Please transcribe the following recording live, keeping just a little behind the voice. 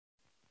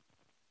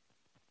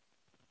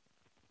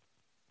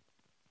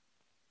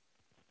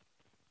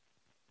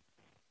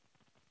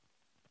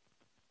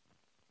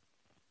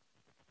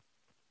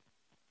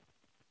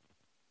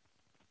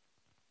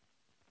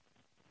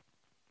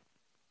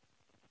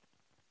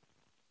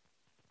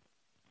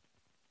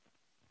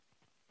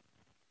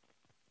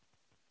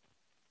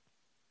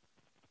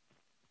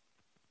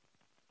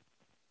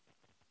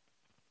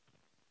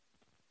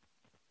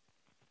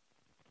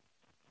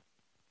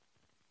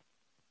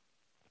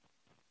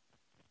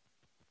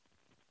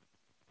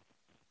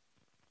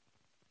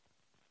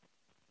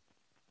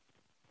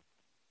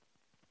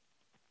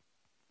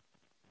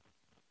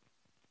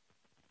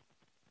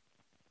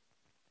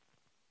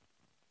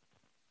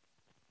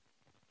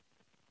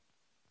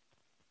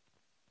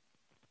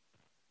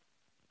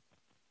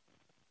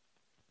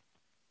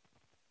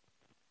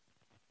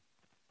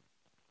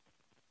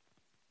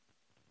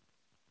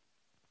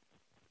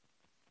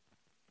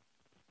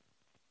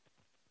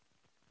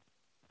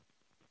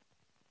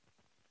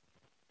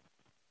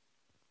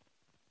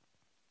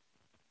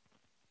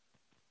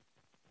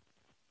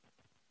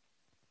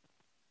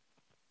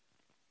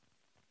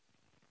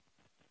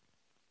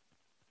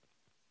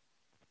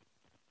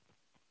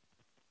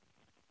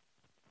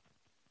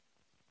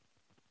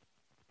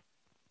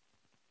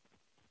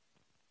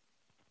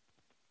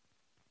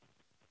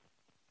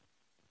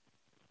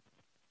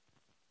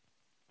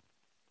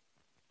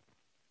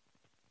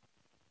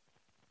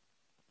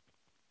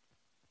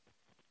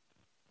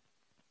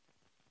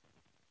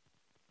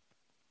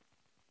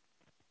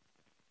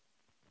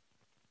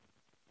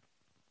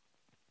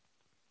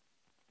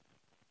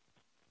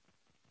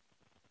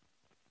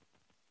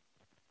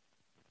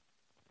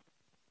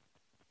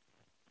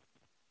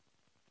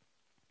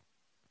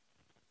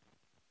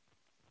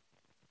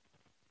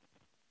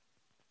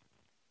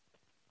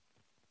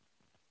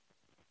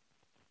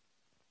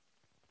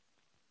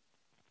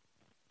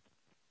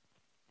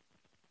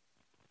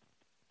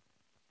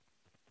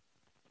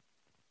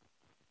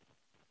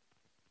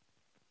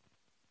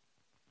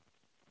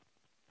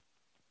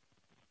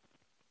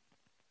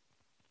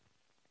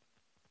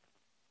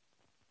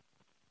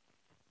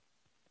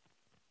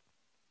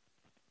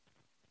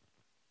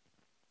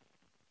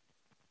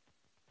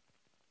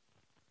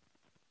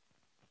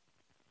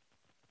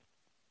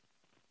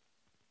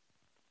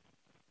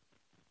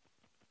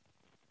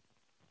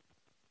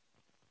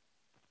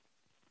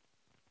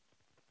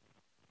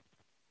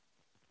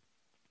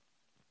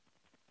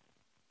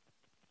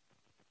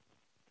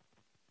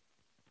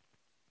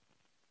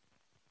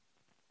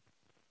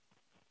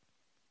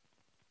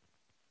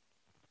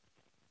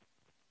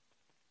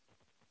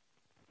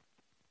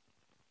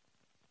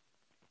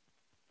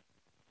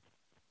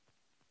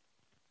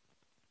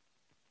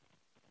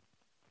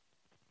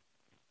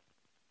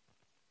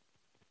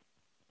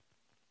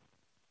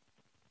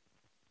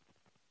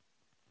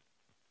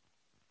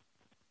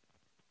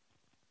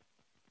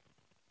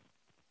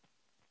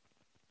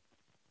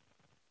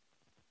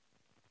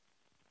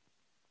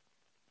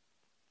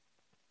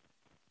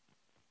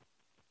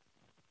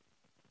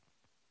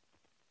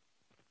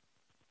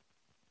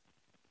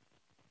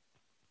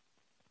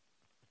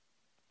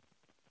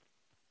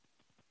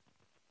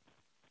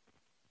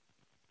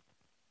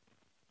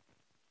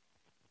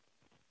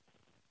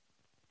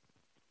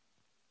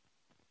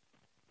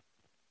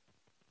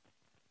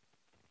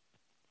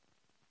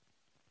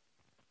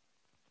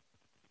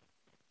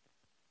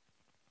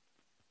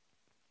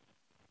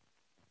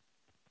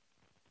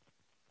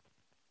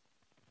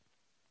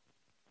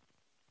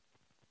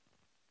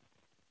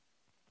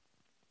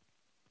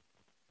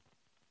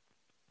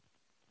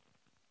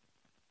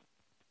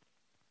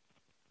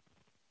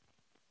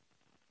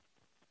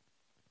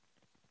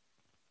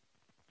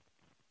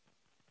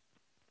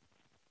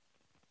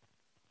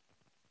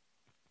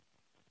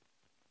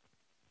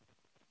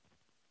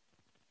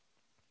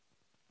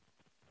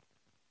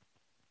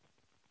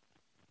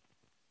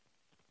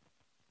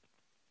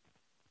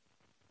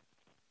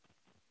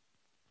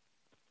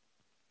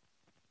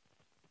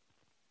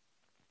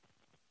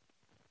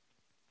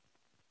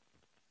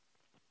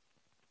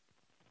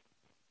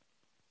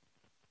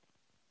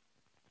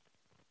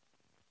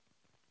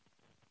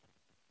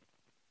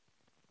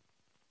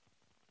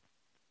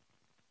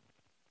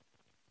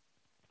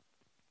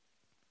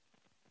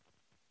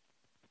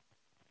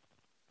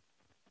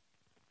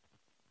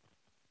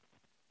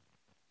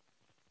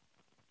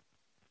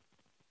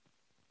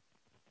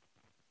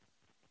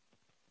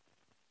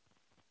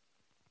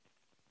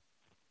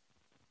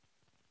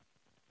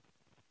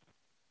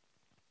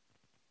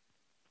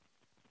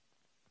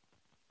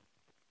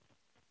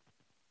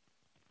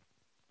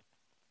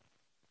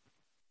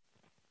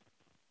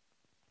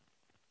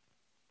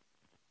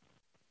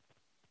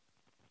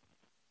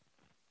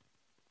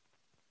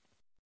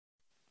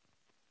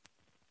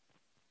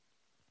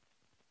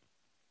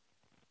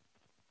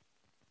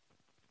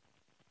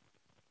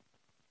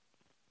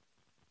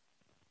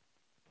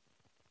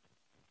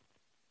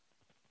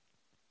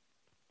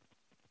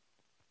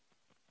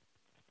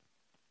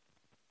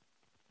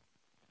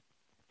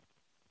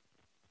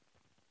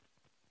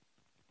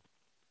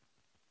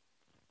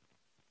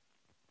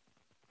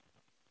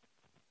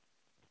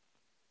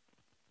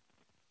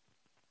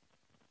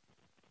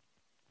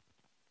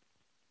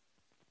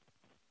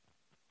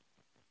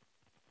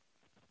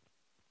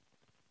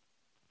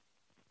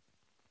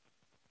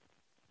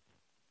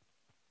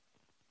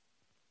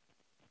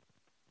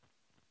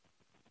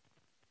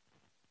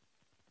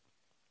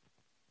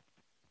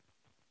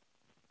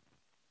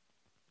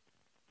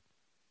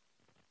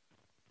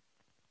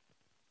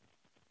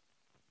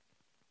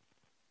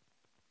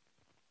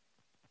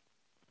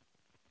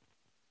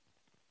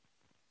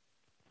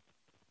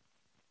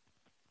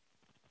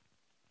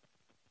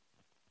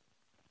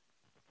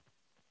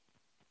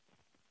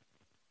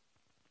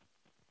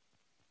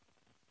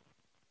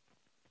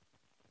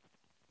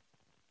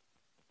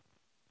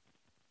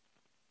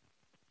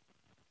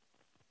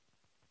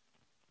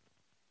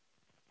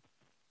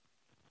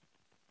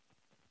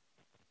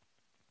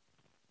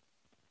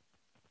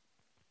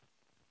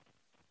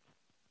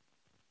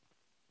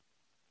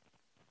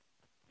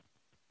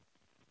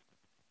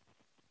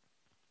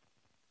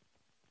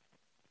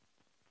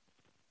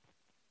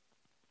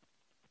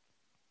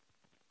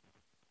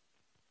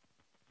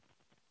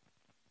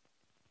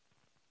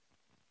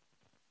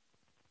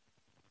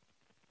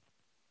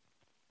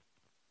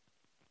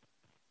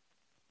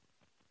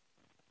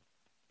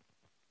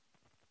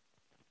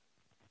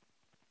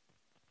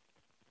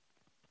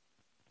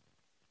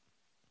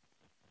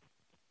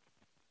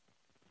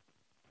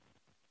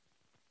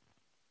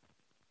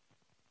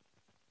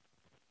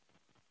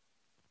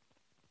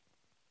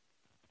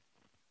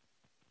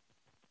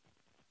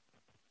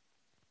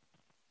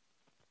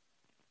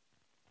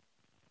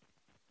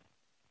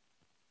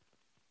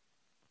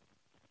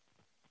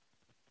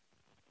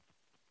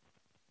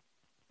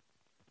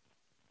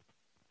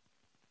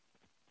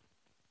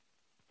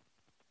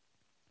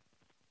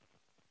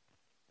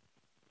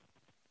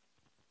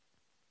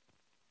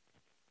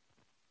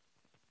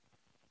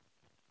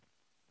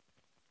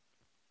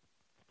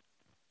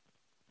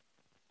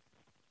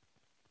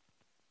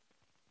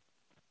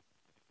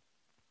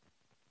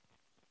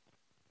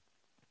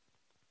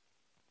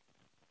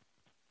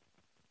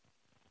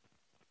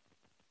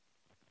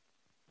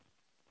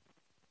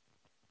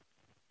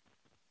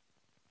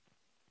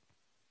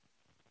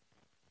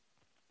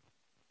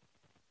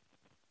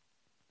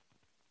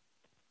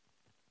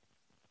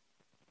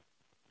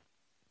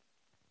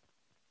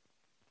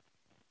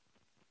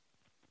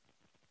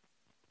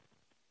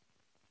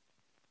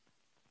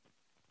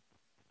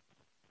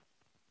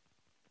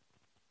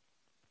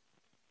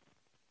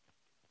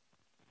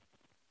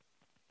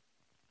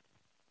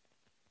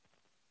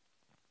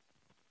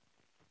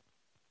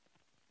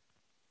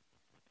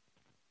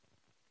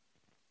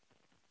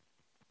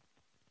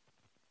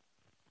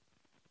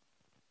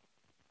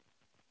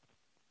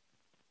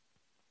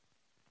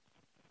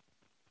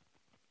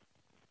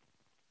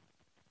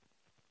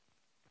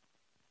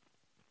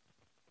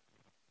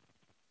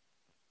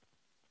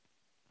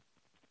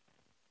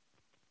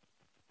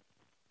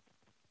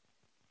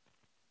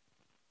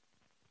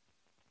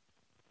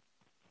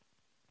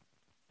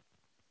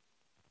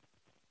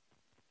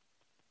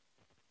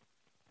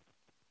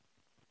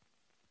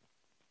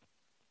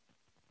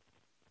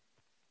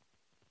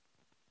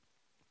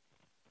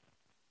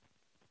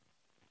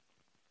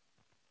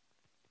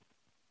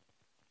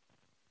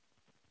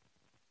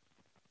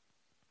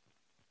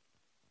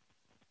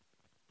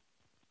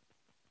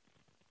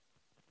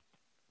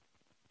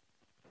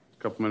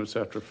couple minutes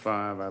after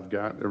 5 I've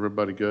got.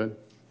 Everybody good?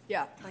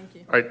 Yeah, thank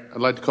you. All right,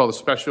 I'd like to call the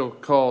special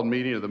called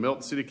meeting of the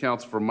Milton City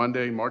Council for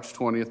Monday, March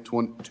 20th,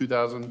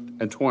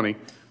 2020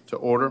 to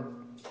order.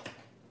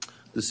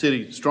 The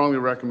city strongly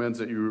recommends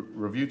that you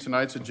review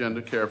tonight's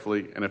agenda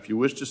carefully, and if you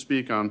wish to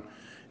speak on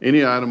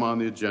any item on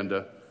the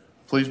agenda,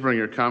 please bring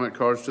your comment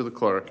cards to the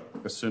clerk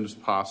as soon as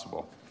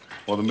possible.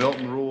 While the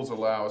Milton rules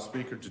allow a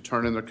speaker to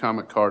turn in their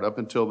comment card up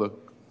until the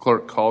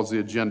clerk calls the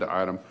agenda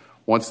item.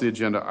 Once the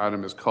agenda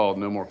item is called,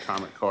 no more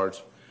comment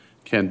cards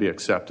can be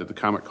accepted. The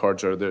comment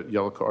cards are the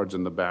yellow cards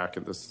in the back,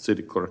 and the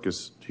city clerk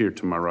is here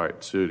to my right,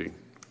 Sudi.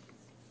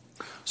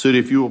 Sudi,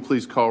 if you will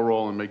please call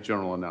roll and make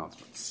general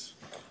announcements.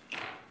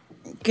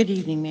 Good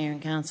evening, Mayor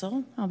and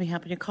Council. I'll be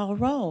happy to call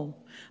roll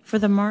for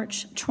the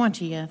March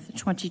 20th,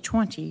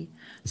 2020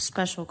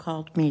 special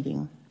called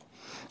meeting.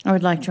 I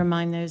would like to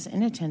remind those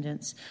in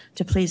attendance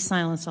to please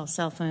silence all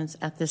cell phones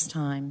at this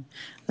time.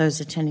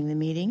 Those attending the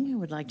meeting who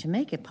would like to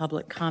make a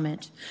public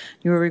comment,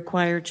 you are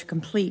required to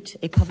complete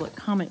a public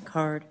comment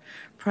card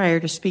prior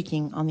to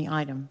speaking on the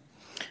item.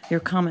 Your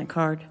comment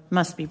card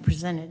must be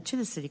presented to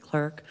the city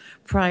clerk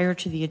prior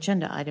to the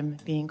agenda item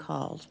being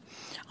called.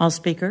 All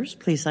speakers,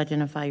 please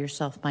identify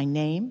yourself by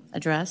name,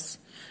 address,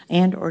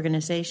 and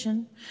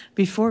organization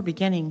before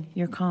beginning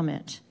your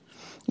comment.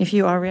 If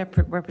you are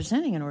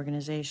representing an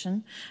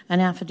organization,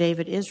 an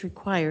affidavit is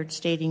required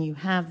stating you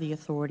have the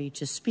authority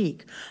to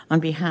speak on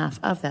behalf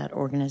of that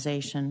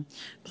organization.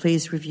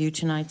 Please review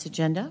tonight's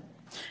agenda,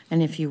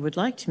 and if you would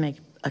like to make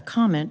a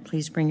comment,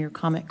 please bring your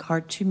comment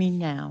card to me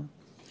now.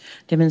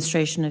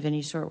 Demonstration of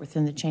any sort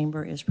within the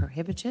chamber is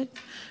prohibited.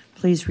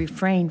 Please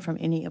refrain from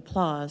any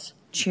applause,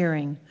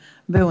 cheering,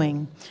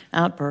 booing,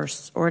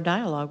 outbursts, or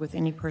dialogue with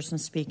any person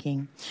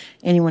speaking.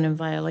 Anyone in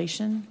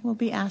violation will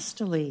be asked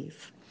to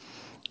leave.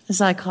 As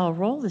I call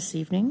roll this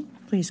evening,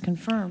 please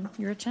confirm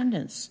your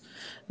attendance.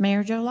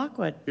 Mayor Joe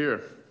Lockwood.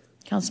 Here.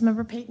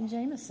 Councilmember Peyton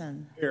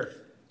Jamison. Here.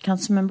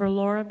 Councilmember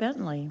Laura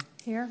Bentley.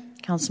 Here.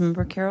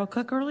 Councilmember Carol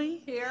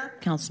Cookerly. Here.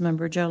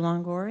 Councilmember Joe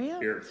Longoria.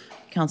 Here.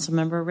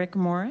 Councilmember Rick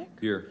Morick.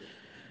 Here.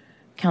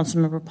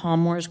 Councilmember Paul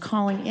Moore is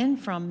calling in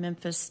from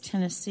Memphis,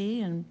 Tennessee.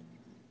 And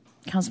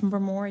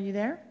Councilmember Moore, are you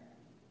there?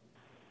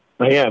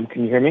 I am.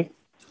 Can you hear me?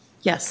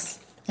 Yes.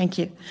 Thank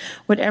you.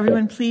 Would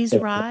everyone please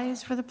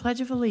rise for the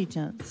Pledge of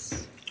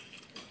Allegiance?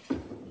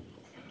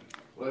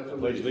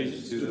 Pledge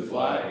allegiance to the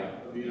flag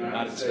of the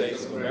United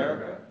States of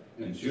America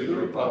and to the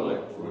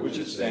republic for which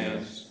it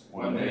stands,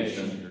 one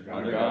nation,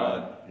 under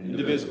God,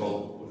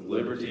 indivisible, with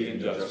liberty and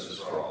justice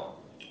for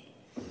all.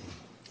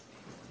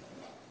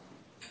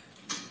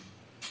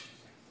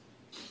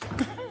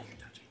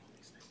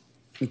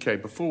 Okay,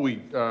 before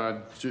we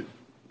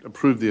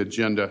approve the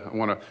agenda,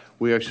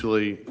 we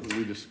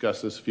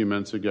discussed this a few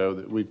minutes ago,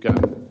 that we've got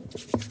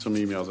some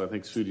emails. I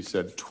think Sudi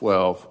said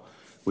 12,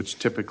 which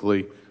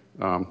typically,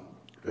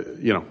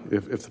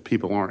 if the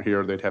people aren't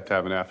here, they'd have to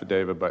have an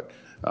affidavit, but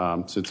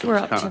since we're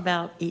up to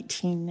about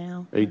 18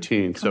 now.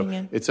 18,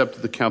 so it's up to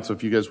the council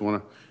if you guys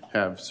want to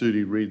have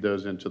Sudi read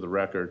those into the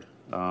record,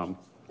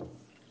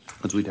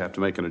 because we'd have to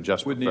make an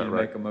adjustment. We'd need to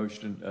make a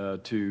motion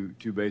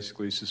to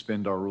basically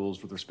suspend our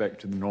rules with respect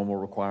to the normal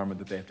requirement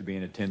that they have to be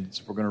in attendance.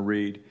 If we're going to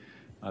read,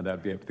 that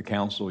would be up to the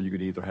council. You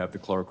could either have the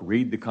clerk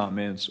read the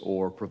comments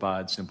or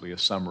provide simply a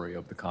summary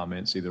of the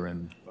comments, either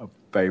in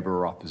favor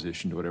or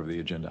opposition to whatever the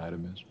agenda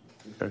item is.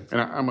 Okay,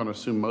 and I'm going to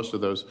assume most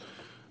of those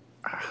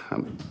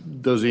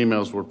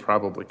emails were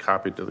probably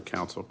copied to the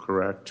council,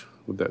 correct?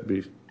 Would that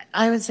be?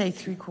 I would say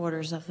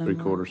 3/4 of them.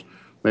 3/4.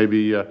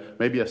 Maybe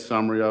a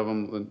summary of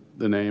them,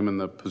 the name and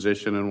the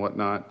position and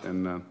whatnot.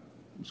 And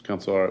is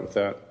council all right with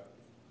that?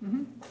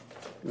 Mm-hmm.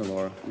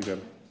 Laura, you got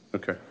it.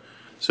 Okay.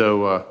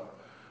 So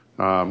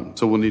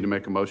we'll need to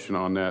make a motion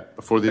on that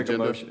before the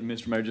agenda.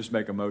 Mr. Mayor, just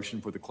make a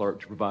motion for the clerk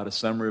to provide a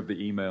summary of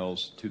the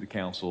emails to the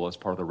council as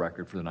part of the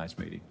record for tonight's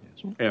meeting.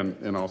 Yes.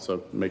 And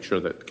also make sure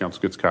that the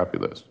council gets a copy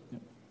of those.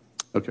 Yep.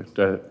 Okay.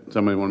 Does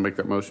somebody want to make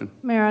that motion?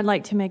 Mayor, I'd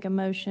like to make a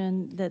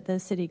motion that the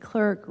city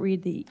clerk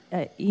read the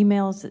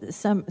emails,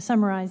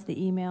 summarize the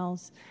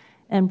emails,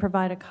 and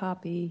provide a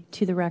copy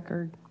to the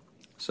record.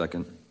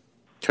 Second.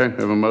 Okay.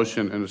 We have a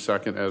motion and a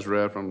second as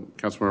read from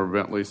Councilmember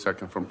Bentley,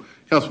 second from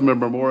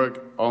Councilmember Morick.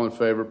 All in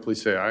favor,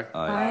 please say aye.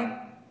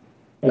 Aye.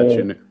 That's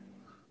all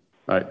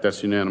right.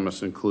 That's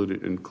unanimous,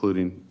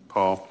 including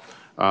Paul.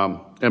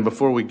 And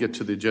before we get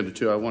to the agenda,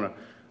 too, I want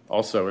to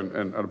also,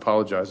 and I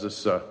apologize,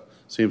 this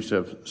seems to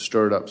have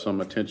stirred up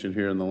some attention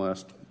here in the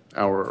last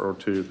hour or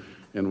two,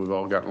 and we've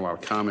all gotten a lot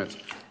of comments.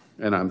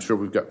 And I'm sure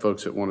we've got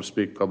folks that want to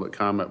speak public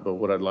comment, but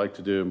what I'd like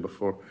to do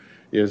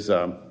is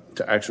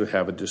to actually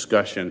have a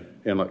discussion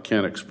and let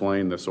Ken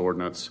explain this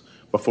ordinance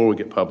before we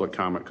get public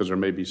comment, because there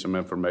may be some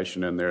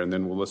information in there, and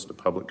then we'll listen to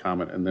public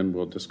comment, and then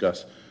we'll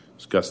discuss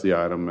the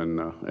item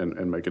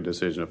and make a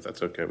decision if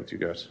that's okay with you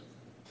guys.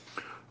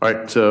 All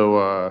right,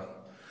 so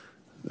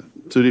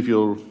Sudi, if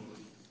you'll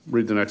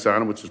read the next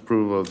item, which is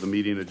approval of the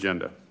meeting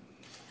agenda.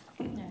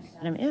 Next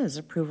item is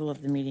approval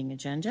of the meeting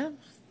agenda.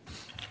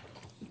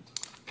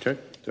 Okay,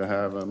 to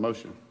have a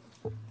motion.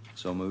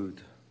 So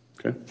moved.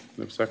 Okay,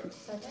 we have a second?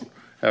 Second.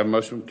 Have a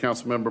motion from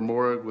Councilmember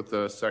Morag with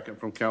a second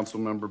from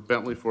Councilmember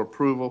Bentley for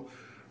approval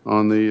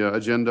on the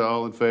agenda.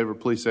 All in favor,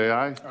 please say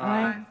aye.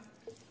 Aye.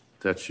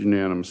 That's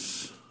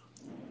unanimous.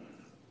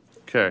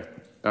 Okay,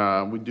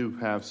 we do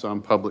have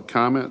some public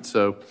comment.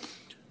 So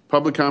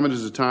public comment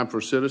is a time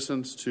for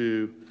citizens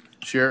to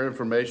share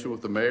information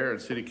with the mayor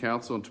and city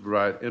council and to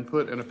provide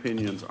input and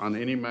opinions on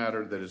any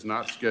matter that is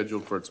not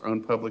scheduled for its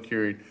own public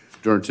hearing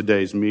during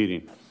today's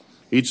meeting.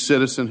 Each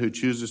citizen who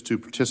chooses to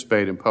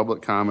participate in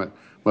public comment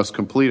must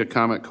complete a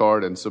comment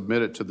card and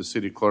submit it to the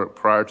city clerk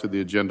prior to the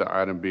agenda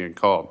item being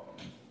called.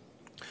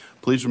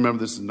 Please remember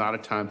this is not a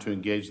time to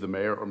engage the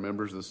mayor or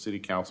members of the city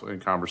council in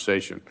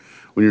conversation.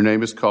 When your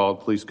name is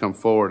called, please come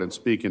forward and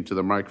speak into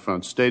the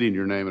microphone stating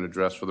your name and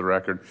address for the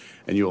record,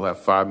 and you will have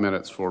 5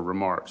 minutes for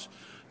remarks.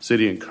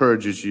 City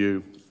encourages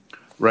you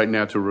right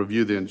now to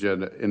review the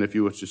agenda, and if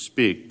you wish to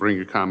speak, bring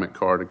your comment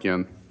card.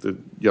 Again, the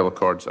yellow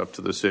card's up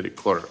to the city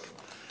clerk.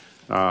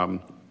 All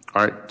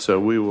right, so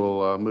we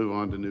will move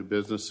on to new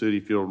business. City,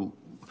 if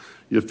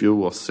you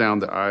will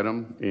sound the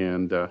item,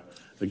 and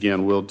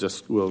again, we'll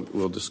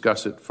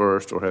discuss it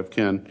first, or have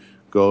Ken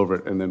go over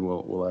it, and then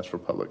we'll ask for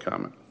public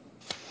comment.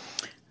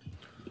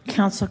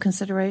 Council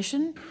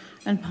consideration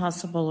and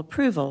possible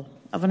approval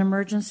of an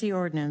emergency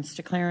ordinance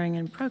declaring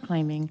and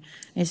proclaiming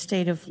a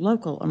state of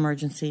local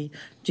emergency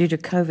due to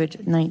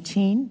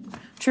COVID-19,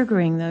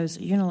 triggering those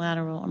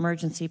unilateral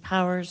emergency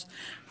powers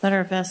that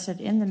are vested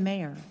in the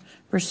mayor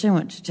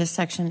pursuant to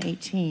Section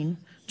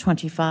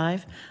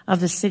 1825 of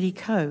the City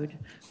Code,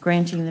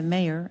 granting the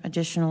mayor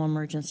additional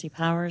emergency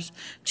powers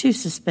to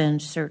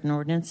suspend certain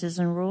ordinances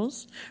and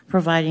rules,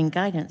 providing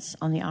guidance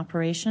on the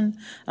operation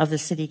of the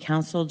City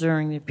Council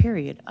during the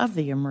period of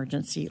the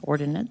emergency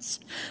ordinance,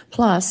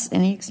 plus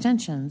any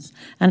extensions,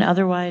 and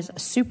otherwise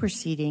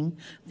superseding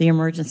the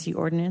emergency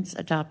ordinance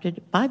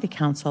adopted by the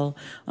Council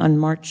on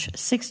March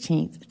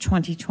 16,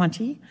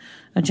 2020.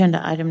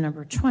 Agenda item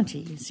number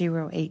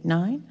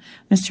 20089.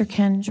 Mr.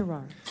 Ken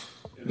Gerard.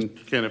 And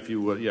Ken, if you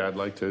would, I'd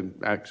like to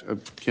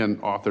Ken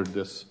authored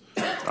this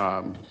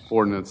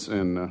ordinance,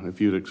 and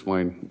if you'd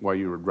explain why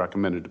you would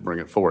recommend it to bring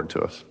it forward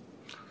to us.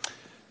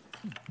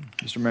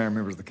 Mr. Mayor,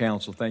 members of the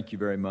council, thank you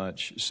very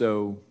much.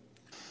 So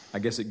I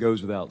guess it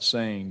goes without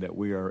saying that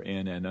we are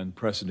in an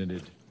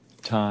unprecedented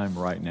time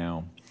right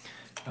now.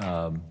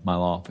 My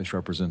office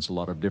represents a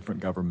lot of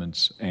different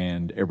governments,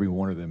 and every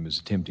one of them is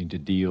attempting to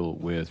deal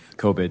with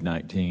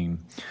COVID-19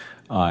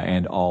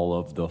 and all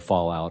of the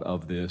fallout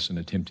of this, and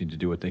attempting to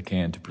do what they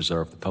can to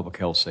preserve the public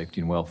health,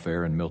 safety, and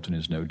welfare, and Milton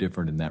is no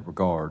different in that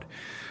regard.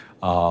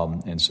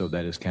 And so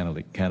that has kind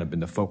of been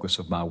the focus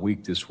of my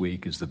week this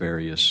week, is the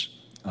various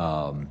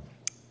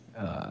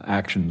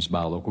actions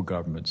by local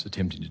governments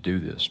attempting to do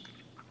this.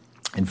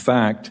 In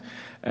fact,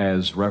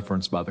 as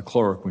referenced by the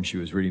clerk when she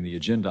was reading the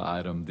agenda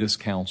item, this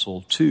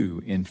council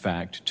too, in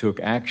fact, took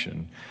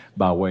action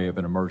by way of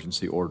an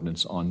emergency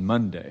ordinance on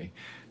Monday.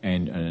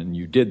 And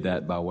you did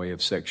that by way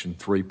of Section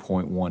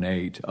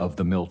 3.18 of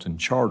the Milton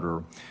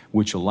Charter,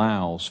 which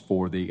allows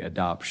for the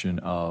adoption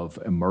of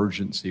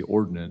emergency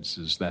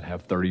ordinances that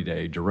have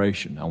 30-day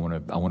duration. I want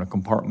to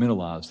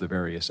compartmentalize the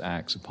various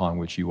acts upon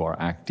which you are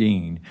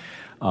acting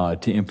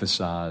to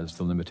emphasize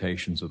the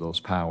limitations of those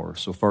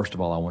powers. So first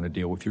of all, I want to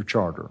deal with your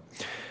charter.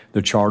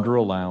 The charter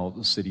allows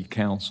the city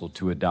council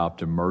to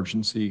adopt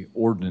emergency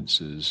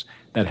ordinances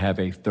that have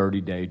a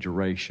 30-day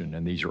duration,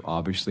 and these are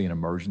obviously in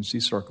emergency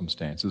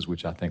circumstances,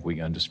 which I think we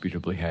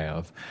undisputably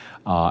have,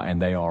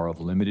 and they are of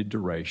limited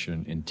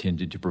duration,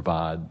 intended to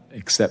provide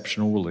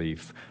exceptional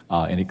relief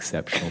in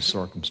exceptional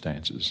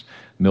circumstances.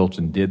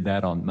 Milton did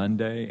that on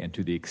Monday, and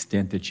to the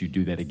extent that you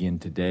do that again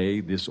today,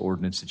 this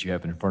ordinance that you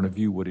have in front of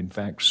you would in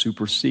fact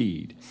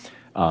supersede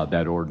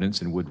that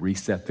ordinance and would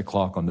reset the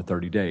clock on the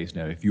 30 days.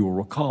 Now, if you will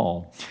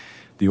recall,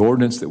 the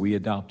ordinance that we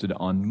adopted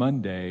on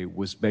Monday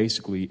was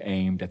basically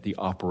aimed at the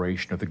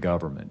operation of the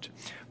government.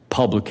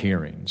 Public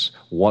hearings,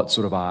 what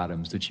sort of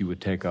items that you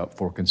would take up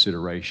for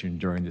consideration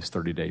during this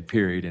 30-day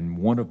period. And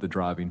one of the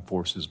driving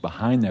forces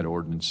behind that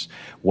ordinance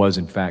was,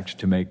 in fact,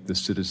 to make the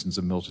citizens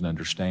of Milton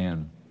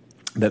understand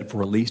that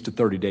for at least a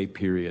 30-day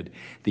period,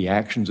 the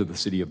actions of the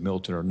city of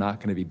Milton are not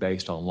going to be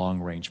based on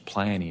long-range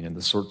planning and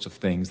the sorts of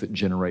things that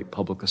generate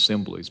public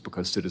assemblies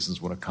because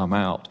citizens want to come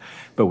out,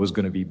 but was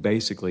going to be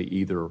basically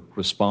either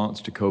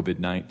response to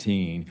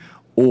COVID-19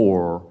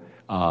 or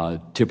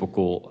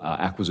typical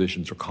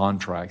acquisitions or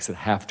contracts that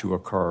have to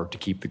occur to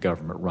keep the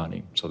government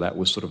running. So that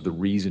was sort of the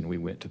reason we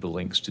went to the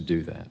lengths to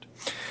do that.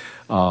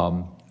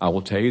 I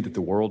will tell you that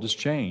the world has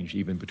changed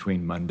even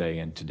between Monday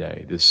and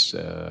today. This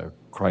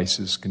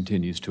crisis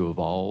continues to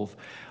evolve,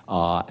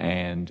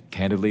 and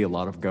candidly, a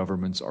lot of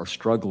governments are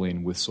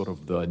struggling with sort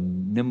of the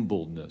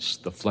nimbleness,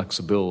 the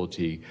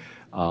flexibility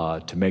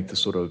to make the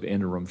sort of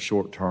interim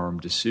short-term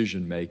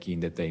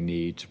decision-making that they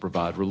need to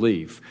provide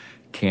relief.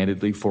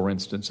 Candidly, for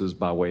instance, as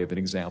by way of an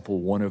example,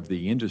 one of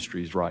the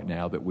industries right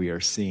now that we are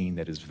seeing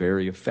that is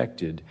very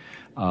affected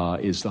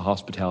is the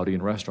hospitality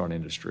and restaurant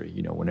industry.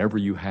 You know, whenever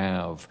you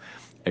have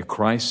a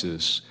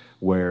crisis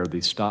where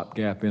the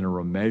stopgap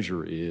interim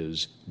measure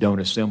is don't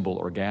assemble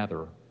or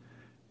gather,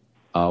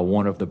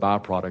 one of the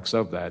byproducts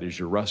of that is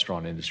your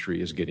restaurant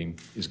industry is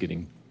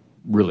getting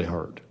really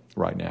hurt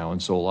right now.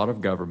 And so a lot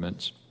of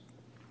governments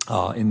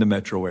in the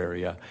metro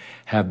area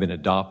have been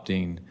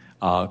adopting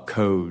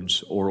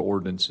codes or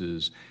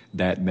ordinances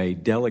that may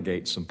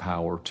delegate some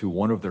power to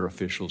one of their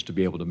officials to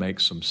be able to make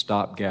some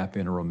stopgap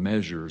interim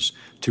measures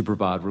to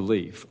provide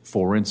relief.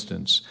 For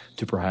instance,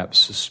 to perhaps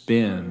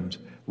suspend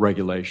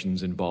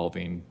regulations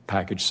involving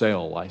package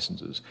sale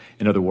licenses.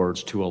 In other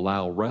words, to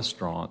allow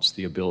restaurants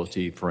the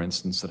ability, for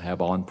instance, that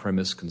have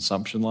on-premise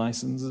consumption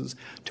licenses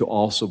to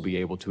also be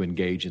able to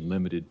engage in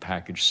limited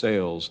package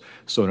sales.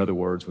 So in other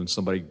words, when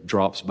somebody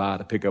drops by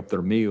to pick up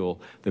their meal,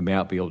 they may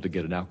not be able to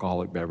get an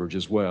alcoholic beverage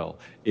as well.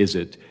 Is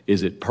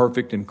it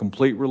perfect and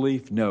complete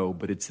relief? No,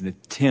 but it's an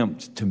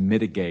attempt to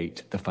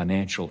mitigate the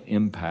financial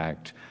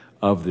impact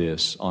of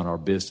this on our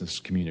business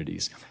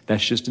communities.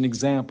 That's just an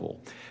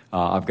example.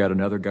 I've got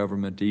another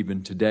government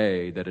even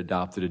today that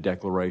adopted a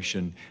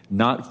declaration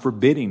not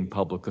forbidding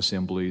public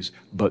assemblies,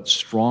 but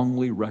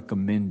strongly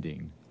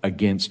recommending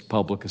against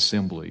public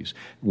assemblies,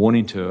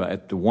 wanting to,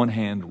 at the one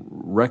hand,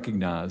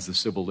 recognize the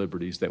civil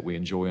liberties that we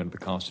enjoy under the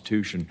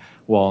Constitution,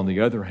 while on the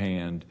other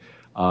hand,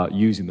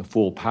 using the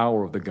full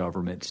power of the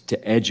government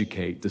to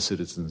educate the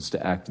citizens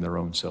to act in their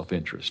own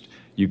self-interest.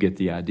 You get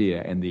the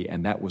idea,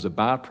 and that was a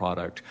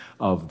byproduct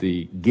of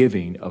the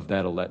giving of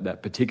that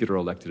particular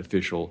elected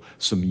official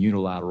some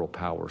unilateral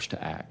powers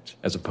to act,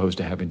 as opposed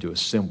to having to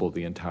assemble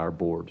the entire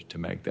board to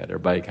make that.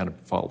 Everybody kind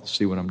of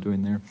see what I'm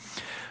doing there?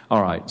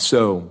 All right,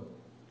 so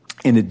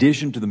in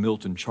addition to the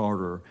Milton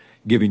Charter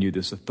giving you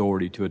this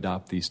authority to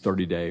adopt these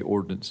 30-day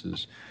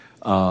ordinances,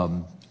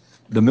 the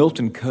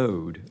Milton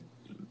Code,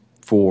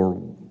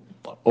 for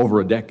over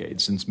a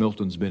decade, since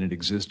Milton's been in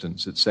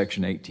existence, at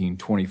Section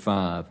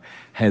 1825,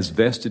 has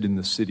vested in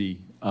the city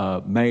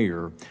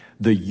mayor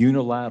the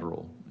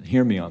unilateral,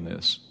 hear me on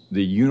this,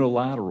 the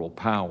unilateral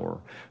power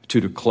to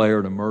declare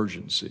an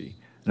emergency.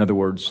 In other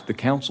words, the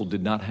council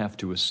did not have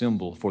to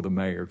assemble for the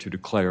mayor to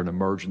declare an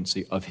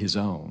emergency of his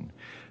own,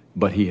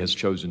 but he has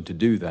chosen to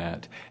do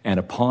that. And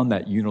upon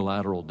that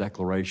unilateral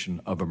declaration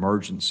of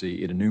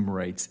emergency, it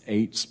enumerates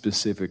 8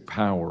 specific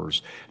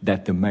powers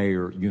that the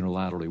mayor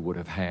unilaterally would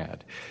have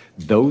had.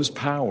 Those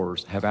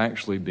powers have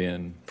actually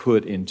been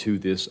put into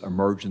this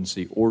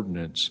emergency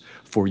ordinance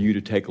for you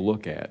to take a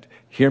look at.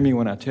 Hear me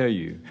when I tell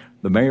you,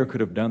 the mayor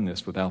could have done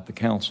this without the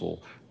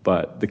council,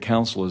 but the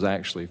council is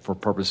actually, for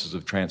purposes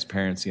of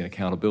transparency and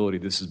accountability,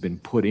 this has been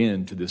put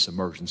into this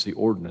emergency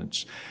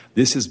ordinance.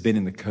 This has been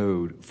in the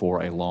code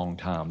for a long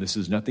time. This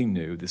is nothing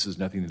new. This is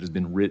nothing that has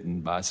been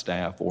written by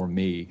staff or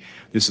me.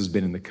 This has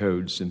been in the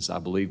code since I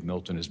believe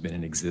Milton has been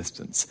in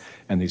existence.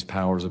 And these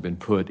powers have been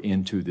put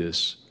into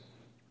this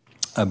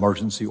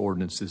emergency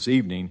ordinance this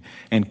evening.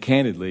 And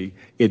candidly,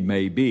 it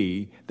may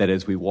be that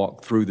as we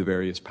walk through the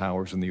various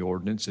powers in the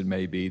ordinance, it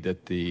may be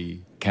that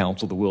the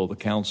will of the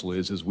council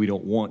is we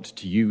don't want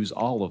to use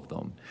all of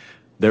them.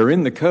 They're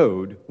in the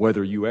code,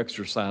 whether you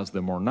exercise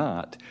them or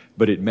not,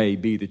 but it may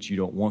be that you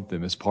don't want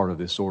them as part of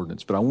this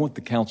ordinance. But I want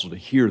the council to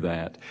hear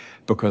that,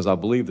 because I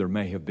believe there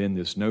may have been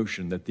this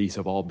notion that these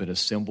have all been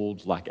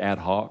assembled like ad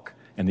hoc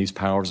and these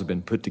powers have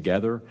been put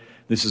together.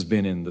 This has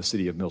been in the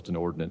City of Milton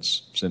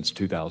ordinance since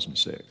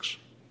 2006.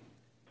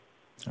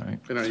 All right.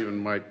 And I even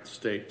might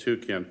state too,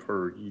 Ken,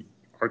 per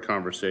our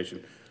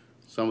conversation,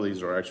 some of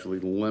these are actually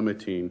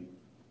limiting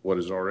what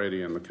is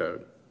already in the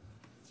code.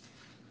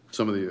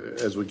 Some of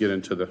the, as we get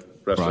into the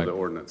rest of the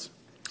ordinance.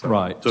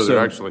 Right. So they're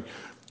actually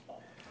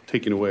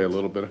taking away a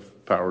little bit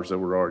of powers that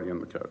were already in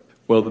the code.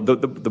 Well,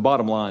 the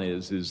bottom line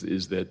is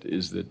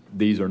that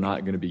these are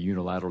not going to be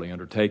unilaterally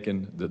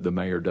undertaken. The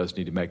mayor does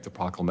need to make the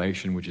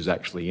proclamation, which is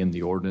actually in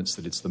the ordinance,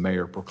 that it's the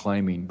mayor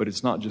proclaiming. But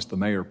it's not just the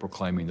mayor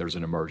proclaiming there's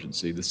an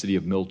emergency. The city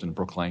of Milton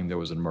proclaimed there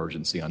was an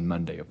emergency on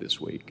Monday of this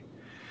week.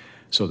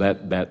 So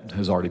that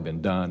has already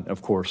been done.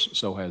 Of course,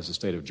 so has the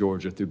state of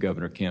Georgia through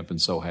Governor Kemp,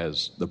 and so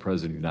has the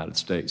President of the United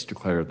States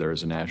declared there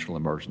is a national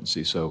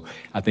emergency. So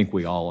I think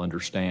we all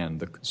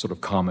understand the sort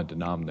of common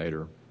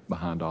denominator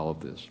behind all of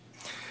this.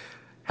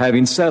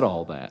 Having said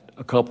all that,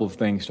 a couple of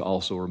things to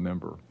also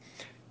remember.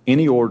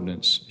 Any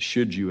ordinance,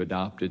 should you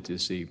adopt it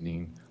this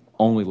evening,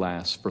 only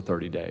lasts for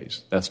 30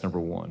 days. That's number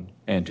one.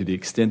 And to the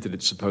extent that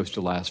it's supposed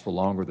to last for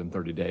longer than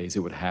 30 days,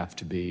 it would have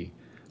to be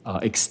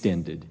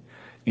extended.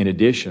 In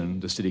addition,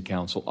 the City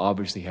Council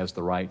obviously has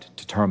the right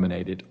to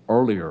terminate it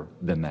earlier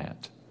than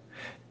that.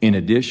 In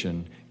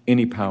addition,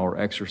 any power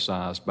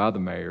exercised by the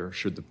mayor,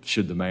 should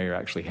the mayor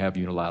actually have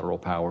unilateral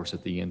powers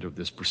at the end of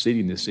this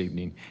proceeding this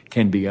evening,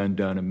 can be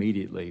undone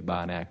immediately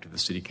by an act of the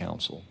City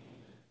Council.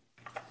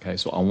 Okay,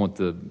 so I want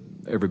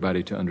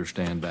everybody to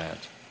understand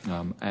that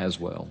as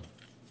well.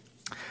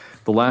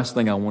 The last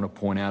thing I want to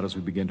point out as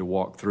we begin to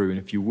walk through, and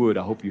if you would,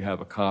 I hope you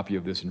have a copy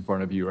of this in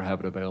front of you or have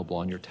it available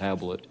on your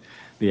tablet,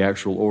 the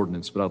actual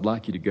ordinance, but I'd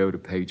like you to go to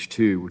page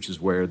 2, which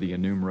is where the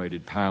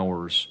enumerated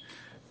powers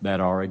that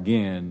are,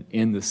 again,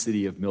 in the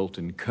City of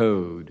Milton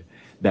Code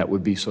that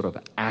would be sort of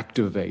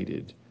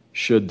activated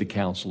should the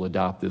council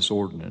adopt this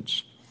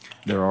ordinance.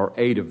 There are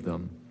 8 of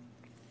them.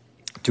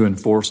 to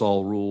enforce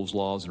all rules,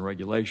 laws, and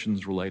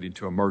regulations related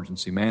to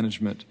emergency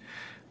management.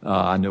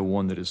 I know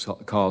one that has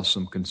caused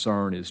some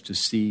concern is to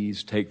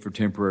seize, take for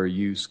temporary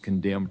use,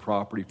 condemn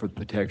property for the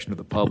protection of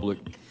the public.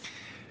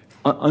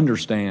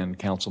 Understand,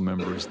 council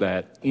members,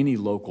 that any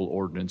local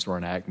ordinance or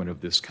enactment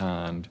of this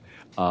kind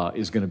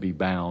is going to be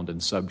bound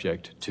and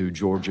subject to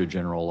Georgia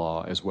general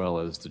law as well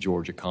as the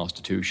Georgia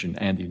Constitution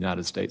and the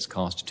United States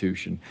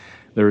Constitution.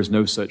 There is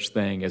no such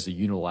thing as a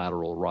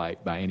unilateral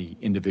right by any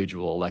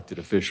individual elected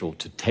official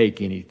to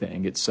take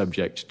anything. It's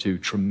subject to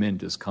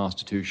tremendous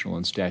constitutional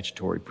and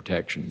statutory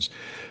protections.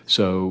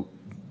 So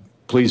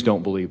please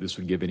don't believe this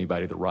would give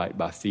anybody the right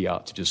by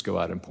fiat to just go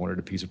out and point at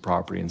a piece of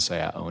property and say,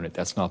 I own it.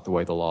 That's not the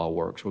way the law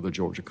works or the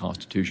Georgia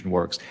Constitution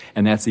works.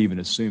 And that's even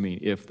assuming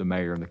if the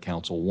mayor and the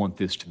council want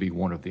this to be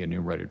one of the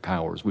enumerated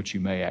powers, which you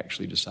may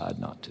actually decide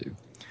not to.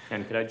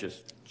 And could I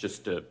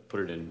just to put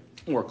it in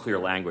more clear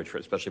language,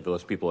 especially for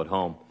those people at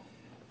home,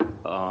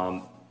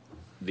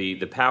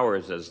 the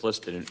powers as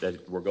listed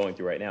that we're going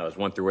through right now, as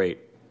 1 through 8,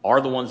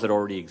 are the ones that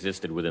already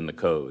existed within the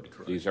code.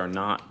 Correct. These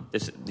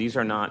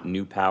are not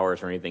new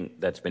powers or anything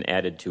that's been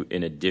added to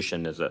in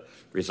addition as a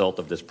result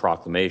of this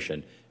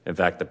proclamation. In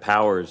fact, the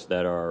powers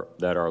that are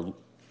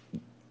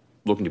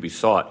looking to be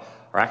sought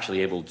are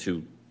actually able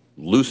to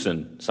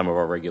loosen some of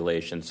our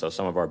regulations, so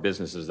some of our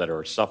businesses that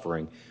are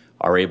suffering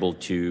are able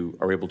to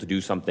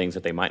do some things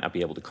that they might not be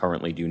able to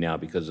currently do now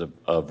because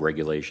of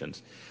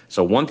regulations.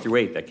 So 1 through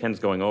 8 that Ken's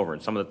going over,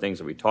 and some of the things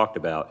that we talked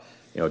about,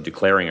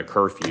 declaring a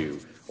curfew,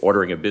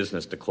 ordering a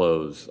business to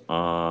close,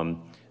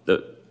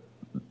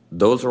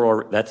 those are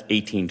all, that's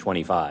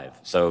 1825.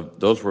 So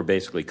those were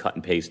basically cut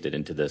and pasted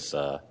into this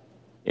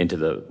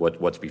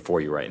what's before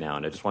you right now.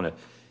 And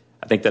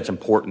I think that's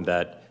important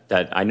that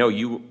I know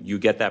you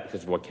get that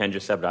because of what Ken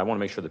just said, but I want to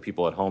make sure the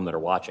people at home that are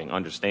watching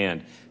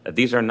understand that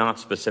these are not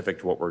specific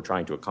to what we're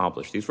trying to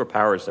accomplish. These were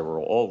powers that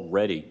were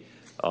already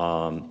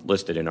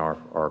listed in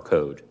our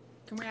code.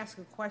 Can we ask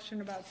a question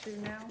about 2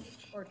 now?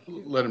 Or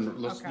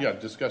Let's okay.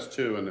 discuss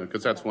 2, and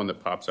because that's one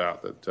that pops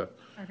out that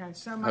Okay,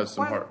 so has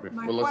some heart.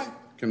 Well,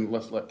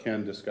 let's let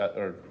Ken discuss,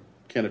 or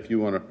Ken, if you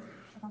want to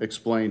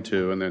explain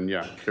 2, and then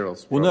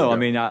Carol's. Well, no, I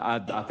mean,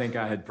 I think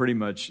I had pretty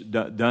much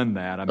done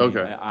that. I mean,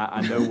 okay. I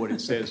know what it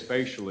says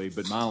facially,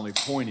 but my only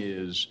point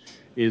is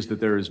that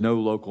there is no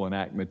local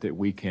enactment that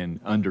we can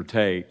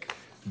undertake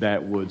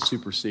that would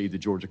supersede the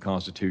Georgia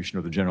Constitution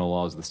or the general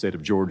laws of the state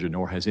of Georgia,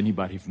 nor has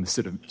anybody from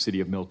the city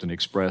of Milton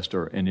expressed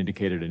and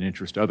indicated an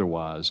interest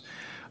otherwise.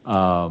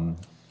 And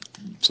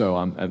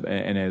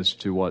as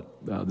to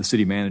what the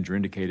city manager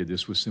indicated,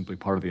 this was simply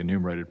part of the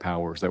enumerated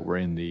powers that were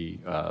in the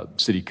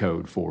city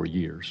code for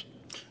years.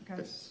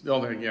 Okay. The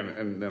only thing,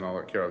 and then I'll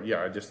let Carol.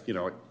 I just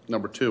like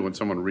number 2, when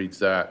someone reads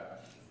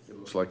that, it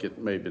looks like it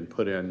may have been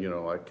put in,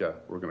 like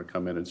we're going to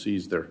come in and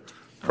seize their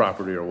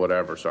property or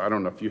whatever. So I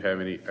don't know if you have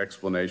any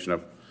explanation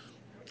of,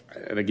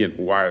 and again,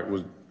 why it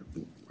was,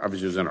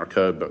 obviously it was in our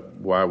code, but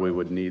why we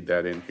would need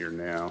that in here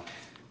now.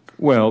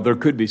 Well, there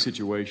could be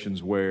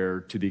situations where,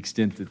 to the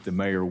extent that the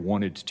mayor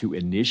wanted to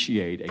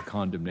initiate a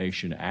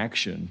condemnation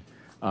action,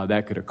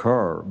 that could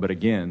occur. But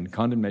again,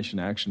 condemnation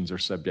actions are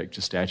subject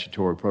to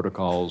statutory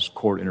protocols,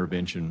 court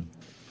intervention,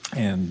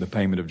 and the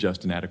payment of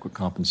just and adequate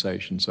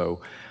compensation.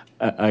 So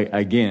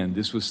again,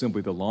 this was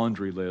simply the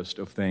laundry list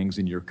of things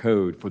in your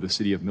code for the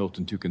city of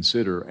Milton to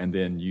consider, and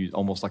then use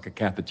almost like a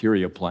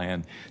cafeteria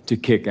plan to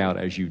kick out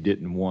as you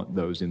didn't want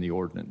those in the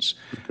ordinance.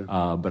 Okay.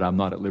 But I'm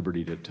not at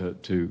liberty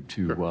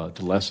to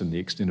lessen the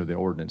extent of the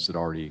ordinance that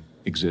already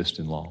exists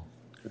in law.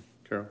 Okay.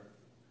 Carol?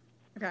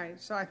 Okay,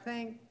 so I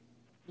think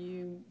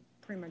you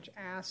pretty much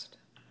asked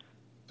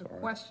the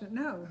question.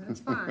 No,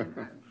 that's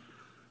fine.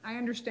 I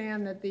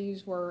understand that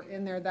these were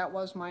in there. That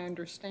was my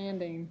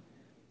understanding.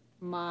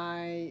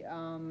 That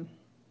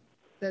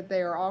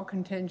they are all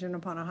contingent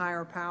upon a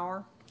higher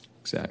power.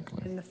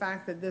 Exactly. And the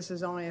fact that this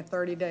is only a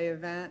 30-day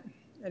event,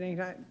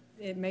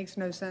 it makes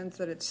no sense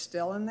that it's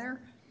still in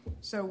there.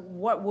 So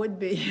what would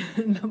be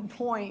the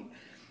point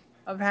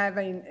of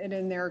having it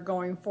in there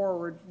going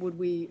forward? Would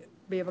we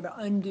be able to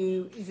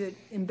undo? Is it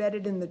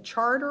embedded in the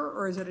charter,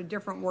 or is it a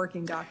different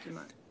working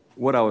document?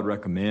 What I would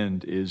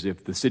recommend is,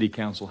 if the city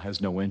council has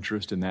no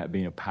interest in that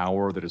being a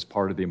power that is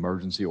part of the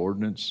emergency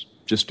ordinance,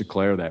 just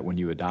declare that when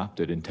you adopt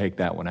it and take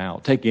that one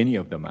out. Take any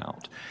of them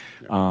out.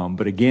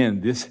 But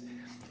again,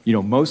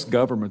 most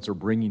governments are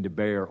bringing to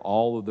bear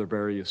all of their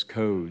various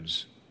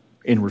codes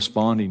in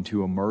responding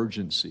to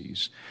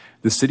emergencies.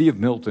 The city of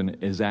Milton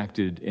has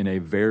acted in a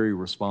very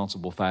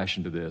responsible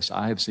fashion to this.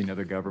 I have seen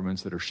other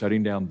governments that are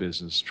shutting down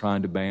business,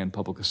 trying to ban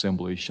public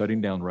assemblies,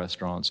 shutting down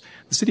restaurants.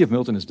 The city of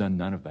Milton has done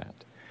none of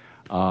that.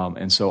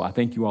 And so I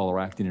think you all are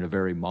acting in a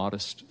very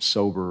modest,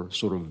 sober,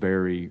 sort of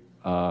very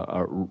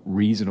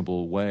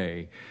reasonable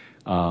way.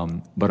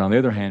 But on the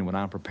other hand, when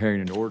I'm preparing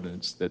an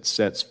ordinance that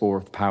sets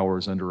forth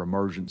powers under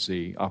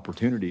emergency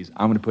opportunities,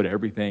 I'm going to put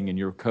everything in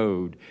your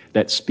code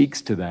that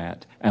speaks to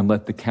that and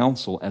let the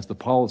council, as the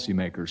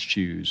policymakers,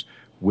 choose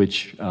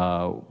which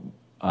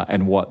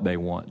and what they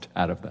want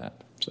out of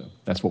that. So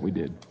that's what we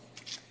did.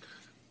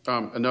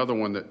 Another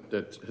one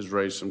that has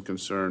raised some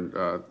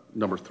concern,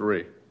 number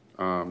 3.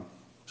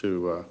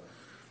 to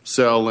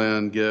sell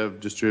and give,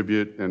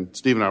 distribute. And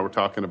Steve and I were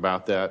talking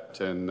about that,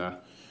 and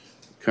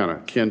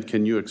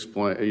can you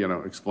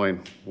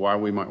explain why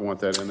we might want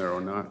that in there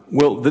or not?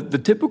 Well, the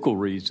typical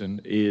reason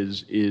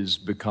is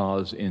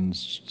because in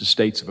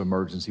states of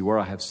emergency, where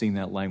I have seen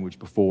that language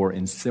before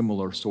in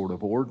similar sort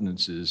of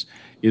ordinances,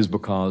 is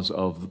because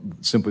of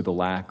simply the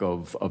lack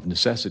of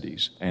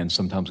necessities. And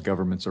sometimes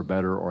governments are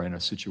better, or in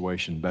a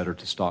situation better,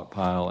 to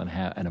stockpile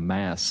and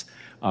amass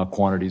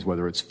quantities,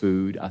 whether it's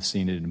food. I've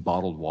seen it in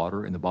bottled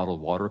water, in the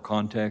bottled water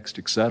context,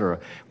 et cetera.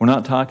 We're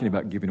not talking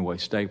about giving away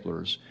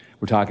staplers.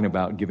 We're talking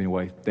about giving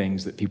away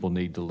things that people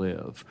need to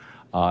live.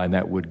 And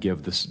that would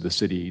give the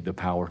city the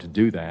power to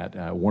do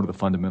that. One of the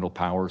fundamental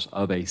powers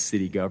of a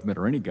city government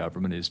or any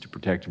government is to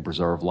protect and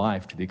preserve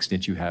life to the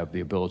extent you have the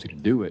ability to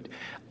do it.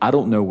 I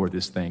don't know where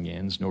this thing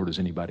ends, nor does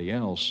anybody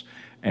else.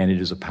 And it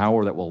is a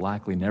power that will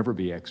likely never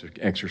be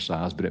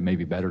exercised, but it may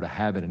be better to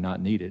have it and not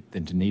need it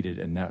than to need it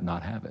and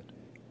not have it.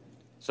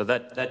 So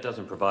that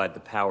doesn't provide the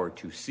power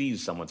to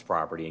seize someone's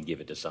property and give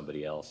it to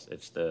somebody else.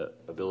 It's the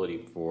ability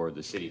for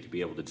the city to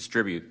be able to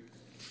distribute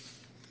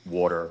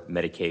water,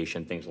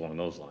 medication, things along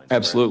those lines.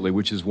 Absolutely, correct?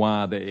 Which is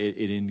why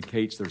it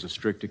indicates there's a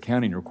strict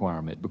accounting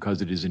requirement,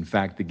 because it is in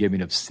fact the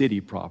giving of city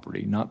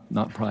property,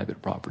 not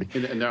private property.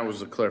 And that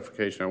was the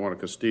clarification I wanted,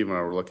 because Steve and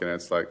I were looking at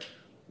it's like,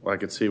 well, I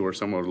could see where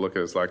someone would look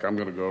at it, it's like, I'm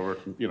going to go over,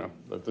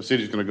 the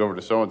city's going to go over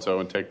to so-and-so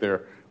and take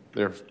their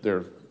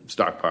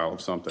stockpile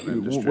of something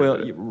and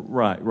distribute it.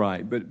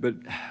 Right. But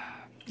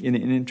in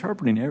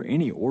interpreting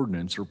any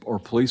ordinance or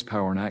police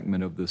power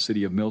enactment of the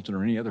city of Milton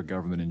or any other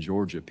government in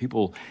Georgia,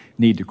 people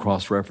need to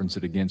cross-reference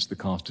it against the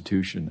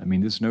Constitution. I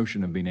mean, this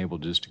notion of being able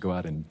just to go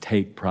out and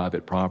take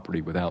private property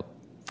without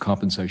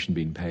compensation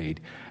being paid,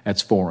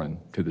 that's foreign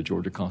to the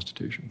Georgia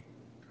Constitution.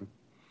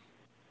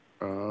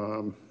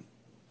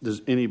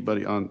 Does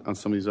anybody on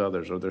some of these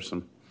others, are there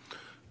some,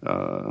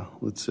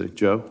 let's see,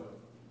 Joe?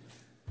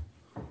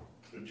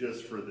 So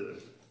just for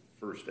the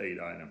first 8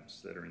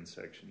 items that are in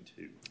Section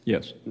 2.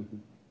 Yes. Mm-hmm.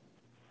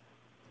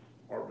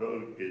 Our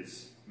vote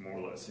is more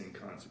or less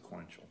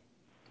inconsequential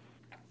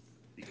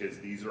because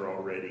these are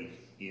already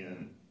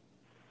in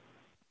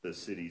the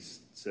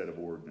city's set of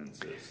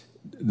ordinances.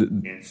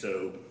 And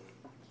so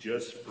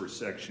just for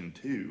Section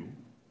 2,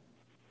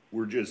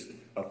 we're just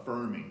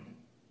affirming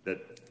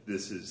that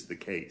this is the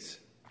case.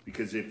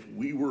 Because if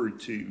we were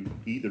to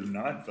either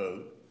not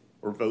vote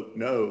or vote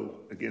no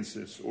against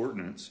this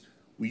ordinance,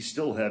 we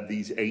still have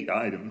these 8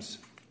 items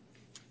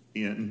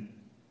in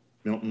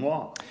Milton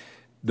law.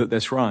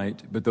 That's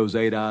right, but those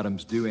 8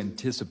 items do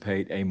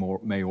anticipate a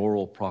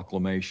mayoral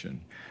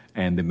proclamation,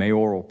 and the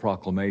mayoral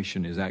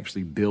proclamation is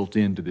actually built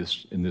into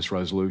this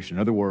resolution.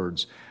 In other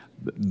words,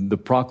 the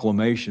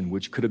proclamation,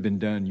 which could have been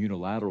done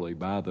unilaterally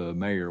by the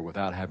mayor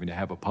without having to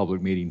have a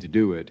public meeting to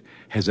do it,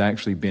 has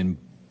actually been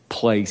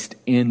placed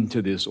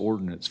into this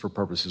ordinance for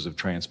purposes of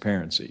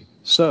transparency.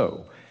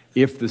 So,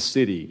 if the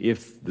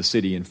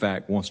city in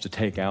fact wants to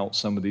take out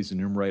some of these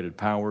enumerated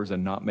powers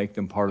and not make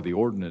them part of the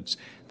ordinance,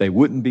 they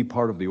wouldn't be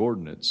part of the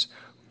ordinance.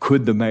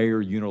 Could the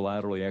mayor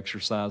unilaterally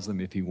exercise them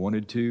if he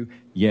wanted to?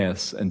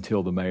 Yes,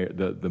 until the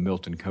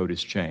Milton Code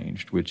is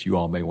changed, which you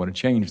all may want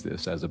to change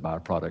this as a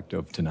byproduct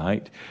of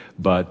tonight,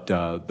 but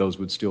those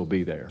would still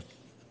be there.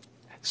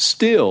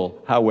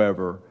 Still,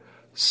 however,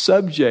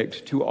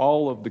 subject to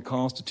all of the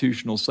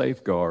constitutional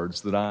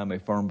safeguards that I am a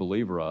firm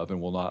believer of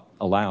and will not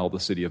allow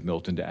the city of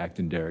Milton to act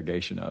in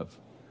derogation of.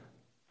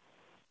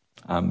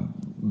 I'm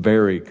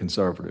very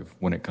conservative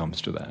when it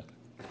comes to that.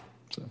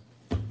 So.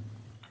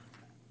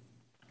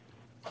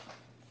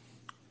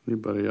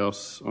 Anybody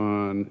else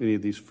on any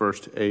of these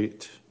first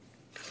 8?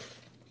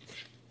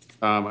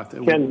 I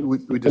think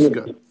we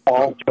discussed.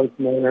 Paul,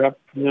 interrupt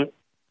for a minute.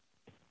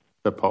 Is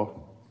that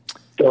Paul?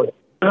 So,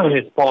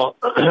 it's Paul.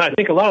 I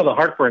think a lot of the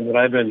heartburn that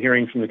I've been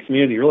hearing from the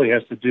community really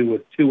has to do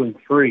with 2 and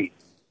 3.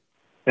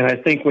 And I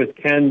think with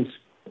Ken's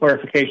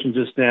clarification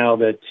just now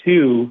that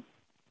 2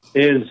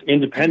 is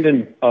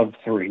independent of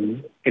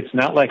 3, it's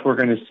not like we're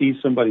going to seize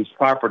somebody's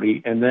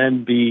property and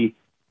then be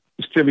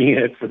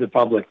distributing it for the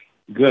public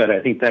good.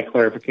 I think that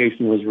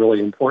clarification was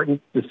really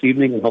important this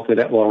evening, and hopefully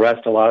that will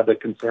arrest a lot of the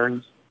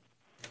concerns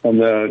from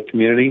the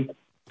community.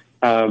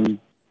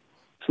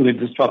 So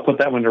I'll put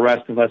that one to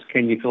rest unless,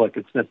 Ken, you feel like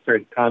it's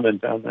necessary to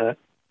comment on that.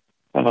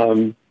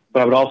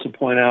 But I would also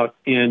point out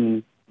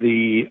in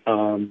the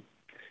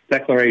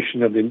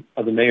declaration of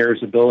the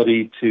mayor's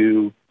ability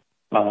to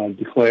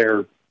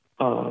declare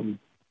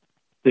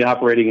the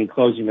operating and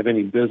closing of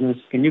any business.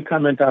 Can you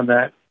comment on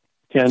that,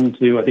 Ken,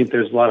 too? I think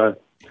there's a lot of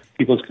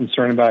people's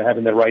concern about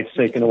having their rights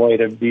taken away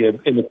to be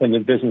an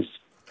independent business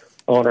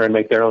owner and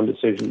make their own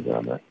decisions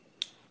on that.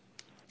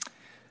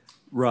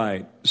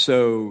 Right.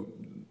 So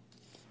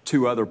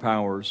 2 other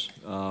powers,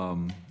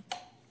 and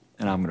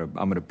I'm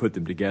going to put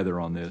them together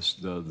on this: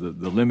 the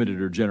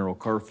limited or general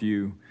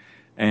curfew,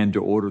 and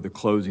to order the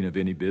closing of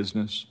any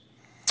business.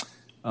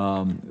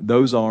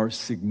 Those are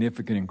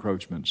significant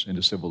encroachments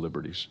into civil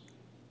liberties.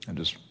 I'm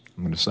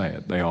going to say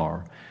it. They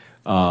are.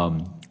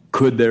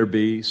 Could there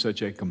be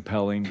such a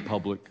compelling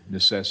public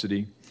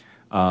necessity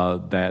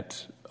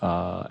that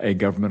a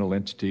governmental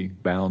entity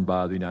bound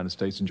by the United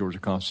States and Georgia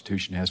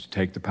Constitution has to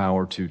take the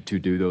power to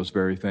do those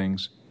very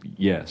things?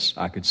 Yes,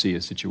 I could see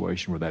a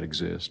situation where that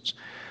exists.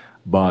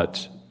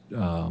 But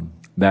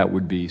that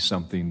would be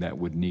something that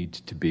would need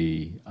to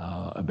be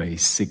of a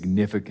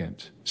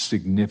significant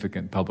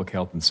public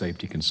health and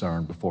safety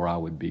concern before I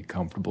would be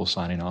comfortable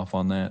signing off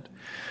on that.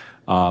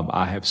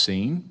 I have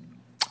seen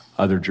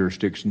other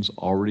jurisdictions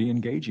already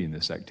engaging in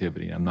this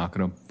activity. I'm not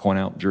going to point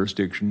out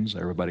jurisdictions.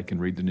 Everybody can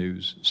read the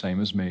news,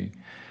 same as me.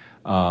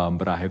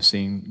 But I have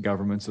seen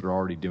governments that are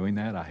already doing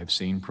that. I have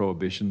seen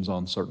prohibitions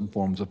on certain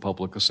forms of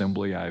public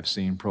assembly. I have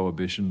seen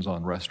prohibitions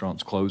on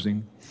restaurants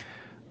closing.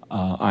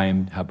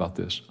 How about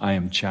this? I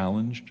am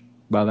challenged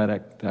by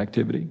that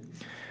activity.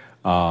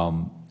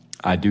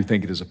 I do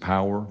think it is a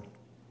power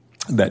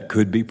that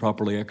could be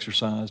properly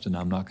exercised, and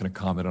I'm not going to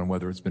comment on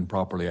whether it's been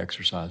properly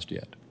exercised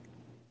yet.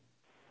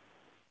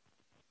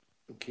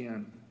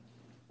 Ken,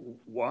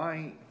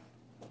 why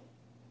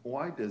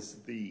does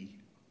the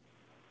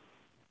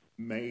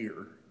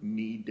mayor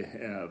need to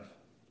have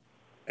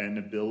an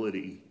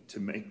ability to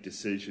make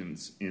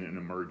decisions in an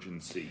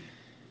emergency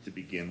to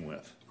begin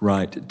with?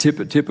 Right.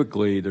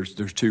 Typically, there's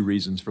two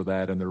reasons for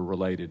that, and they're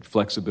related: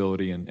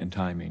 flexibility and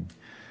timing.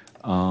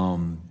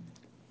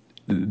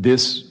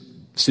 This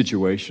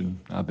situation,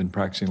 I've been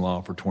practicing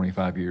law for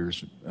 25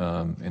 years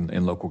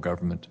in local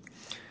government,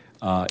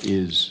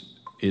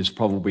 is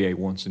probably a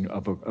once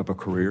of a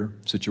career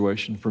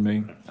situation for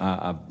me.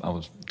 I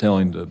was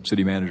telling the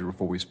city manager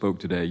before we spoke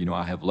today, you know,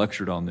 I have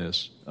lectured on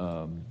this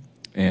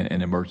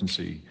and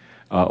emergency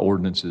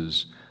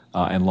ordinances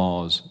and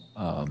laws,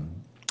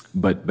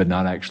 but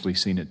not actually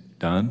seen it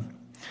done.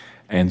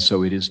 And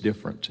so it is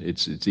different.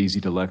 It's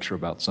easy to lecture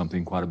about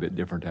something, quite a bit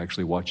different to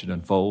actually watch it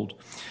unfold.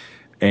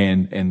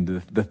 And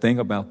the thing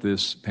about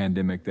this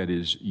pandemic that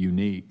is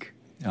unique,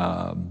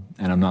 and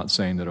I'm not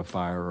saying that a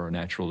fire or a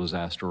natural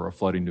disaster or a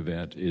flooding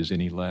event is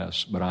any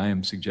less, but I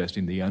am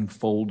suggesting the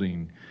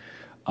unfolding,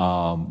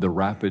 the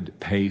rapid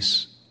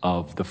pace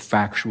of the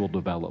factual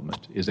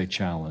development is a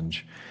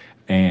challenge.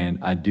 And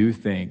I do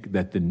think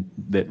that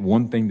that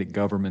one thing that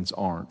governments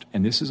aren't,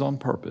 and this is on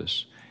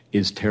purpose,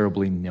 is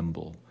terribly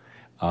nimble.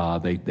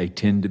 They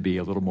tend to be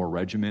a little more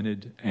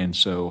regimented, and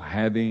so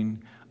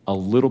having a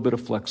little bit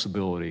of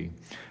flexibility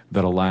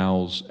that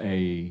allows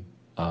a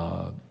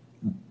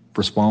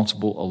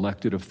responsible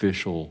elected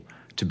official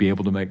to be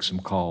able to make some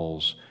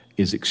calls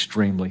is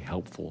extremely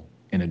helpful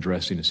in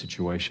addressing a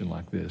situation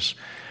like this.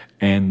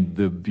 And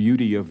the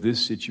beauty of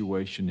this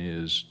situation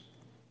is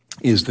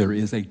there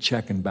is a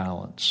check and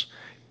balance.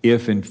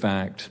 If, in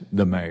fact,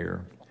 the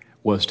mayor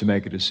was to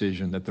make a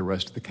decision that the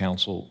rest of the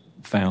council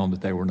found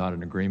that they were not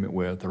in agreement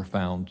with or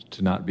found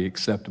to not be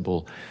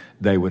acceptable,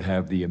 they would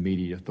have the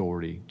immediate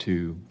authority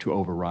to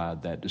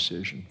override that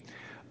decision.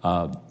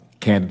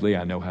 Candidly,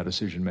 I know how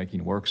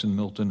decision-making works in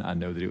Milton. I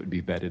know that it would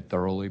be vetted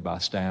thoroughly by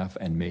staff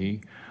and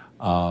me,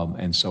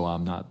 and so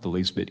I'm not the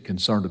least bit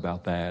concerned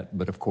about that.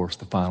 But, of course,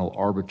 the final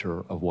arbiter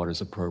of what is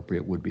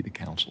appropriate would be the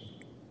council.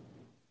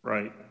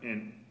 Right,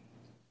 and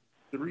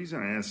the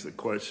reason I ask the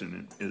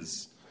question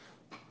is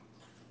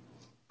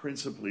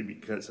principally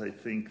because I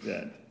think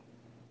that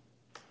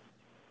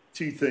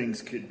two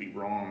things could be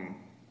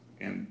wrong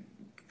and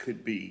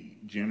could be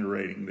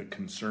generating the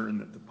concern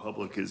that the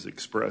public is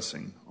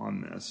expressing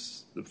on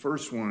this. The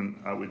first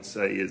one I would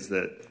say is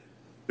that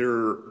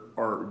there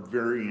are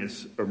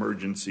various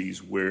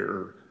emergencies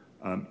where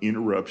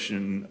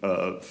interruption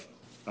of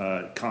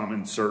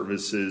common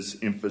services,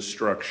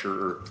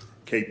 infrastructure,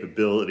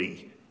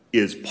 capability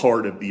is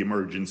part of the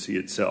emergency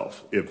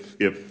itself. If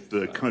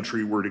the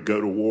country were to go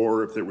to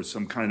war, if there was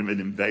some kind of an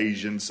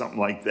invasion, something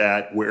like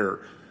that,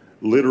 where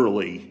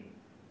literally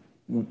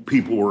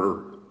people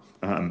were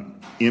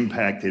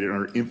impacted and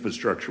our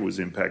infrastructure was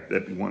impacted,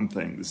 that'd be one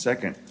thing. The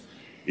second,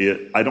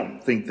 I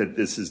don't think that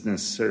this is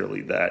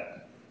necessarily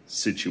that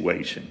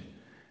situation.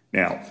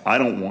 Now, I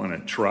don't want to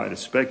try to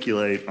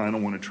speculate. I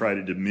don't want to try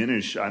to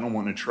diminish. I don't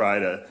want to try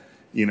to,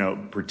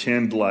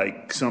 pretend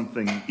like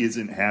something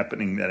isn't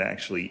happening that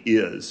actually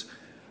is.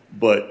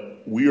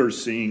 But we are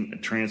seeing a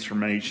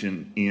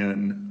transformation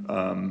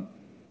in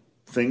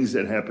things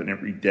that happen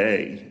every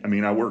day. I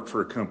mean, I work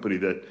for a company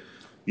that,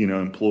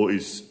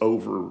 employs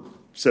over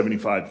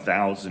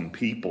 75,000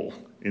 people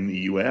in the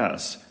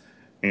U.S.,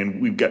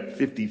 and we've got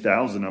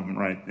 50,000 of them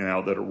right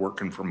now that are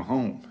working from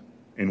home.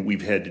 And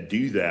we've had to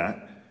do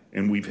that,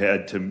 and we've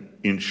had to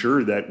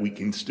ensure that we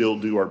can still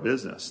do our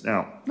business.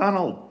 Now, not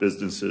all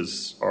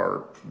businesses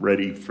are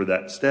ready for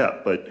that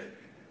step, but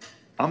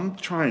I'm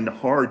trying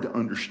hard to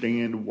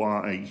understand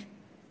why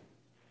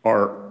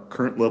our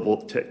current level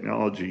of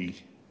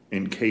technology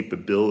and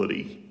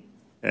capability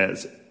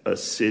as a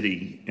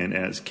city and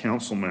as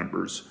council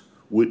members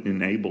wouldn't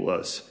enable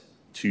us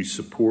to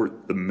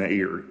support the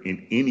mayor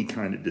in any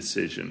kind of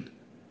decision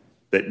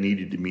that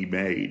needed to be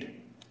made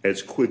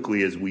as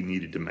quickly as we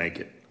needed to make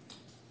it.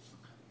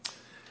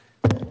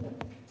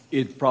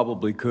 It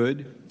probably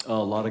could. A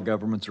lot of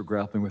governments are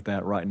grappling with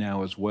that right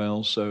now as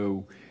well.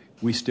 So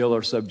we still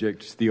are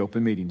subject to the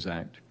Open Meetings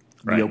Act.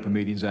 Right. The Open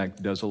Meetings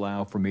Act does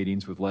allow for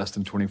meetings with less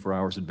than 24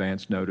 hours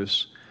advance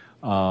notice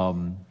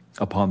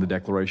upon the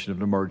declaration of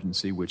an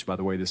emergency, which, by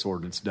the way, this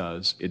ordinance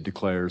does. It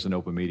declares an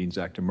Open Meetings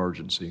Act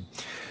emergency.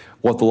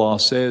 What the law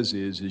says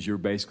is you're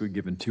basically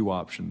given two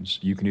options.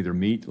 You can either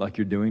meet like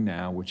you're doing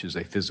now, which is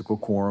a physical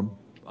quorum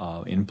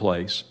in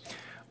place,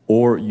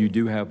 or you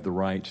do have the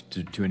right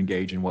to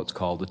engage in what's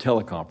called a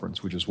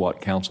teleconference, which is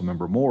what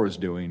Councilmember Moore is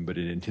doing, but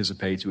it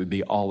anticipates it would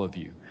be all of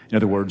you. In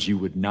other words, you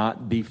would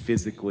not be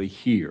physically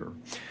here.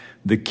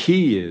 The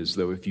key is,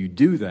 though, if you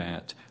do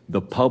that,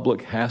 the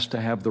public has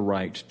to have the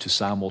right to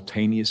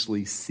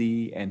simultaneously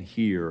see and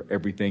hear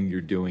everything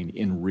you're doing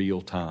in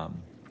real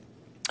time.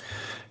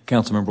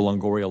 Councilmember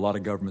Longoria, a lot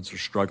of governments are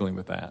struggling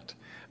with that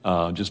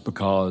just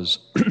because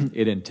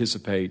it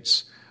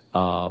anticipates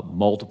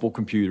multiple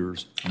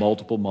computers,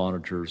 multiple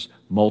monitors,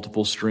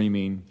 multiple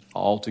streaming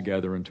all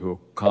together into a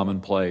common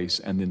place,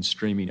 and then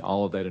streaming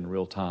all of that in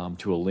real time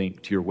to a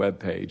link to your web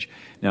page.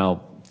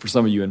 Now, for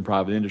some of you in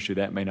private industry,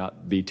 that may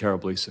not be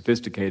terribly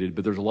sophisticated,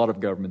 but there's a lot of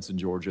governments in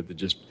Georgia that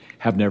just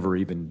have never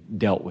even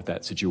dealt with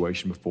that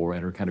situation before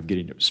and are kind of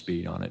getting up to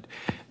speed on it.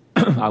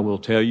 I will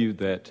tell you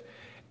that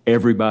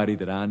everybody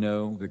that I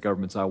know, the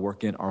governments I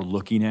work in, are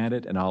looking at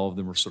it, and all of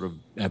them are sort of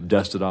have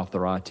dusted off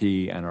their IT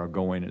and are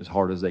going as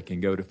hard as they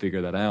can go to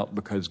figure that out,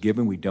 because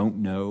given we don't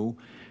know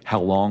how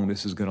long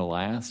this is going to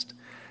last,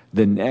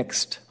 the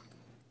next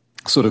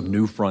sort of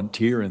new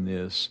frontier in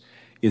this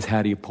is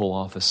how do you pull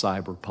off a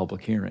cyber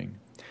public hearing?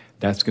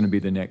 That's going to be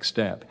the next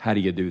step. How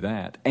do you do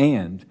that?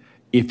 And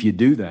if you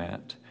do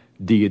that,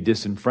 do you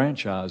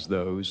disenfranchise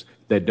those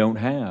that don't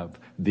have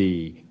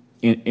the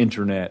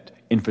internet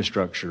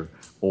infrastructure?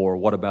 Or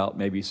what about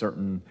maybe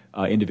certain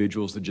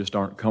individuals that just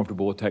aren't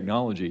comfortable with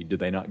technology? Do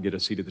they not get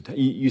a seat at the table?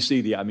 You see,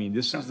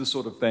 this is the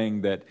sort of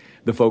thing that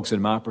the folks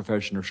in my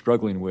profession are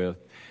struggling with.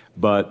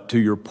 But to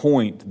your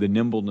point, the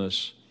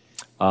nimbleness,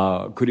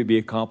 could it be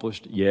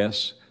accomplished?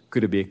 Yes.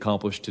 Could it be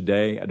accomplished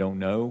today? I don't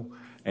know.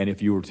 And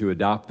if you were to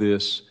adopt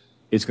this,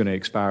 it's going to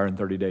expire in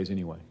 30 days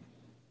anyway.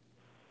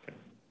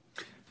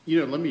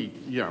 Let me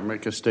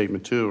make a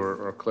statement too,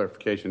 or a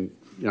clarification.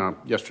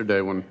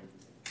 Yesterday when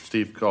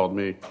Steve called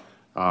me,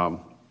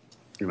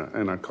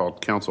 and I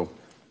called council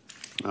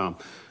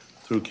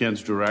through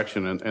Ken's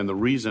direction, and the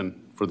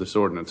reason for this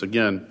ordinance.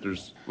 Again,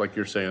 there's, like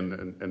you're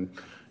saying, and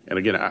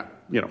again,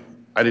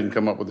 I didn't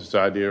come up with this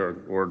idea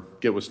or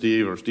get with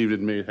Steve, or Steve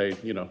didn't mean, hey,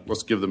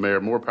 let's give the mayor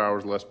more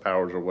powers, less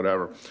powers, or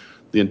whatever.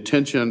 The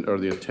intention or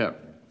the intent,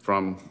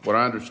 from what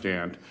I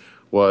understand,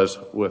 was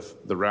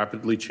with the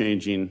rapidly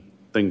changing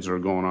things that are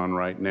going on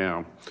right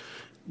now,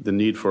 the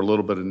need for a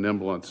little bit of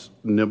nimbleness.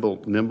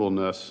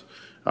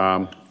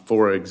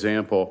 For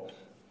example,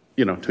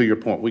 to your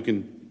point, we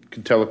can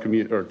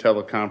telecommute or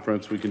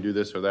teleconference, we can do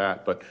this or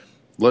that, but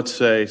let's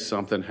say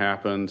something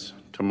happens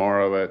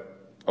tomorrow at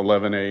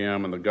 11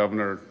 a.m. and the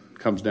governor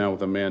comes down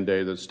with a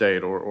mandate of the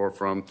state or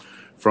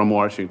from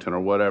Washington or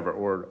whatever,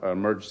 or an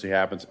emergency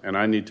happens, and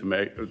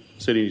the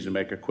city needs to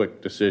make a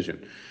quick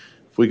decision.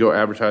 If we go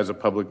advertise a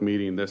public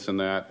meeting, this and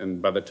that,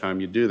 and by the time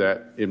you do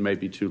that, it may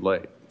be too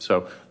late.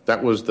 So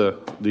that was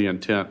the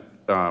intent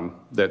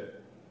that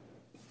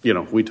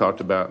we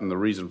talked about, and the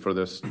reason for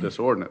this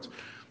ordinance.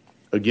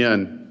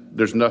 Again,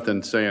 there's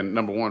nothing saying,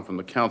 number one, from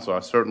the council, I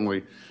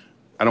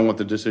don't want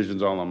the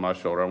decisions all on my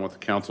shoulder. I want the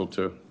council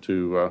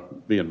to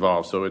be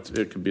involved. So it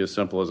could be as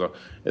simple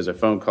as a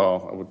phone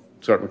call. I would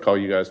certainly call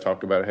you guys,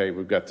 talk about, hey,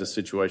 we've got this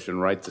situation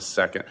right this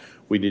second.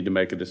 We need to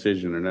make a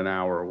decision in an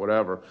hour or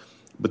whatever.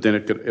 But then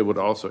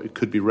it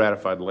could be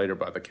ratified later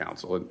by the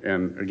council.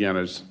 And again,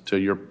 as to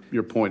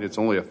your point, it's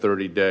only a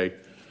 30-day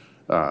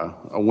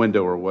a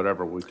window or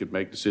whatever. We could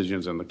make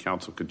decisions and the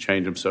council could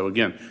change them. So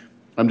again,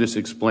 I'm just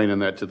explaining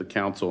that to the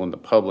council and the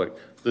public.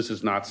 This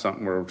is not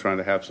something where we're trying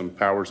to have some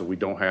powers that we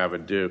don't have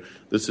and do.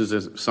 This is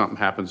if something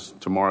happens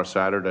tomorrow,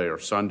 Saturday or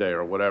Sunday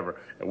or whatever,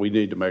 and we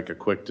need to make a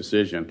quick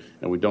decision,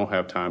 and we don't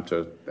have time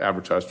to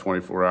advertise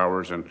 24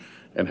 hours and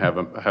have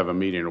a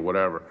meeting or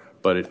whatever.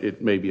 But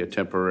it may be a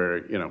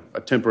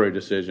temporary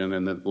decision,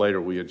 and then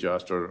later we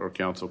adjust or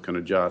council can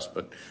adjust.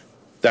 But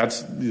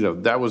that's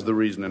that was the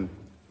reasoning.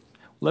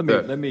 Let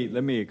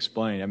me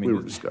explain. I mean, we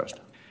were discussed.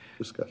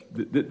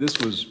 This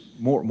was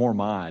more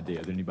my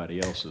idea than anybody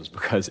else's,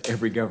 because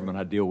every government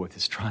I deal with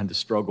is trying to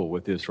struggle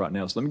with this right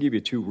now. So let me give you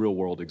two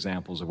real-world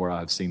examples of where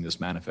I've seen this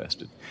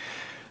manifested.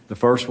 The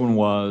first one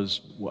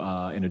was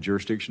in a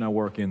jurisdiction I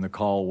work in. The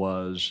call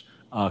was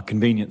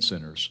convenience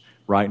centers.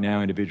 Right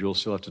now, individuals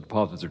still have to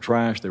deposit their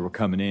trash. They were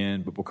coming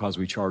in, but because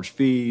we charge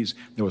fees,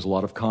 there was a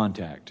lot of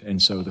contact.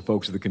 And so the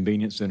folks at the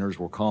convenience centers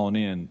were calling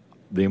in,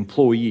 the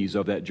employees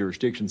of that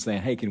jurisdiction,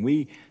 saying, hey, can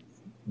we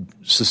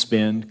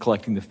suspend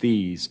collecting the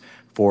fees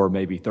for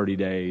maybe 30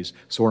 days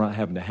so we're not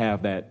having to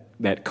have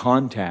that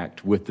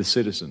contact with the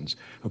citizens?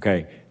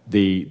 Okay,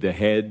 the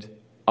head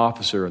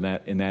officer in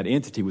that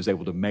entity was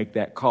able to make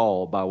that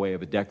call by way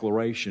of a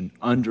declaration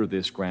under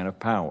this grant of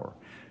power.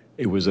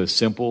 It was a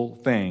simple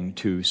thing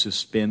to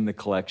suspend the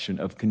collection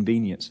of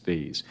convenience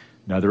fees.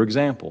 Another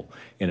example,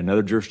 in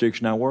another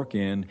jurisdiction I work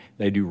in,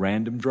 they do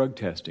random drug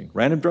testing,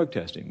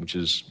 which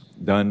is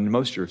done in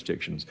most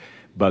jurisdictions.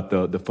 But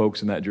the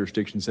folks in that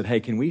jurisdiction said,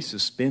 hey, can we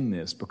suspend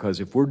this? Because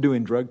if we're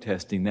doing drug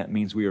testing, that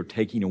means we are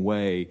taking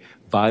away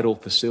vital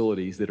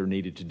facilities that are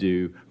needed to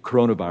do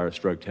coronavirus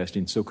drug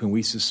testing. So can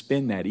we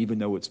suspend that even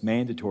though it's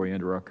mandatory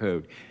under our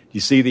code? Do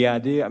you see the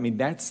idea? I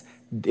mean,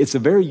 it's a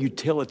very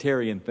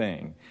utilitarian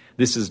thing.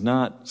 This is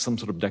not some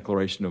sort of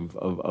declaration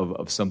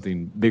of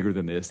something bigger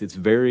than this. It's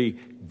very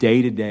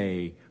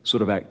day-to-day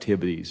sort of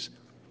activities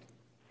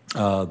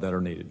that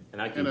are needed.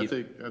 And I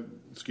think,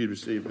 excuse me,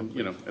 Steve,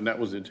 and that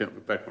was the intent,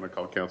 in fact, when I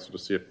called council to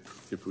see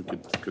if we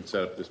could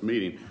set up this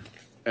meeting,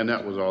 and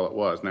that was all it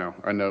was. Now,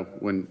 I know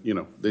when,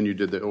 then you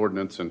did the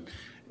ordinance and,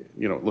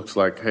 it looks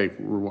like, hey,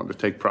 we're wanting to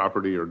take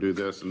property or do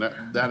this, and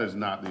that is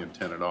not the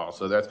intent at all.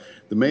 So that's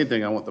the main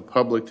thing I want the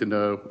public to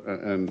know,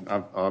 and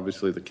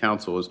obviously the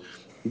council is,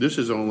 this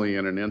is only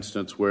in an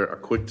instance where a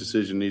quick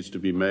decision needs to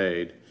be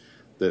made,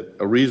 that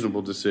a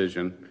reasonable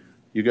decision,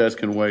 you guys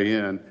can weigh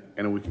in,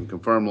 and we can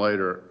confirm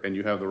later, and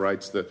you have the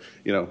rights that,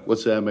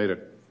 let's say I made a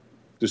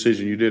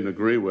decision you didn't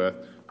agree with,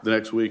 the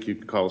next week you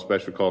can call a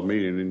special called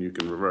meeting and you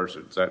can reverse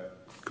it. Is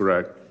that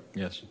correct?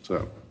 Yes.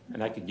 So,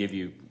 and I could give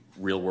you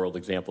real-world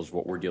examples of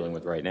what we're dealing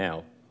with right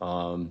now.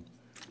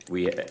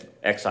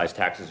 Excise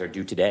taxes are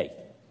due today.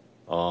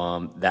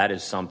 That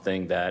is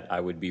something that I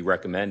would be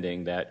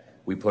recommending that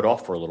we put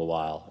off for a little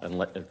while,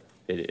 and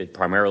it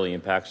primarily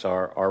impacts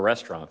our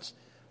restaurants.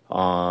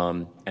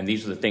 And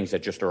these are the things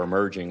that just are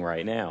emerging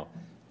right now.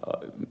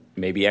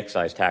 Maybe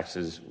excise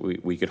taxes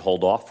we could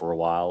hold off for a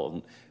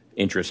while,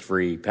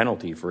 interest-free,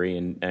 penalty-free,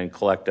 and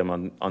collect them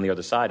on the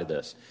other side of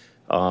this.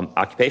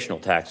 Occupational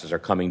taxes are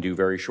coming due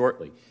very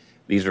shortly.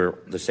 These are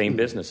the same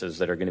businesses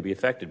that are going to be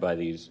affected by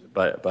these,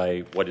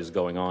 by what is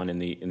going on in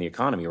the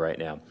economy right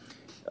now.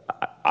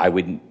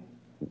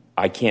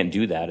 I can't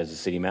do that as a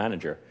city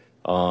manager.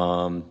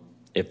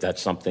 If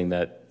that's something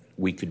that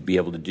we could be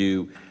able to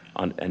do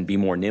and be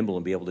more nimble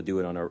and be able to do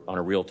it on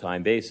a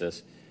real-time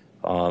basis,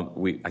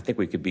 I think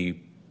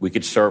we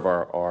could serve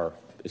our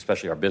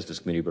especially our business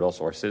community, but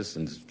also our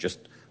citizens just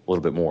a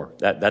little bit more.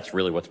 That's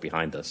really what's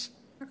behind this.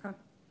 Okay.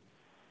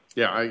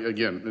 Yeah,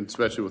 again,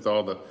 especially with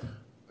all the,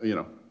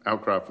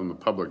 outcry from the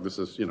public, this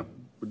is,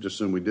 we just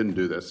assume we didn't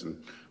do this,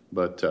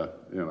 but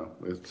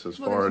it's as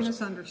far as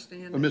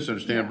misunderstanding.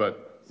 Yeah.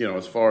 But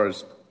as far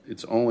as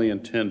it's only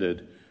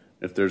intended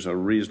if there's a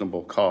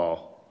reasonable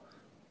call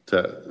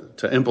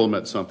to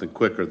implement something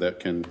quicker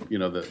that can,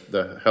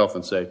 the health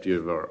and safety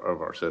of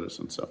our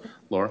citizens. So,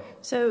 Laura.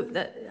 So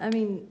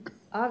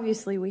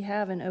obviously we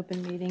have an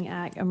Open Meeting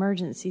Act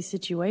emergency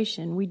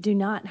situation. We do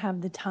not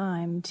have the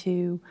time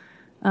to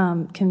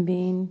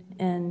convene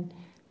and.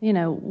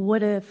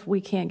 What if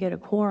we can't get a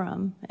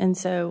quorum? And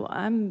so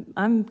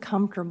I'm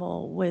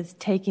comfortable with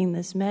taking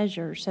this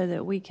measure so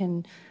that we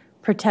can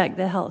protect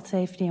the health,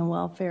 safety, and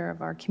welfare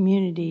of our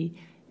community.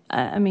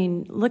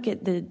 Look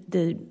at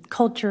the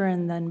culture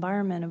and the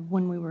environment of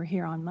when we were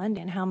here on Monday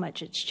and how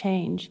much it's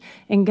changed.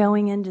 And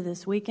going into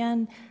this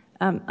weekend,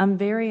 I'm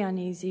very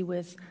uneasy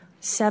with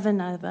 7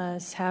 of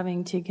us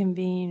having to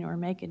convene or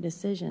make a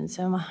decision.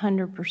 So I'm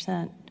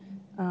 100%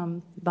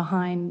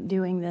 behind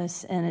doing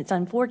this, and it's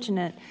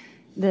unfortunate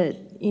that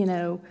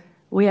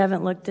we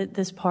haven't looked at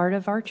this part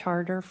of our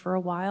charter for a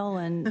while,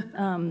 and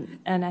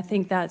I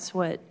think that's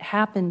what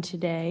happened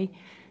today.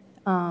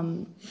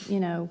 I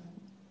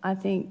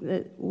think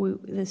that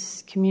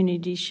this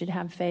community should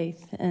have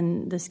faith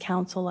in this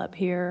council up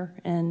here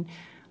and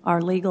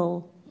our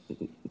legal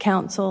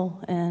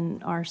counsel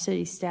and our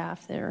city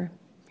staff that are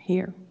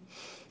here.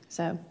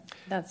 So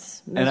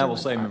that's. And I will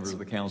say, members of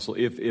the council,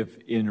 if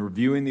in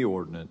reviewing the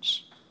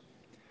ordinance,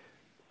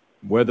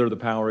 whether the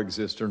power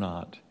exists or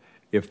not,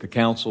 if the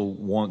council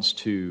wants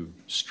to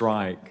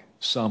strike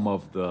some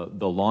of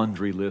the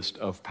laundry list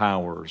of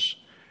powers,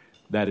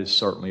 that is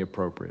certainly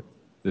appropriate.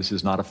 This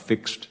is not a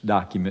fixed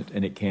document,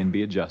 and it can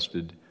be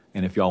adjusted.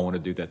 And if y'all want to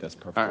do that, that's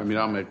perfect.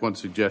 I'll make one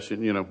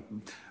suggestion.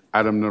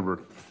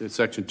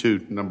 Section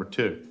 2, number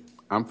 2.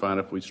 I'm fine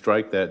if we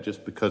strike that,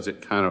 just because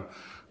it kind of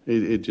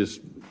it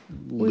just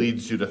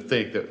leads you to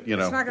think that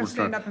it's not going to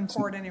stand up in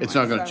court anyway. It's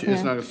not going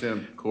to stand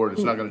in court.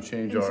 It's not going to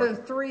change our so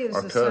 3 is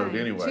our the code same.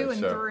 anyway. 2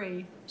 and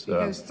 3,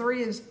 because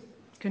 3 is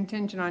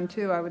contingent on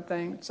 2, I would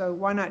think. So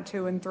why not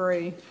 2 and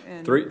 3?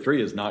 And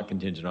 3 is not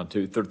contingent on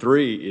 2.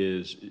 3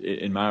 is,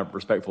 in my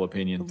respectful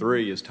opinion,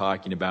 3 is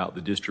talking about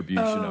the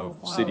distribution of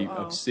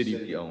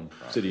city-owned.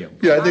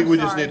 Yeah, I think we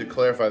just need to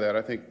clarify that.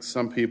 I think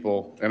some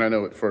people, and I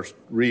know at first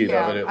read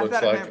of it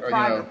looks like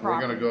we're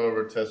going to go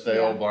over to say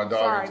Old Blind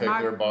Dog and take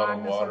their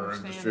bottled water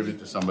and distribute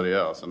to somebody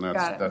else, and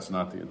that's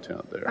not the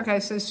intent there. Okay,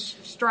 so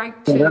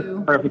strike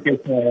 2.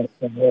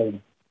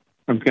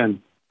 From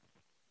Ken.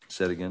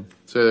 Say it again.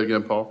 Say that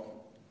again, Paul.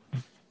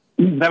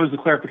 That was the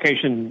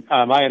clarification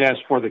I had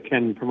asked for that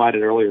Ken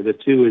provided earlier. The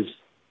 2 is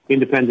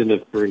independent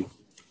of 3.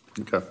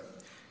 Okay.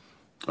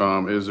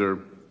 Is there?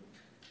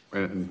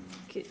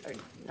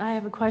 I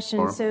have a question.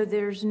 Laura? So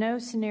there's no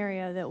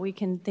scenario that we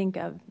can think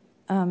of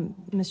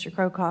Mr.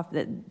 Krokoff,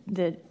 that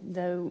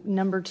the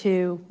number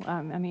 2,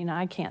 I mean,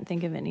 I can't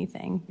think of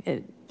anything.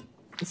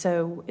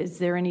 So is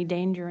there any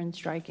danger in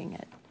striking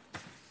it?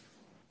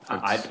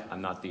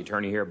 I'm not the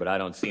attorney here, but I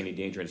don't see any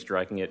danger in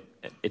striking it.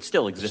 It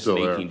still exists in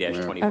Still there,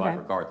 18-25 Okay.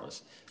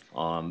 regardless. But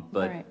All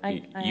right,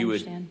 I you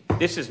would. understand.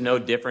 This is no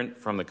different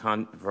from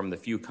the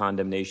few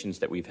condemnations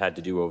that we've had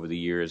to do over the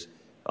years,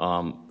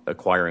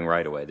 acquiring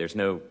right of way.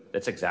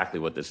 That's exactly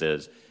what this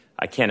is.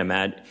 I can't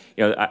imagine.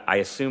 I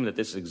assume that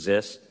this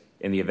exists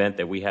in the event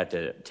that we had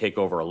to take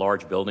over a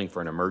large building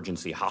for an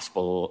emergency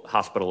hospital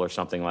or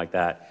something like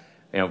that.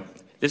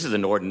 This is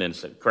an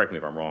ordinance. Correct me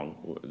if I'm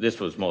wrong. This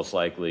was most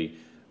likely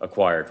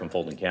acquired from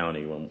Fulton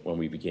County when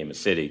we became a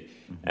city,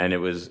 and it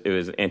was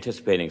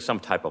anticipating some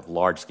type of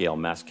large-scale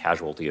mass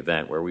casualty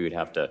event where we would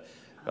have to,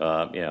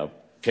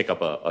 pick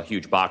up a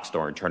huge box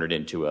store and turn it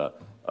into a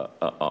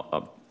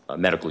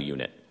medical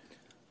unit.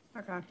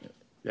 Okay.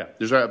 Yeah,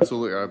 there's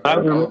absolutely.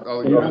 I'll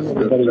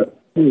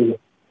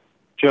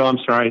Joe, I'm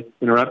sorry to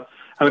interrupt.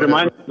 I would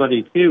remind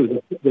everybody,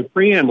 too, the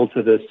preamble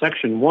to this,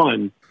 Section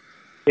 1,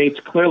 states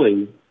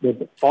clearly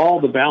that all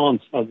the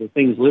balance of the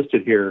things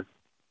listed here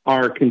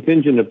are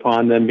contingent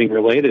upon them being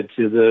related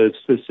to the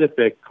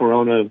specific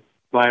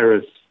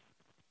coronavirus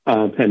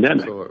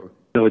pandemic. Absolutely.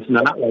 So it's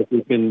not like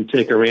we can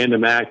take a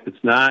random act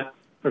that's not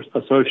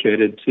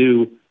associated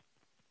to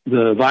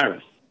the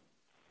virus.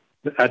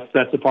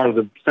 That's a part of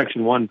the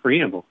Section 1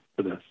 preamble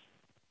for this.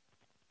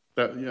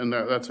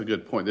 That's a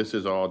good point. This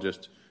is all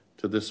just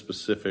to this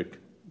specific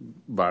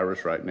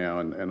virus right now,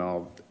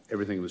 and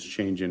everything was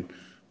changing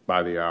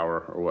by the hour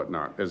or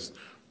whatnot. As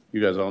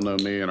you guys all know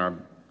me, and I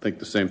think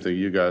the same thing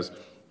you guys,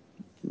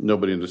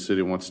 nobody in the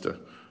city wants to,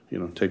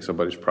 take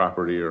somebody's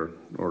property or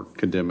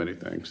condemn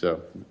anything.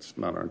 So it's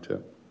not our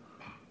intent.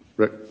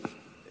 Rick?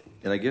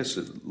 And I guess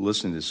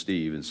listening to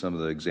Steve and some of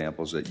the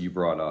examples that you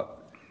brought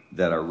up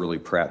that are really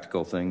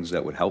practical things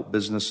that would help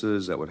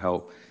businesses, that would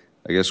help,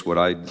 I guess what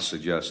I'd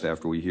suggest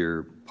after we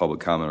hear public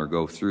comment or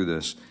go through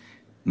this,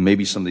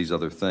 maybe some of these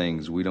other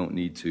things we don't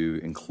need to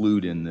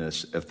include in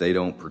this if they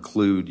don't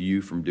preclude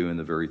you from doing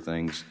the very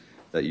things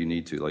that you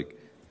need to, like,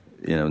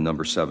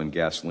 number 7,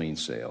 gasoline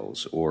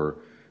sales, or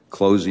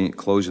closing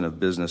of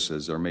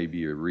businesses. There may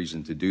be a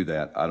reason to do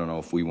that. I don't know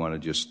if we want to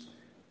just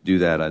do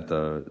that at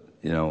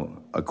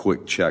a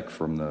quick check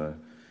from the,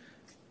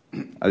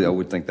 I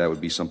would think that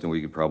would be something we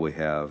could probably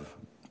have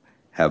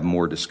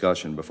more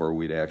discussion before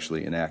we'd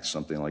actually enact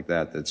something like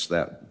that that's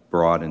that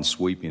broad and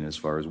sweeping as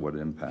far as what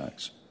it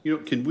impacts.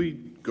 Can we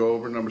go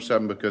over number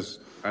 7? Because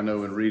I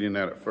know in reading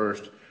that at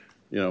first,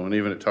 and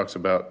even it talks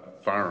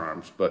about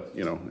firearms, but,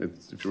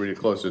 if you read it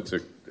closer, it's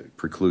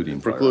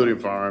precluding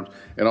firearms.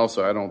 And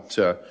also, I don't,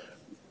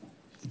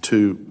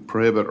 to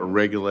prohibit or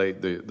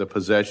regulate the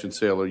possession,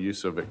 sale, or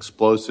use of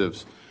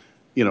explosives,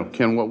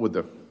 Ken, what would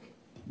the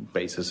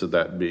basis of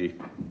that be?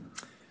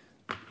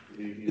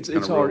 It's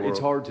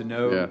hard to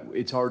know. Yeah.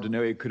 It's hard to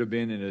know. It could have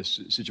been in a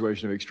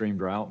situation of extreme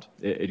drought.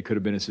 It could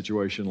have been a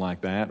situation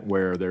like that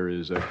where there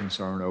is a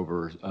concern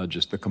over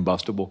just the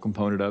combustible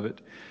component of it.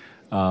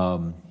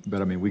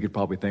 But I mean, we could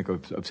probably think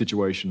of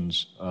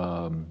situations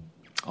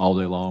all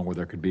day long where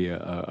there could be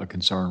a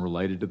concern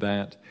related to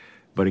that.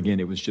 But again,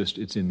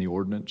 it's in the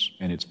ordinance,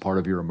 and it's part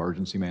of your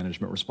emergency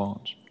management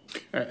response.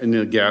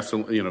 And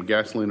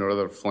gasoline or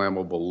other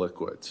flammable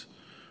liquids.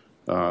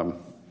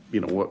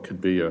 What could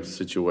be a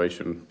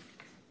situation,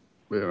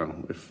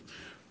 if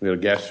we had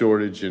a gas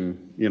shortage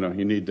and, you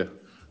need to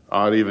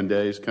odd even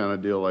days kind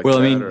of deal like that? Well,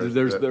 I mean,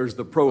 there's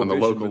the prohibition, on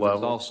the local but there's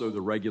level. also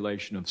the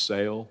regulation of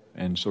sale.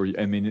 And so,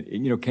 I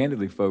mean,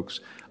 candidly, folks,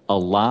 a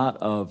lot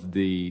of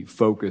the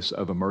focus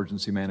of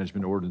emergency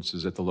management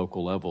ordinances at the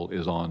local level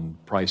is on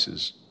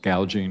prices,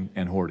 gouging,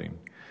 and hoarding.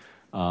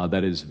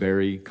 That is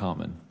very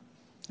common.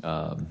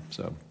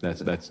 So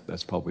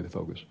that's probably the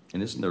focus.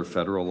 And isn't there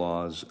federal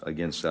laws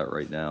against that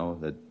right now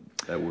that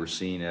we're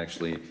seeing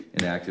actually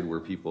enacted where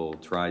people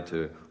try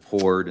to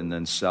hoard and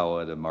then sell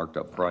at a marked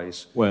up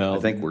price? Well, I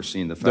think we're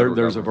seeing the federal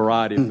there's a government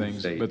variety of things,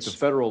 states. but the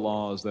federal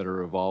laws that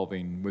are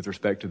evolving with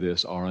respect to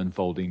this are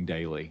unfolding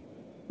daily.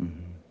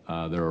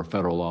 Mm-hmm. There are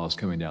federal laws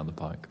coming down the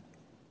pike.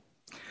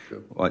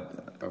 Well,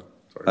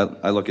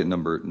 I look at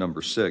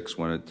number 6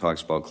 when it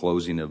talks about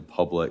closing of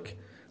public,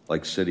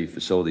 like city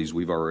facilities.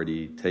 We've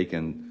already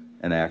taken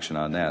an action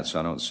on that, so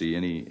I don't see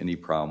any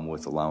problem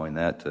with allowing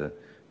that to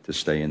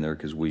stay in there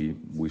because we've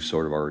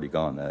sort of already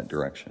gone that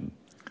direction.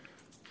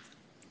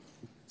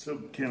 So,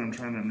 Ken, I'm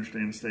trying to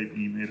understand the statement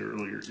you made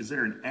earlier. Is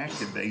there an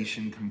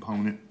activation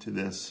component to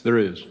this? There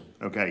is.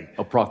 Okay.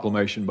 A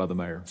proclamation by the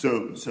mayor.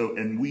 So,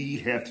 and we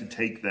have to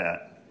take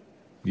that.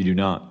 You do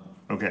not.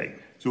 Okay.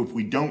 So if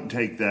we don't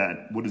take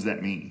that, what does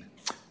that mean?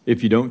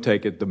 If you don't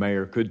take it, the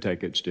mayor could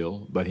take it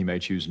still, but he may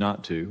choose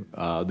not to.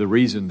 The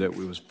reason that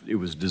it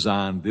was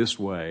designed this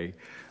way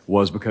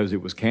was because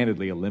it was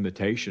candidly a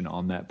limitation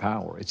on that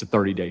power. It's a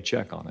 30-day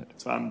check on it.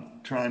 So I'm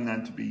trying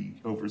not to be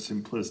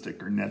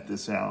oversimplistic or net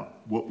this out.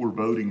 What we're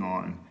voting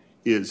on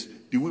is,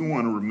 do we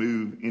want to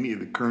remove any of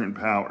the current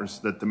powers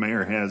that the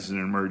mayor has in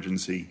an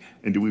emergency,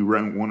 and do we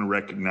want to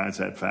recognize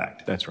that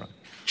fact? That's right.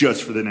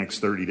 Just for the next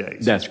 30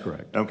 days? That's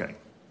correct. Okay.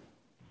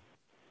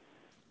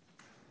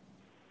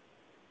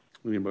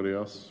 Anybody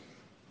else?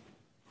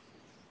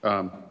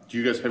 Do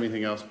you guys have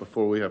anything else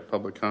before we have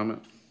public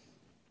comment?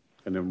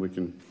 And then we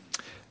can...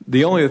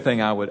 The only other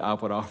thing I would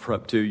offer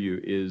up to you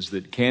is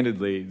that,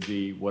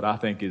 candidly, what I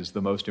think is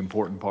the most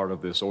important part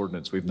of this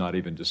ordinance we've not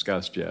even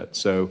discussed yet.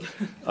 So,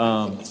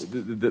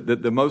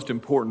 the most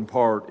important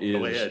part is.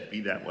 Go ahead, be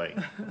that way.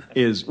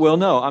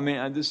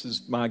 This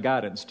is my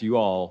guidance to you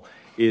all.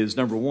 Is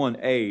number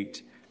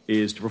 1(8)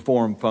 is to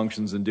perform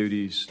functions and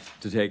duties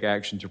to take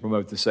action to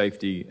promote the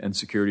safety and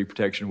security,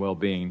 protection, and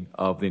well-being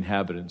of the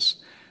inhabitants.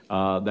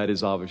 That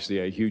is obviously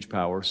a huge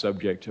power,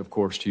 subject, of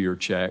course, to your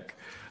check.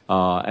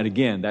 And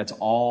again, that's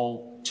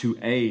all to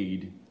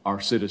aid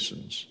our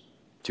citizens,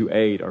 And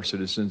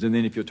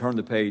then if you'll turn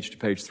the page to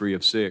page 3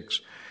 of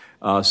 6,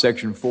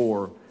 section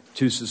 4,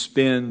 to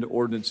suspend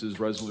ordinances,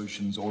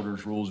 resolutions,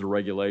 orders, rules, or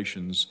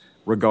regulations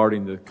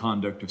regarding the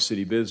conduct of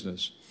city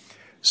business.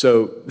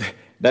 So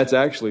that's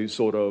actually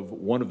sort of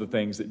one of the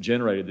things that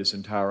generated this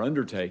entire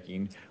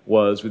undertaking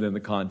was within the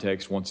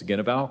context, once again,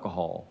 of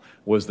alcohol,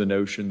 was the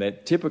notion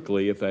that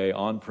typically if a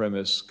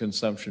on-premise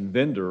consumption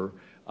vendor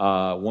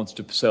wants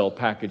to sell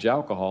packaged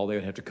alcohol, they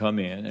would have to come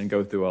in and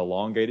go through an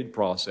elongated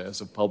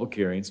process of public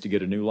hearings to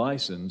get a new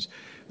license.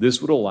 This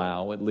would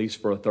allow, at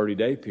least for a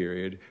 30-day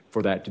period,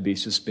 for that to be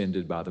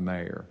suspended by the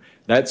mayor.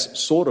 That's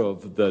sort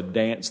of the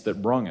dance that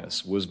brung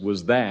us,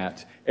 was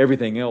that.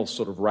 Everything else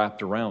sort of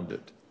wrapped around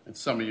it. And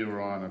some of you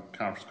were on a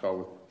conference call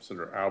with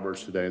Senator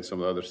Albers today and some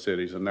of the other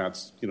cities, and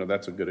that's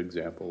a good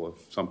example of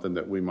something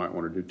that we might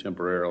want to do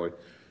temporarily.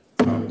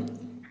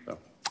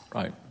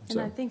 Right. And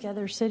I think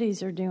other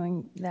cities are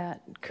doing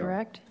that,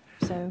 correct?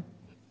 So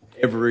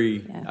the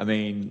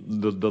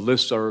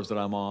listservs that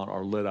I'm on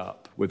are lit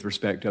up with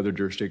respect to other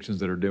jurisdictions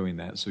that are doing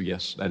that. So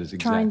yes, that is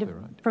exactly trying to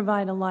right.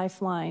 provide a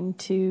lifeline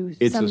to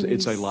It's some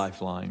a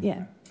lifeline.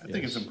 Yeah. I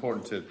think it's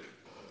important to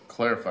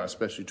clarify,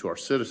 especially to our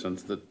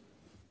citizens, that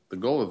the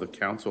goal of the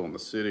council and the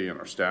city and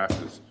our staff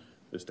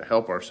is to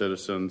help our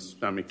citizens.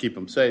 I mean, keep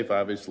them safe,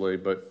 obviously,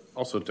 but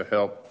also to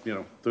help,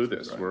 through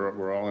this. Right.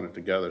 We're all in it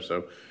together.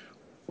 So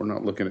we're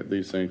not looking at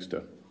these things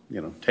to,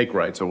 take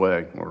rights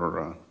away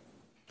or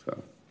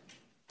so.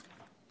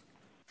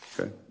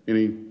 Okay.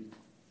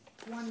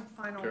 One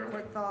final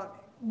quick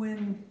thought.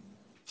 When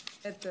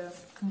at the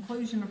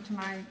conclusion of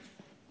tonight,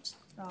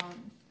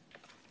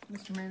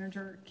 Mr.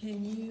 Manager,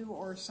 can you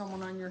or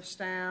someone on your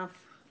staff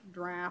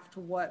draft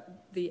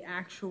what the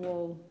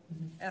actual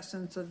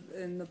essence of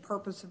and the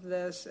purpose of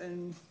this,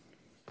 and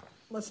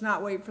let's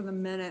not wait for the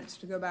minutes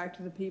to go back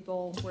to the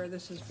people where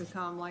this has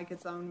become like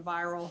its own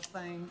viral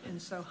thing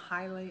and so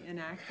highly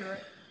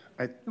inaccurate.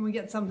 Can we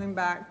get something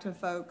back to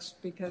folks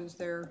because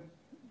they're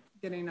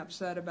getting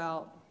upset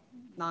about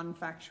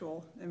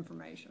non-factual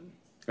information?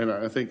 And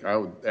I think I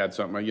would add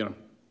something.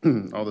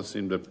 All this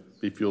seemed to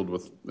be fueled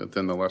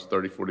within the last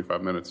 30,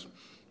 45 minutes.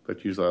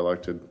 But usually I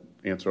like to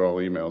answer all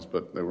emails,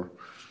 but they were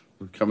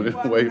coming in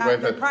way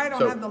fast. They probably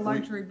don't have the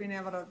luxury of being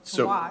able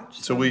to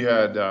watch. So we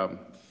had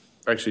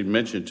actually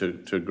mentioned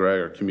to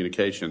Greg, our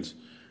communications,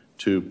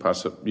 to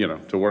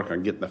to work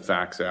on getting the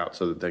facts out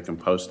so that they can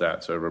post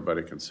that so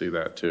everybody can see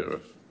that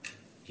too.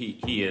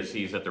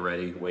 He's at the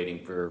ready,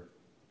 waiting for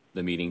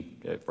the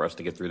meeting, for us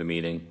to get through the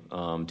meeting,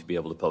 to be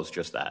able to post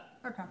just that.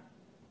 Okay.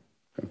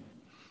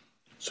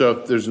 So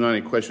if there's not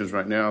any questions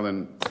right now,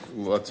 then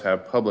let's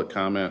have public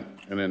comment,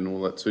 and then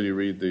we'll let Sudi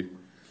read the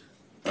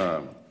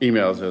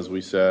emails, as we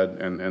said,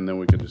 and then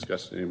we can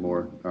discuss any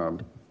more. All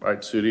right,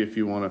 Sudi, if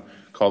you want to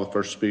call the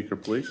first speaker,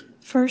 please.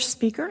 First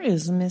speaker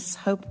is Ms.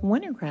 Hope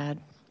Winograd.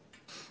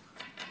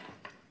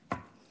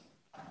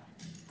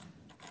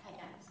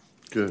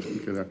 Good.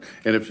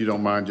 And if you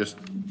don't mind, just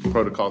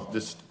protocol,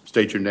 just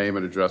state your name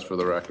and address for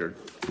the record.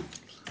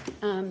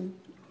 And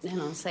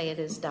I'll say it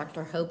is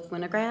Dr. Hope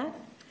Winograd,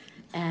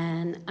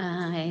 and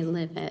I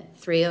live at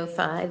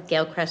 305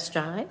 Galecrest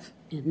Drive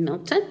in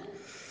Milton.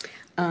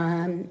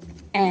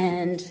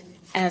 And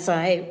as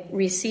I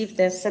receive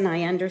this, and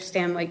I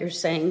understand what you're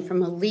saying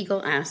from a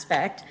legal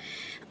aspect,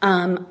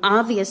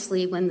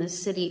 obviously when the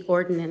city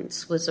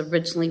ordinance was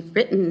originally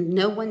written,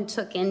 no one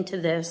took into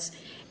this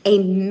a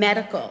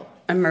medical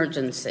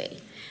emergency.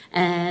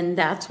 And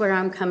that's where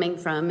I'm coming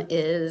from,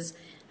 is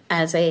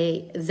as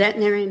a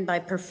veterinarian by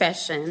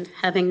profession,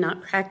 having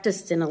not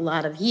practiced in a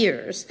lot of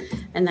years,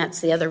 and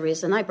that's the other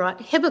reason I brought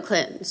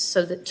Hibiclens,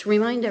 so that to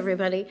remind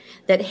everybody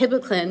that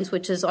Hibiclens,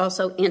 which is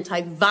also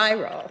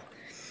antiviral,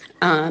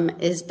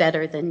 is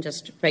better than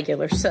just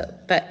regular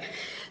soap. But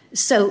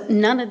so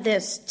none of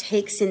this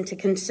takes into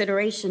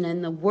consideration,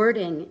 and the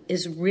wording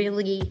is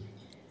really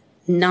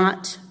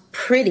not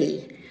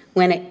pretty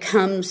when it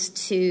comes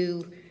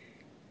to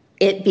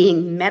it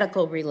being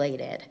medical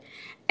related.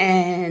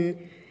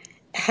 And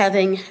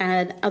having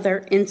had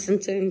other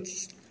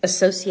instances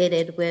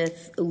associated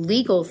with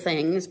legal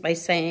things by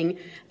saying,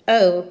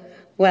 oh,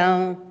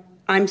 well,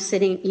 I'm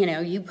sitting,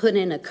 you put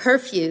in a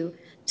curfew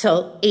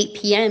till 8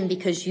 p.m.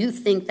 because you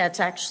think that's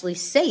actually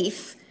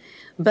safe,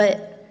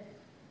 but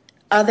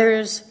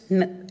others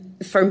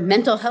for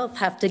mental health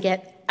have to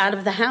get out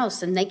of the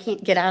house, and they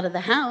can't get out of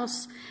the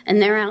house,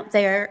 and they're out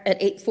there at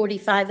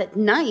 8:45 at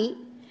night.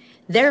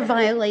 They're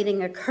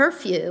violating a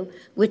curfew,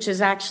 which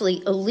is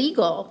actually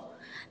illegal.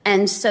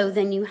 And so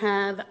then you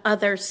have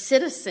other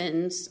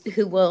citizens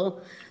who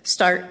will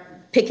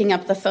start picking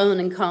up the phone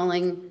and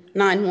calling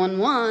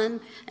 911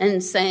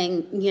 and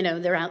saying, you know,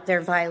 they're out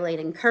there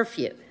violating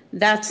curfew.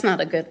 That's not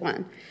a good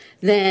one.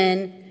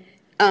 Then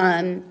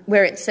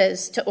where it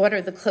says to order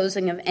the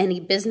closing of any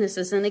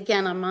businesses, and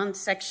again, I'm on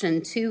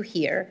section 2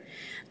 here,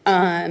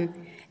 and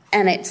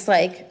it's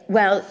like,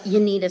 well, you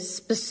need a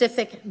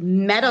specific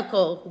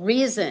medical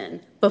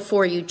reason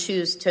before you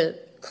choose to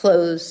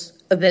close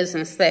a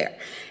business there.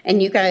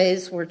 And you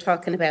guys were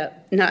talking about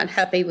not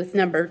happy with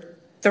number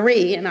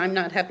 3, and I'm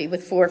not happy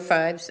with 4,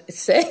 5,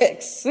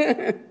 6.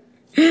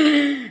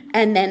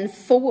 And then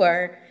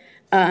 4,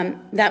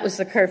 that was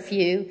the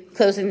curfew,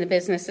 closing the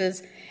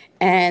businesses,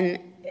 and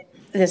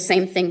the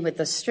same thing with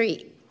the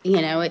street.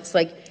 You know, it's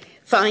like,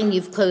 fine,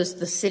 you've closed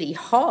the city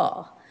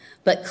hall,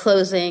 but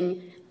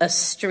closing a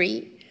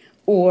street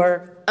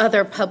or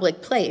other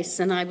public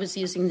place. And I was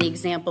using the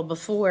example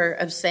before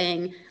of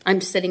saying,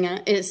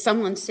 is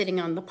someone sitting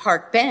on the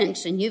park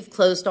bench and you've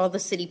closed all the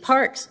city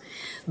parks,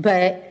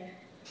 but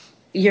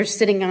you're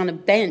sitting on a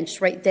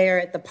bench right there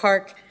at the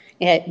park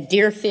at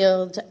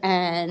Deerfield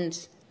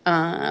and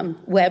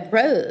Webb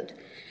Road,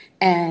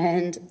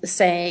 and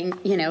saying,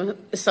 you know,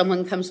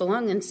 someone comes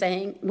along and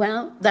saying,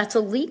 well, that's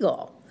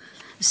illegal.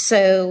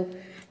 So,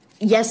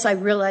 yes, I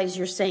realize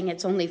you're saying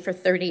it's only for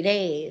 30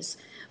 days,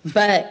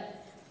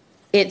 but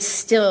it's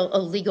still a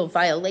legal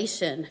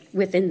violation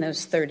within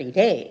those 30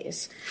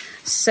 days.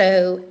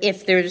 So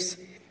if there's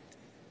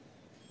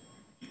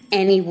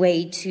any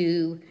way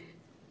to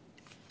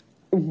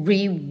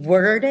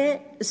reword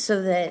it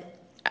so that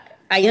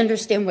I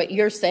understand what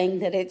you're saying,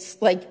 that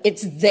it's like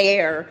it's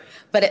there,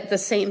 but at the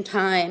same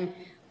time,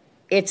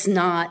 it's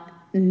not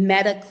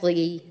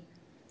medically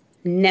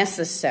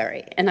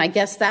necessary. And I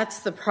guess that's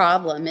the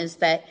problem, is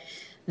that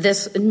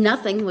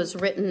nothing was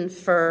written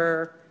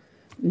for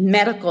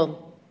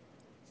medical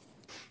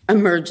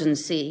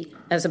emergency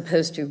as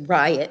opposed to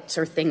riots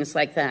or things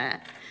like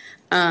that.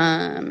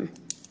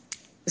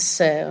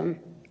 So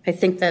I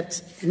think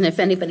that's, and if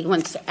anybody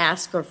wants to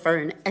ask or for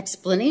an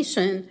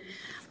explanation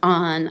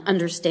on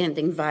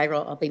understanding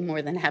viral, I'll be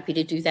more than happy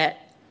to do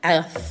that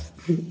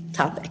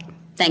topic.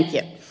 Thank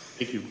you.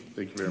 Thank you.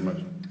 Thank you very much.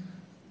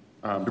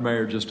 Mr.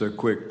 Mayor, just a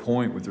quick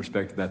point with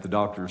respect to that. The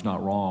doctor is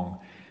not wrong.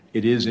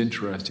 It is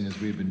interesting as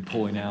we've been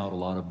pulling out a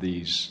lot of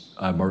these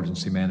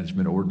emergency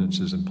management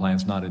ordinances and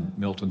plans, not in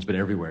Milton's, but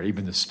everywhere,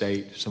 even the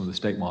state, some of the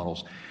state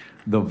models.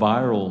 The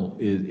viral,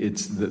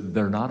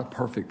 they're not a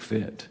perfect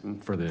fit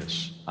for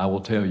this. I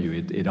will tell you,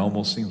 it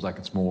almost seems like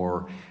it's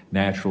more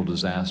natural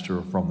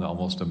disaster from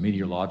almost a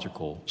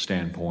meteorological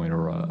standpoint,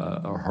 or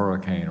a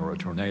hurricane or a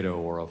tornado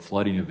or a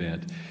flooding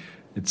event.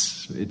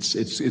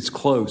 It's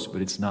close,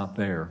 but it's not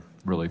there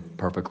really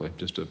perfectly.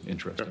 Just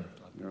interesting.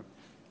 Yeah.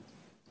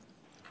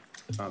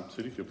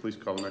 Sudie, if you'll please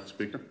call the next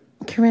speaker.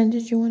 Corinne,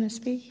 did you want to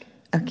speak?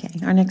 Okay.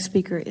 Our next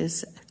speaker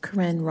is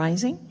Corinne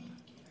Rising.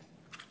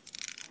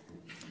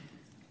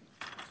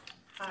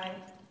 Hi.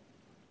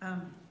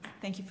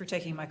 Thank you for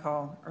taking my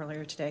call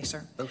earlier today,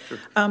 sir. Oh, sure.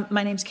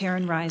 My name's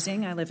Karen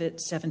Rising. I live at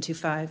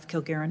 725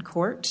 Kilgarren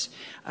Court,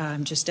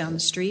 just down the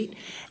street.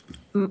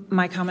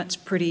 My comment's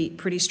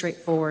pretty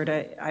straightforward.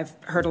 I've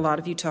heard a lot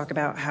of you talk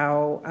about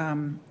how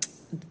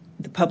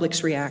the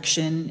public's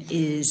reaction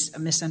is a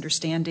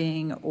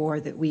misunderstanding,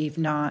 or that we've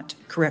not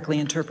correctly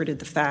interpreted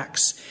the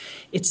facts.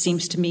 It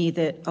seems to me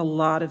that a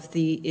lot of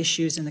the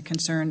issues and the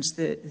concerns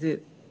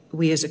that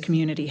we as a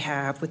community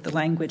have with the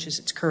language as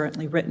it's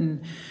currently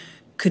written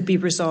could be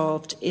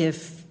resolved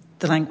if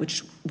the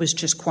language was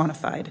just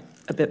quantified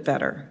a bit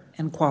better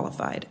and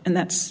qualified. And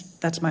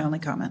that's my only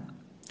comment.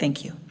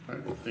 Thank you. All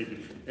right, well, thank you.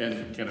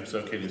 And Ken, if it's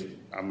okay,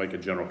 I'll make a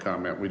general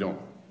comment. We don't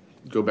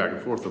go back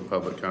and forth with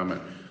public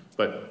comment.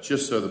 But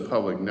just so the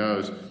public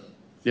knows,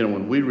 you know,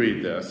 when we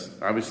read this,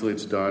 obviously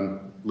it's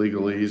done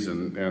legalese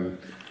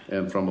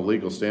and from a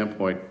legal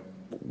standpoint,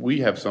 we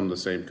have some of the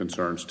same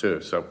concerns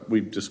too. So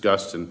we've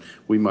discussed, and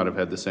we might have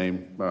had the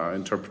same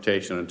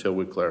interpretation until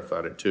we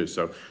clarified it too.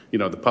 So, you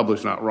know, the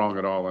public's not wrong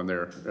at all in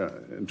their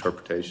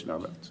interpretation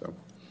of it. So,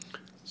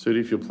 Sudie,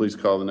 if you'll please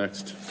call the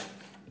next.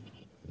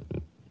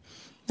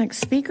 Next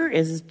speaker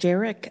is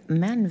Derek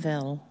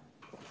Manville.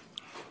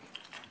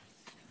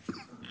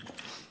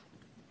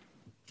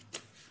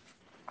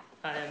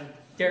 I'm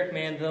Derek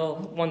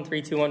Manville,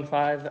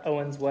 13215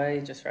 Owens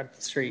Way, just right up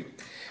the street.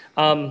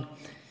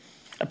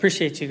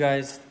 Appreciate you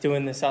guys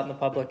doing this out in the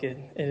public.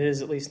 It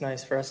is at least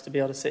nice for us to be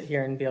able to sit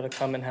here and be able to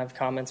come and have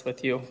comments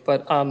with you.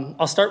 But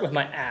I'll start with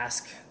my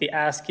ask. The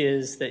ask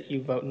is that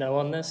you vote no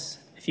on this.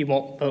 If you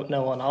won't vote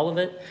no on all of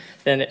it,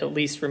 then at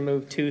least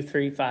remove 2,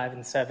 3, 5,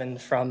 and 7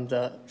 from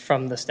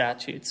the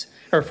statutes,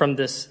 or from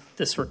this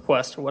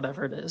request, or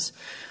whatever it is.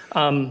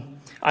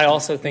 I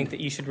also think that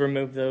you should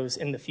remove those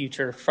in the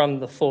future from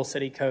the full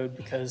city code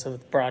because of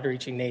the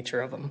broad-reaching nature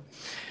of them.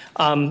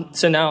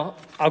 So now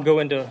I'll go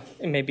into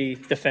maybe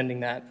defending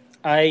that.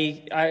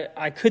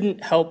 I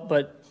couldn't help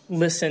but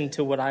listen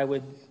to what I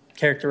would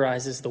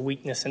characterize as the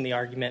weakness in the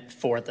argument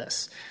for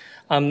this.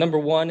 Number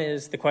one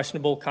is the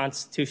questionable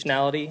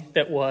constitutionality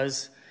that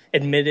was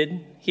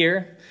admitted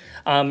here.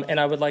 And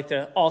I would like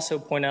to also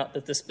point out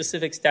that the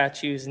specific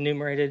statutes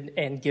enumerated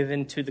and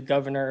given to the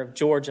governor of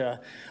Georgia,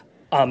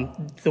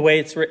 the way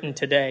it's written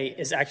today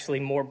is actually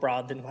more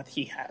broad than what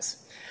he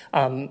has.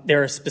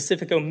 There are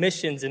specific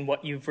omissions in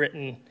what you've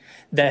written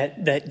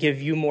that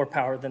give you more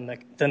power than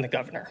the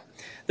governor.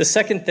 The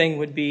second thing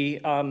would be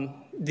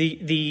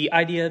the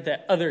idea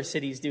that other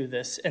cities do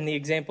this, and the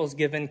examples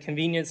given: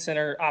 convenience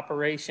center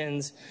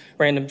operations,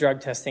 random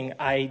drug testing.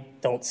 I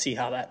don't see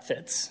how that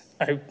fits.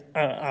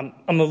 I'm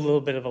a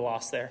little bit of a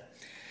loss there.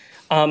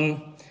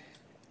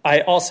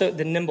 I also,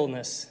 the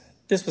nimbleness.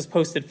 This was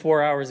posted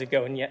 4 hours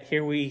ago, and yet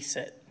here we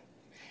sit.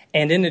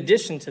 And in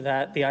addition to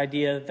that, the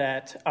idea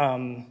that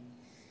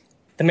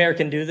the mayor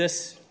can do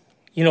this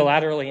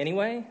unilaterally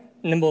anyway,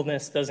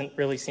 nimbleness doesn't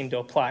really seem to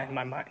apply in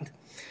my mind.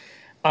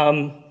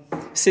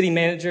 City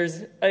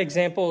managers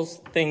examples,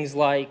 things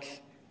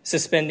like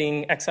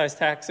suspending excise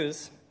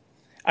taxes.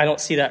 I don't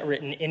see that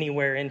written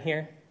anywhere in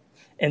here.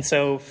 And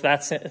so if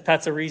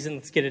that's a reason,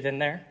 let's get it in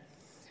there.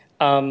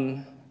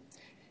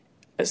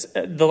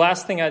 The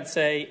last thing I'd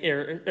say,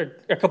 or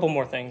a couple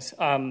more things.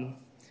 I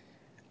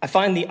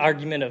find the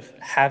argument of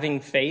having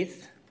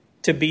faith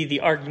to be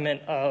the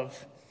argument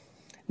of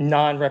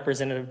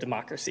non-representative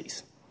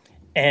democracies.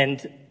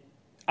 And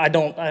I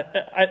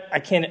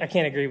can't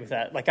agree with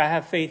that. Like, I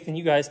have faith in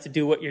you guys to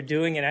do what you're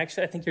doing, and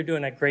actually I think you're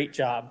doing a great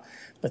job.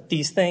 But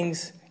these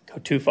things go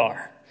too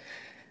far.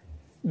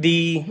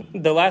 The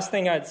last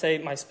thing I'd say,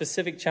 my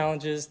specific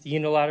challenges, the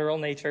unilateral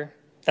nature,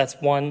 that's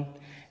one.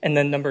 And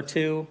then number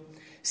two,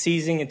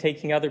 seizing and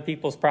taking other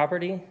people's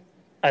property.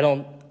 I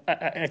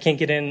can't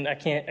get in, I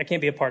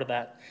can't be a part of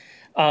that.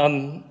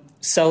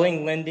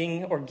 Selling,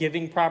 lending, or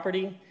giving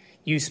property,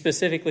 you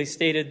specifically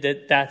stated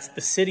that that's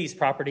the city's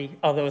property,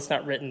 although it's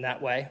not written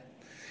that way.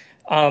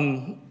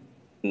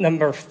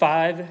 Number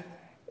five,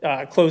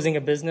 closing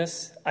a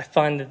business. I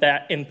find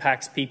that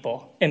impacts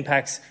people,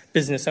 impacts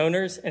business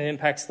owners, and it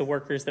impacts the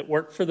workers that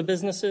work for the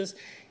businesses.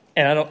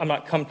 And I'm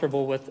not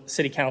comfortable with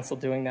city council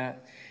doing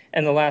that.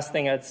 And the last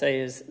thing I'd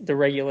say is the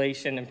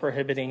regulation and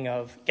prohibiting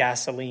of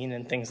gasoline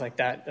and things like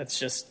that. That's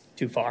just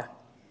too far.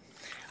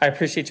 I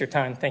appreciate your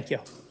time. Thank you.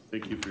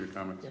 Thank you for your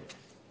comments.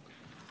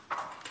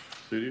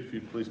 Sudie, if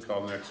you'd please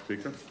call the next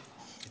speaker.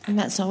 And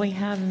that's all we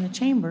have in the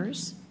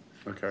chambers.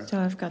 Okay. So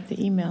I've got the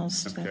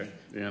emails. Okay.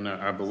 And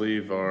I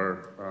believe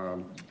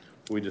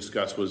we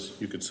discussed was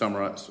you would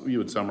summarize the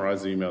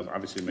emails,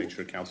 obviously make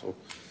sure council,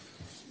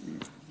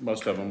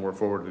 most of them were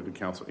forwarded to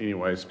council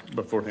anyways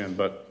beforehand,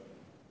 but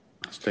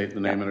state the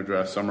name and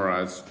address,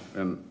 summarize,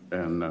 and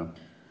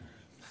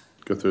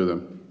go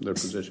through their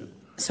position.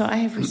 So I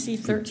have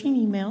received 13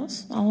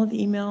 emails. All of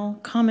the email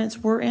comments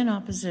were in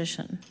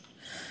opposition.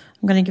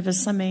 I'm going to give a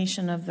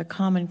summation of the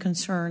common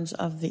concerns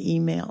of the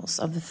emails,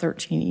 of the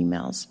 13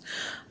 emails.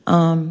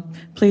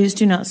 Please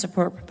do not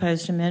support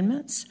proposed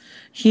amendments.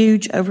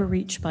 Huge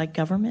overreach by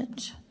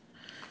government.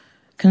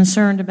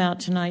 Concerned about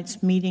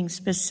tonight's meeting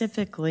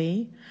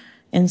specifically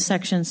in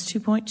sections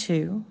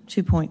 2.2,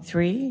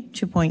 2.3,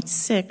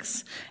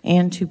 2.6,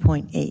 and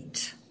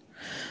 2.8.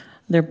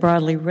 They're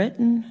broadly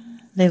written.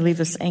 They leave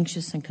us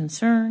anxious and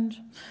concerned.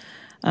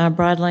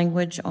 Broad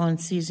language on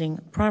seizing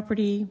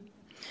property.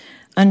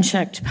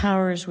 Unchecked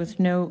powers with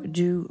no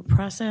due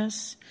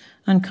process.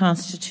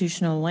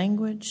 Unconstitutional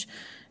language.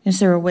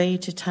 Is there a way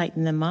to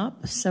tighten them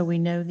up so we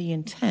know the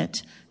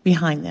intent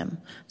behind them?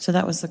 So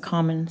that was the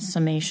common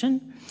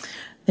summation.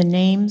 The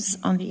names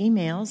on the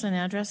emails and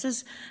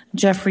addresses: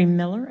 Jeffrey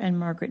Miller and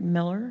Margaret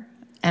Miller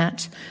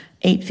at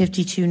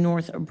 852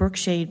 North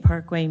Brookshade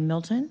Parkway,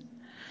 Milton.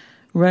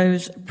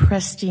 Rose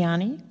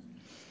Prestiani,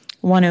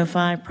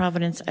 105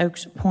 Providence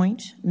Oaks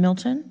Point,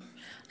 Milton.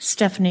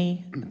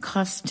 Stephanie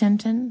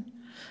Costentin,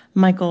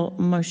 Michael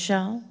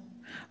Moschel,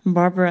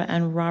 Barbara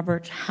and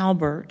Robert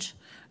Halbert,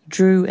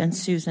 Drew and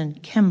Susan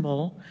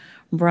Kimball,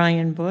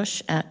 Brian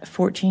Bush at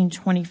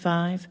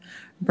 1425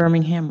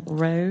 Birmingham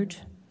Road,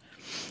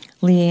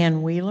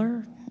 Leanne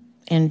Wheeler,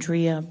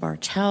 Andrea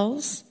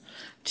Bartels,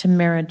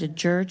 Tamara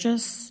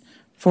DeGurgis,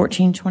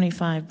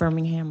 1425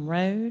 Birmingham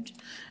Road,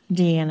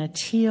 Deanna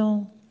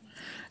Teal,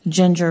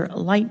 Ginger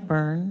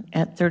Lightburn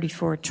at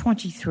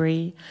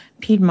 3423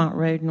 Piedmont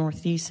Road,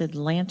 Northeast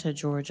Atlanta,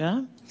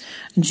 Georgia,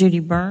 Judy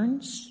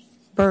Birds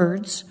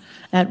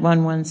at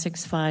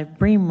 1165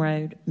 Bream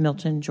Road,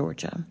 Milton,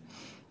 Georgia.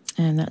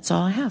 And that's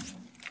all I have.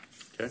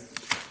 Okay.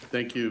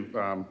 Thank you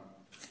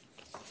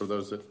for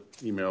those that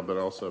emailed, but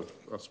also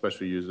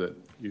especially you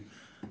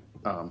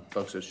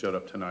folks that showed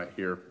up tonight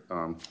here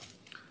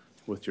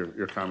with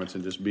your comments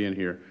and just being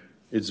here.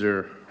 Is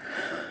there,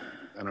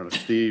 I don't know,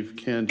 Steve,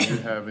 Ken, do you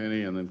have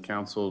any? And then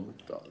council,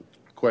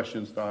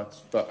 questions,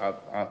 thoughts?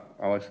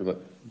 I'll actually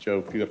let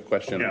Joe, if you have a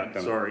question. Yeah,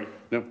 sorry.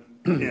 No.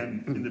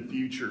 And in the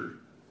future,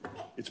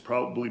 it's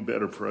probably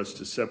better for us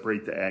to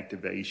separate the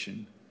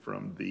activation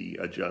from the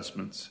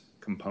adjustments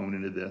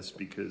component of this,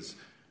 because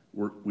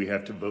we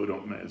have to vote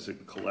on them as a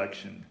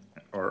collection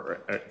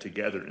or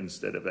together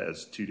instead of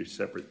as two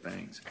separate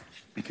things,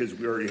 because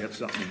we already have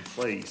something in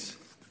place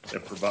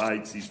that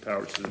provides these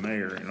powers to the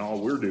mayor, and all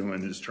we're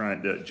doing is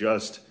trying to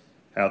adjust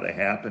how they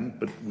happen,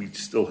 but we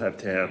still have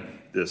to have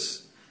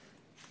this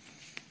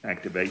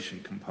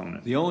activation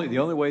component. The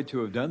only way to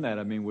have done that,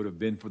 I mean, would have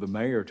been for the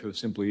mayor to have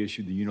simply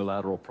issued the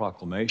unilateral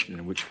proclamation,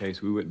 in which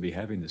case we wouldn't be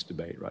having this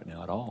debate right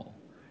now at all.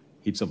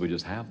 He'd simply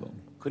just have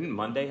them. Couldn't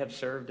Monday have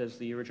served as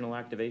the original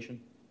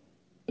activation?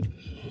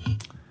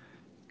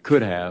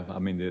 Could have. I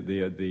mean,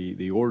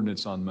 the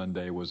ordinance on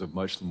Monday was of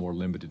much more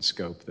limited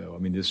scope, though. I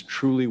mean, this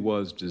truly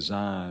was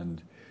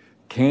designed,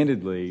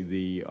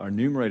 candidly, our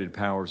enumerated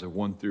powers of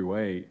 1 through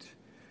 8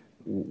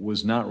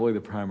 was not really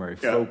the primary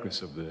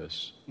focus of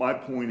this. My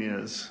point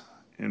is,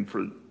 and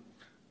for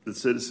the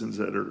citizens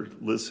that are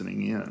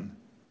listening in,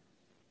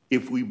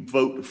 if we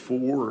vote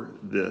for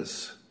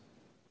this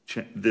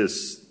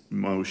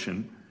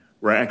motion,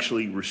 we're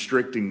actually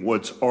restricting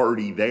what's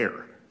already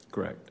there.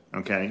 Correct.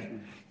 Okay?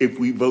 If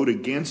we vote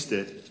against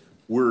it,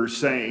 we're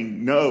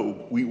saying,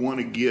 no, we want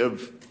to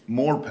give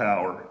more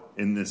power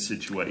in this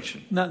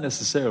situation. Not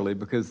necessarily,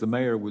 because the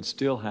mayor would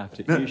still have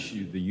to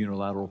issue the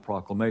unilateral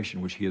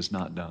proclamation, which he has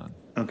not done.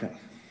 Okay.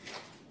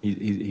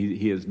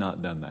 He has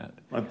not done that.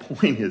 My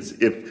point is,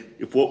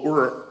 if what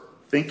we're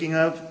thinking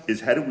of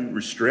is how do we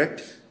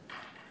restrict,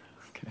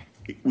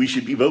 we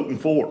should be voting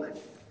for.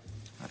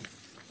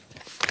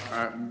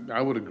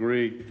 I would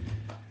agree.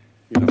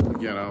 You know,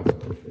 again, I'll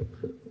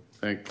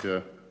thank.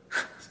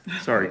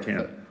 Sorry,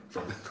 Ken.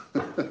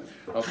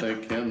 I'll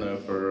thank Ken though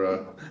for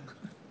a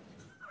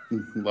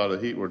lot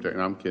of heat we're taking.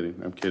 I'm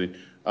kidding.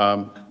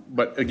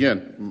 But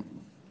again,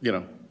 you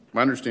know,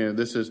 my understanding,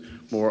 this is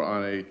more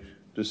on a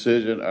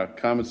decision, a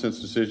common sense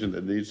decision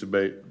that needs to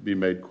be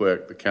made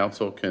quick. The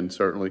council can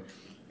certainly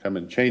come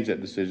and change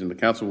that decision. The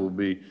council will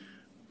be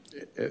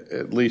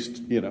at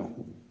least, you know,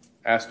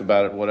 asked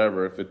about it,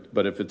 whatever.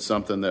 But if it's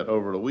something that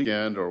over the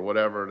weekend or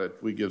whatever,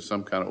 that we give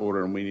some kind of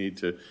order and we need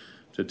to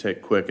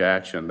take quick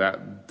action,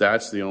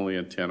 that's the only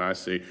intent I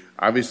see.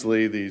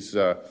 Obviously, these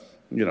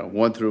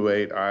 1 through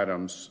 8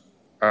 items,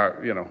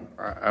 you know,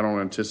 I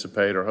don't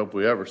anticipate or hope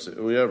we ever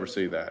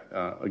see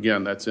that.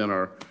 Again, that's in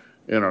our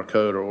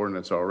code or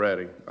ordinance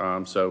already.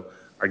 So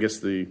I guess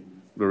the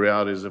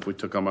reality is, if we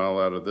took them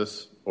all out of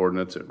this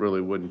ordinance, it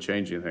really wouldn't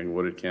change anything,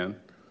 would it, Ken?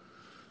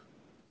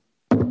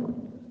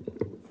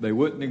 They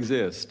wouldn't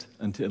exist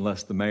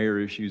unless the mayor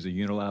issues a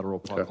unilateral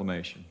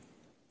proclamation.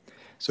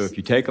 So if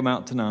you take them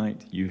out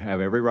tonight, you have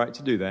every right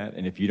to do that.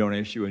 And if you don't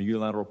issue a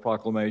unilateral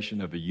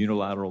proclamation of a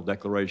unilateral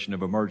declaration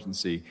of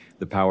emergency,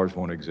 the powers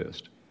won't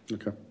exist.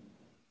 Okay.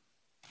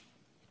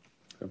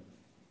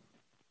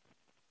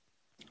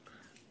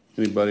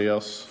 Anybody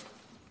else?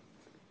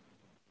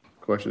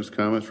 Questions,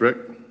 comments? Rick?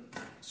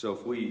 So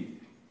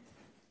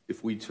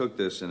if we took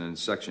this and in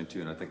section 2,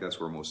 and I think that's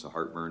where most of the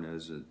heartburn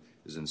is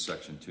in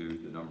section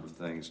 2, the number of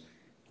things,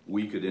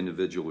 we could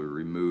individually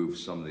remove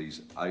some of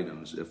these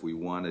items if we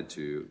wanted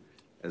to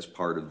as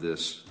part of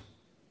this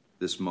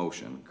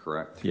motion,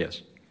 correct?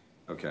 Yes.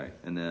 Okay,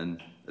 and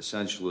then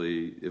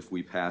essentially if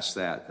we pass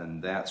that, then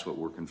that's what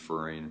we're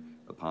conferring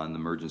upon the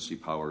emergency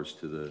powers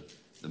to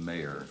the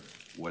mayor,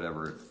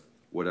 whatever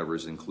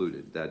is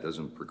included. That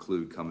doesn't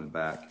preclude coming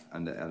back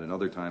at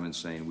another time and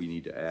saying we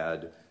need to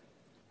add,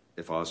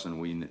 if all of a sudden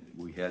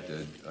we had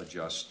to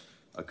adjust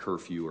a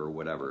curfew or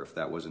whatever, if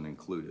that wasn't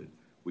included,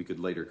 we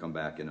could later come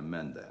back and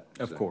amend that.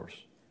 Of course,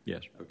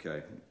 yes.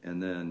 Okay,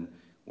 and then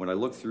when I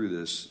look through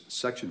this,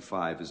 section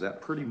 5, is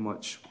that pretty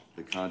much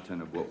the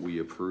content of what we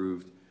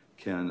approved,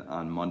 Ken,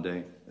 on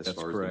Monday as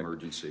That's far as correct. the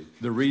emergency?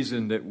 The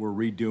reason that we're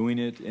redoing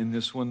it in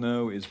this one,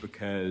 though, is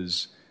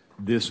because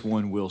this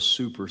one will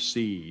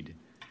supersede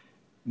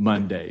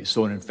Monday.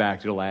 So, in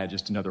fact, it'll add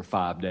just another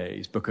 5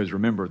 days, because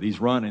remember, these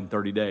run in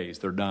 30 days.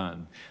 They're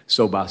done.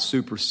 So by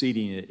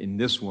superseding it in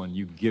this one,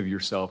 you give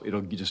yourself,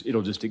 it'll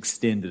just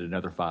extend it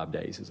another 5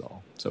 days is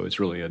all. So it's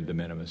really a de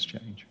minimis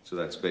change. So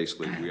that's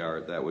basically,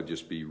 that would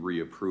just be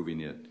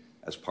reapproving it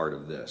as part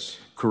of this.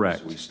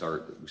 Correct. So we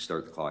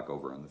start the clock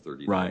over on the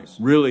 30 Right. days.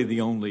 Really,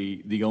 the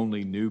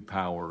only new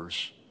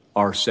powers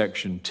are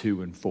section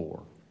 2 and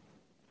 4.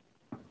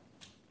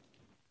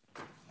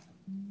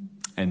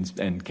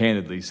 And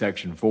candidly,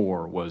 section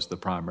 4 was the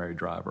primary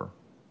driver,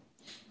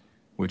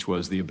 which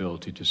was the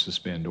ability to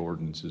suspend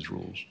ordinances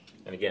rules.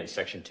 And again,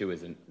 section 2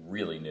 isn't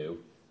really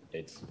new.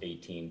 It's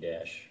 18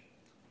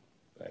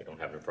 I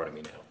don't have it in front of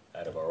me now,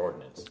 out of our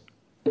ordinance.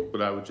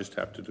 But I would just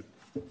have to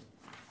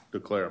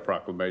declare a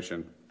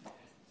proclamation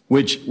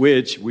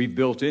Which we've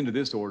built into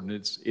this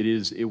ordinance.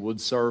 It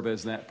would serve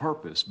as that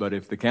purpose. But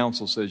if the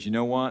council says, you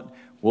know what,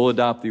 we'll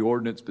adopt the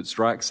ordinance but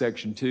strike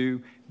Section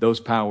 2,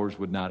 those powers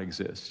would not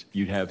exist.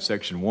 You'd have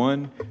Section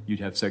 1, you'd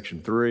have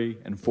Section 3,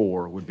 and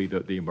 4 would be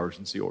the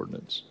emergency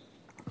ordinance.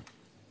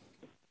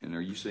 And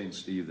are you saying,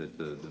 Steve, that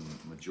the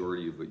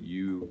majority of what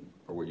you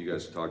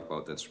guys talked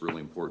about that's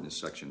really important is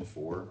Section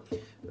 4?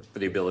 For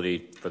the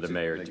ability for the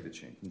mayor make the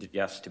change.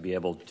 Yes, to be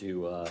able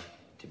to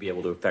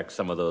affect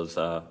some of those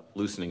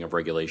loosening of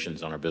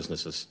regulations on our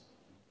businesses.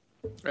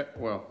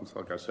 Well, it's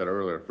like I said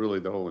earlier,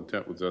 really the whole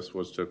intent with this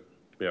was to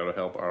be able to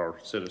help our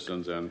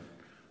citizens and,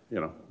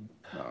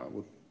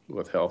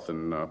 with health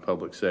and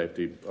public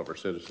safety of our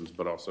citizens,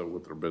 but also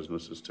with their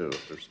businesses too.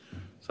 If there's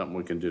something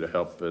we can do to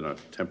help in a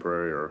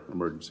temporary or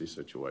emergency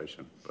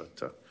situation,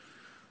 but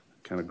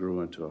kind of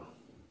grew into a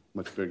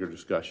much bigger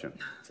discussion.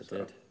 It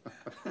did.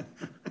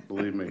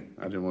 Believe me,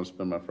 I didn't want to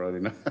spend my Friday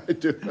night.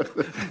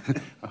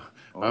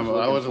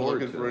 I wasn't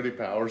looking for any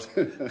powers.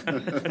 Hey,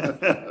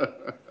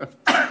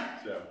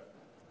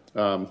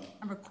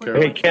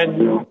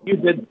 Ken, you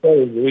did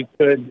say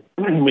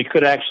we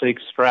could actually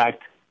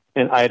extract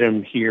an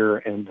item here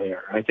and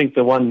there. I think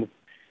the one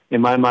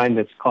in my mind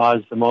that's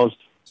caused the most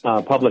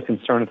public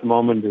concern at the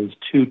moment is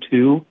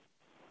 2.2,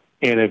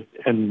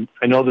 and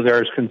I know that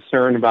there is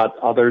concern about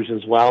others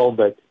as well,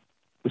 but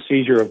the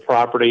seizure of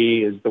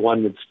property is the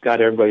one that's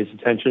got everybody's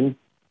attention.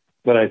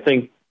 But I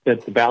think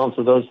that the balance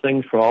of those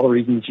things, for all the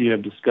reasons you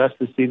have discussed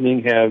this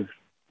evening, have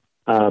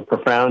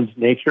profound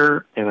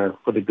nature and are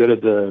for the good of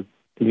the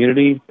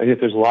community. I think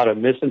there's a lot of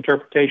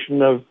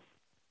misinterpretation of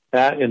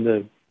that in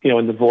the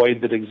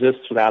void that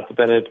exists without the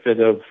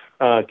benefit of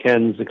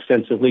Ken's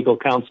extensive legal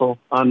counsel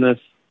on this.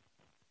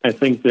 I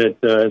think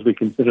that as we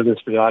consider this,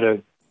 we ought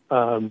to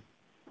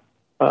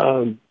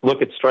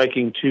look at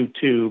striking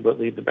 2.2, but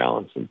leave the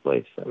balance in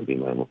place. That would be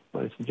my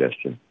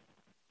suggestion.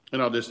 And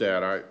I'll just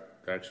add, I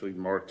actually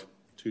marked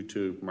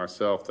 2.2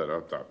 myself that I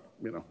thought,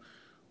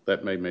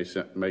 that may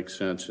make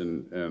sense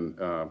and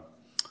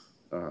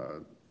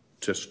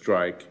to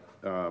strike,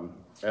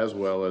 as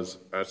well as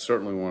I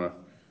certainly want to,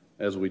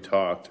 as we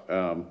talked,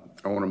 I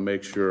want to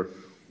make sure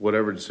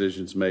whatever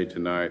decision's made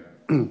tonight,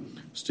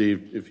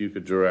 Steve, if you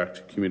could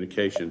direct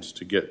communications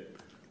to get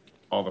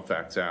all the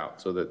facts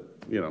out so that,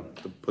 to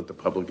put the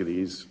public at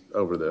ease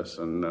over this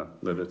and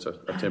that it's a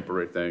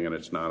temporary thing and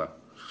it's not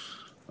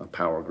a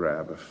power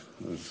grab,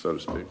 so to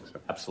speak. So.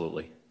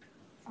 Absolutely.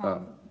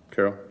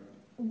 Carol?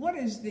 What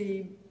is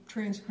the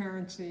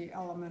transparency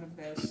element of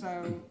this?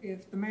 So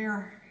if the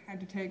mayor had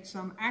to take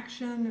some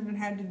action and it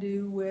had to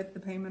do with the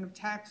payment of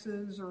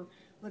taxes, or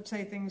let's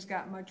say things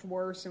got much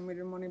worse and we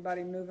didn't want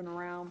anybody moving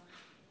around,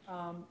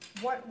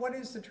 what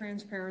is the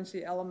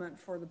transparency element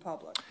for the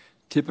public?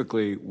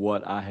 Typically,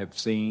 what I have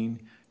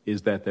seen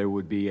is that there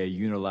would be a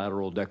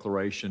unilateral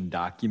declaration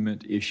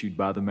document issued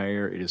by the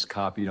mayor. It is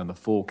copied on the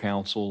full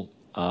council,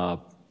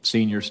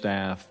 senior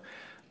staff,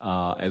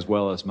 as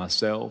well as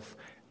myself.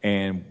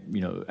 And,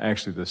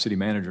 actually the city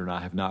manager and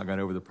I have not gone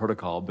over the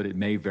protocol, but it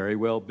may very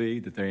well be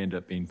that they end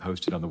up being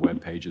posted on the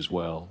webpage as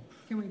well.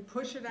 Can we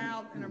push it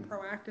out in a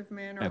proactive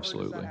manner?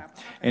 Absolutely. Or does that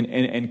happen?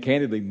 Okay. And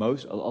candidly,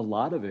 a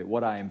lot of it,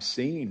 what I am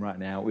seeing right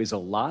now is a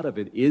lot of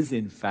it is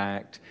in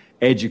fact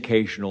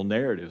educational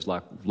narratives,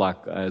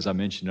 like as I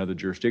mentioned in other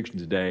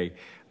jurisdictions today,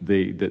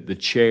 the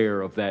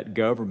chair of that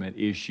government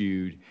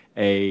issued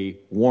a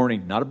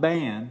warning, not a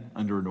ban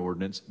under an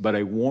ordinance, but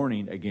a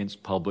warning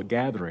against public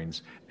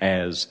gatherings,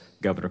 as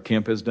Governor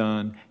Kemp has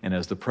done and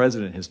as the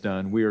president has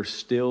done. We are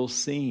still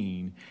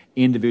seeing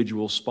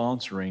individuals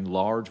sponsoring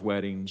large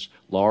weddings,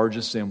 large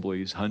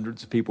assemblies,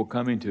 hundreds of people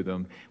coming to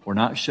them. We're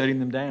not shutting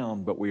them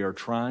down, but we are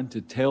trying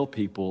to tell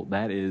people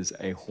that is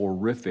a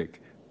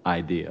horrific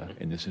idea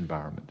in this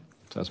environment.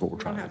 So that's what we're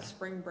trying to do. We don't have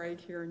spring break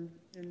here in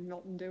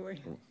Milton, do we?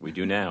 We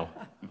do now.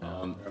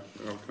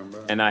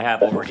 And I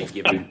have already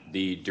given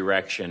the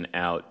direction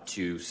out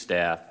to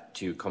staff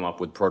to come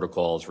up with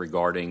protocols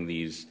regarding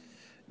these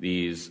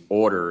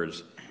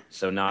orders.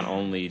 So not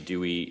only do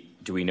we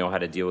know how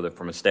to deal with it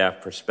from a staff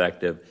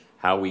perspective,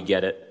 how we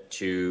get it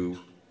to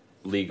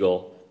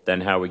legal, then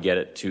how we get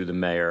it to the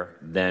mayor,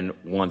 then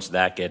once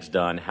that gets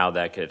done, how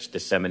that gets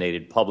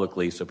disseminated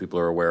publicly so people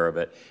are aware of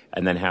it,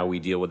 and then how we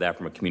deal with that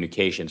from a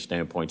communication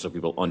standpoint so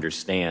people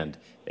understand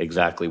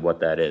exactly what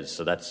that is.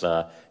 So that's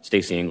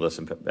Stacey Inglis,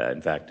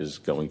 in fact, is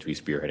going to be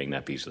spearheading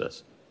that piece of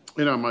this.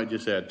 I might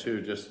just add,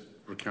 too, just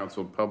for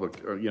council and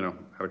public,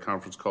 had a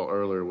conference call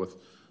earlier with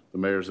the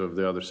mayors of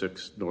the other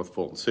 6 North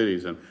Fulton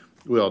cities, and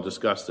we all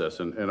discussed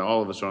this, and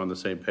all of us are on the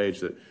same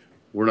page that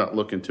we're not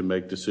looking to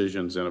make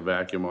decisions in a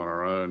vacuum on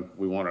our own.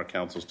 We want our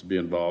councils to be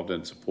involved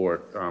and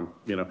support.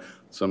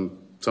 Some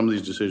of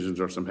these decisions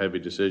are some heavy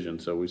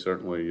decisions, so we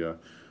certainly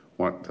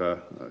want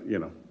to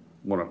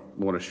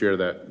share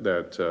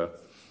that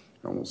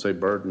I won't say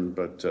burden,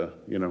 but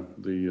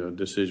the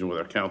decision with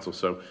our council.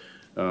 So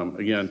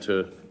again,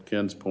 to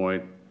Ken's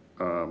point,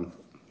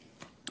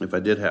 if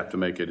I did have to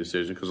make a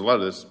decision, because a lot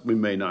of this we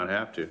may not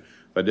have to.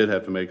 If I did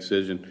have to make a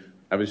decision,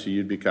 obviously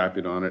you'd be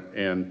copied on it,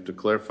 and to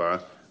clarify.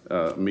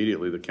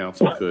 Immediately the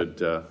council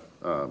could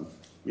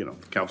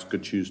council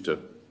could choose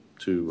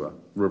to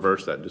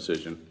reverse that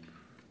decision.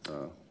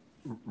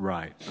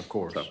 Right, of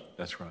course.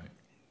 That's right.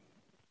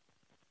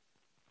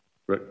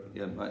 Rick?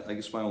 Yeah, I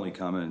guess my only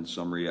comment in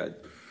summary,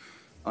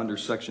 under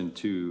Section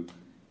 2,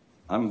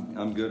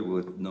 I'm good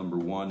with number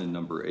 1 and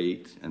number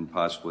 8 and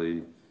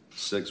possibly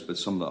 6, but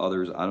some of the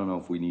others, I don't know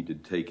if we need to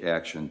take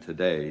action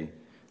today,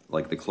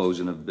 like the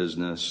closing of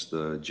business,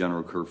 the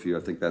general curfew. I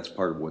think that's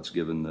part of what's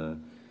given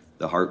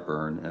the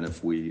heartburn. And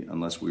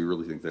unless we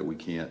really think that we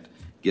can't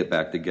get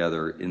back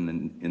together in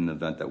the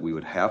event that we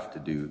would have to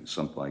do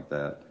something like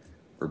that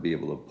or be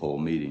able to pull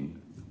a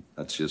meeting,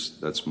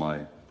 that's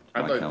my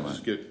I'd like comment.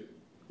 to just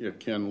get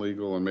Ken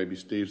legal and maybe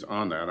Steve's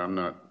on that. I'm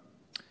not,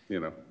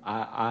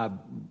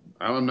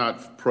 I'm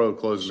not pro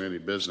closing any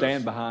business.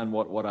 Stand behind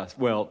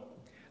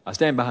I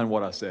stand behind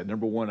what I said.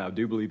 Number one, I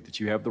do believe that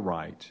you have the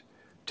right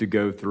to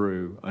go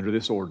through under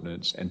this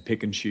ordinance and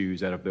pick and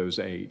choose out of those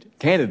 8.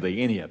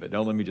 Candidly, any of it.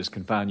 Don't let me just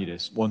confine you to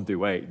 1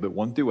 through 8, but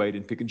 1 through 8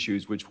 and pick and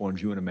choose which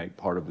ones you want to make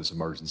part of this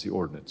emergency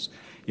ordinance.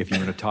 If you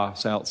want to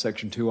toss out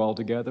Section 2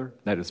 altogether,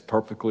 that is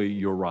perfectly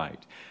your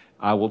right.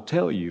 I will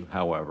tell you,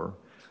 however,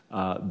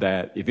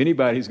 that if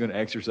anybody's going to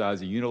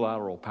exercise a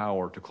unilateral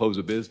power to close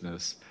a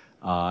business,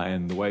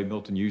 and the way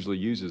Milton usually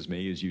uses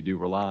me is you do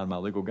rely on my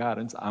legal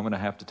guidance, I'm going to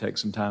have to take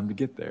some time to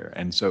get there.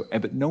 And so,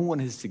 but no one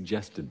has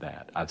suggested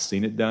that. I've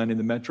seen it done in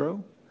the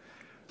metro,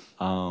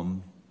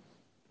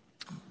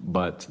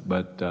 but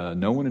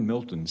no one in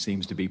Milton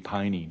seems to be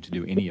pining to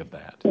do any of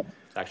that.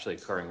 It's actually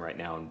occurring right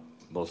now in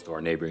most of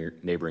our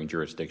neighboring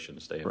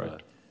jurisdictions. They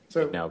have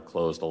they've now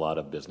closed a lot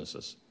of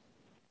businesses.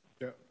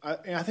 Yeah,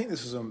 I think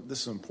this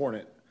is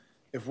important.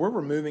 If we're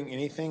removing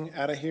anything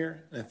out of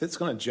here, and if it's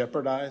going to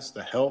jeopardize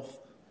the health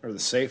or the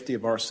safety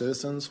of our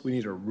citizens, we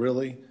need to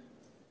really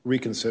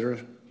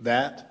reconsider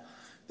that.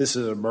 This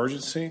is an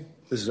emergency.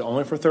 This is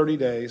only for 30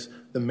 days.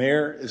 The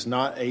mayor is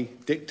not a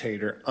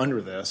dictator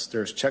under this.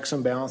 There's checks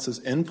and balances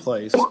in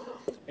place,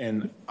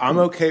 and I'm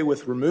okay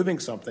with removing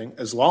something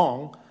as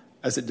long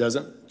as it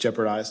doesn't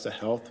jeopardize the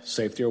health,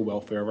 safety, or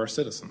welfare of our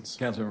citizens.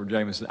 Councilmember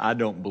Jamison, I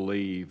don't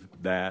believe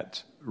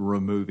that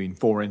removing,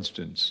 for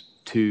instance,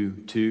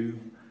 2.2,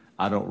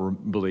 I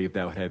don't believe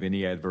that would have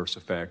any adverse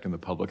effect on the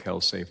public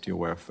health, safety, or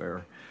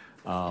welfare.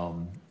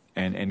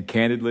 And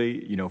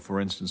candidly, for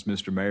instance,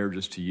 Mr. Mayor,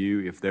 just to you,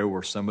 if there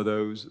were some of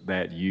those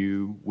that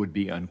you would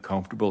be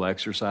uncomfortable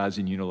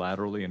exercising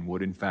unilaterally and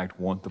would in fact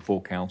want the full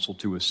council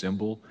to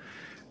assemble,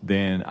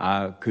 then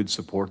I could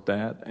support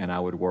that, and I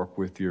would work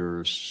with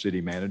your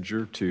city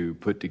manager to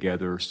put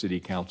together city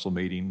council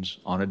meetings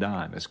on a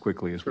dime as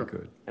quickly as we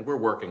could. And we're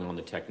working on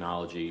the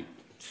technology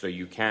so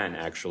you can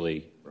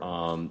actually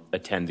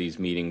attend these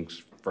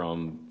meetings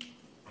from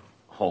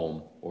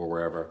home or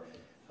wherever.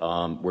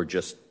 We're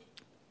just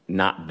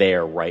not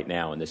there right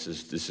now, and this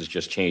is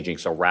just changing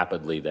so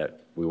rapidly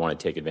that we want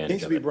to take advantage of it. It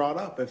needs to be brought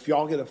up. If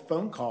y'all get a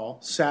phone call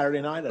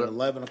Saturday night at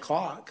 11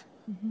 o'clock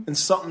and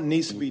something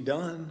needs to be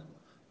done,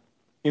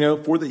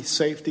 for the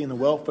safety and the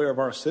welfare of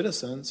our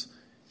citizens,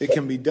 it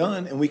can be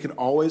done, and we can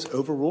always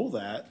overrule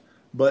that.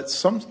 But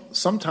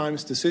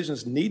sometimes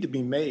decisions need to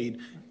be made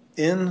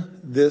in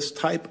this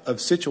type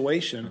of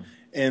situation.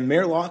 And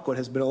Mayor Lockwood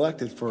has been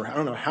elected for I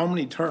don't know how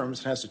many terms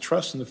and has the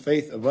trust and the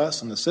faith of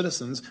us and the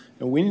citizens,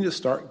 and we need to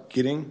start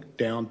getting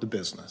down to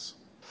business.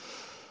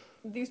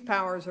 These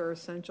powers are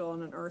essential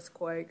in an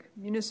earthquake.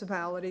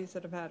 Municipalities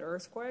that have had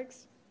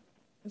earthquakes,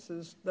 this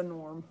is the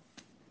norm.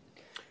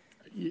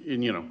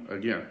 And,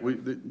 again,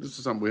 this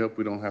is something we hope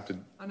we don't have to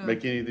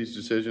make any of these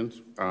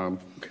decisions. And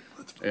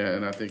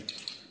I think,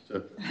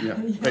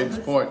 Peyton's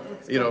point,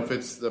 if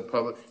it's the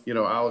public,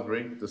 I'll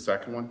agree. The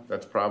second one,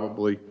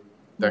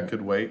 that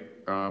could wait.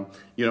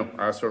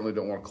 I certainly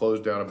don't want to close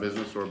down a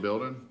business or a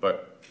building,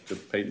 but to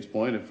Peyton's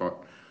point, if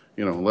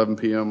 11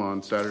 p.m.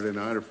 on Saturday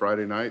night or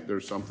Friday night,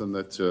 there's something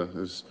that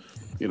is,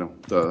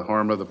 the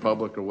harm of the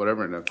public or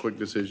whatever, and a quick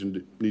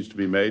decision needs to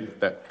be made,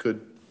 that could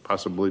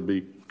possibly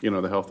be,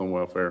 the health and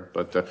welfare.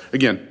 But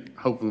again,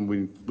 hoping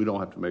we don't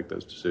have to make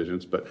those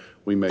decisions, but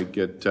we may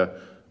get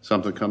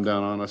something come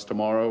down on us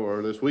tomorrow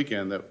or this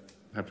weekend that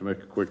have to make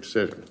a quick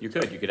decision. You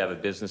could have a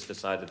business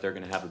decide that they're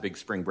going to have a big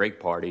spring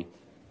break party,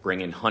 bring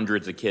in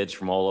hundreds of kids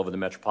from all over the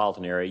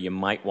metropolitan area. You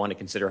might want to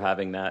consider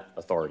having that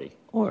authority.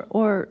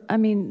 Or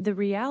the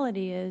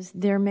reality is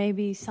there may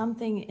be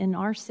something in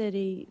our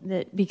city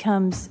that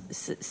becomes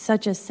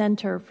such a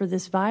center for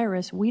this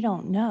virus we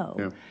don't know.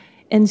 Yeah.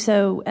 And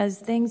so as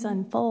things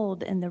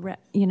unfold and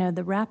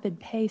the rapid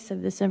pace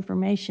of this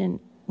information,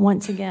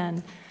 once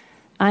again,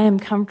 I am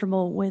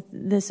comfortable with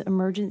this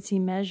emergency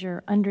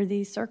measure under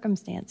these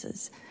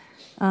circumstances.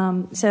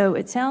 So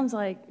it sounds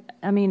like,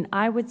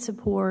 I would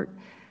support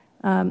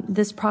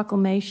this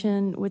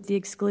proclamation with the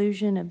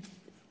exclusion of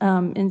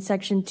in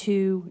Section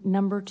 2,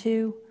 Number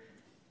 2,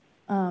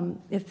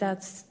 if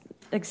that's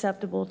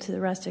acceptable to the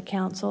rest of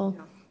council,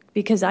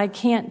 because I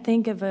can't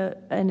think of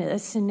a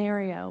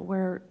scenario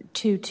where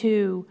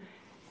 2.2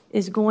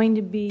 is going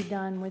to be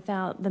done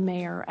without the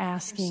mayor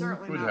asking.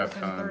 Certainly not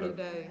within 30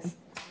 days.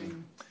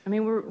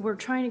 We're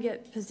trying to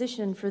get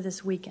positioned for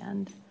this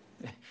weekend.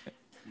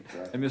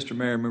 And Mr.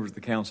 Mayor, members of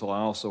the council, I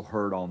also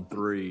heard on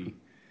 3,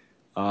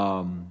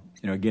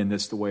 again,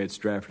 that's the way it's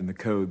drafted in the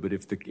code, but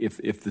if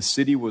the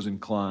city was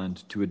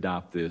inclined to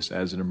adopt this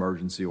as an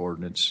emergency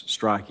ordinance,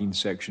 striking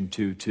section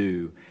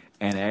 2.2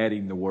 and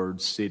adding the word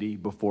city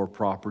before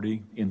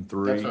property in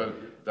 3,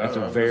 that's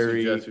a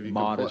very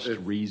modest,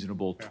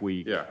 reasonable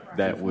tweak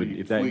that would,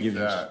 if that gives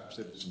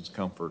citizens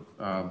comfort.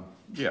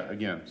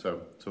 Again,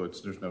 so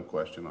there's no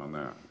question on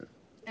that.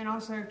 And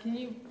also, can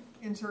you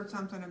insert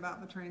something about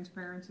the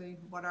transparency,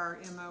 what our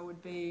MO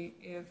would be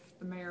if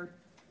the mayor...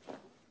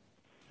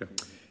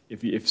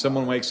 If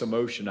someone makes a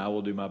motion, I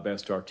will do my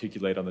best to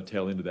articulate on the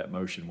tail end of that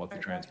motion what the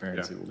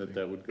transparency will be.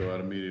 That would go out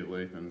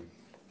immediately. And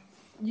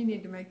you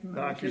need to make the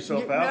motion. Knock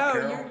yourself out,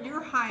 Carol.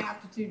 You're a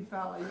high-aptitude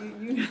fella.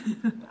 You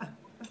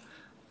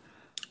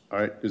All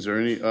right, is there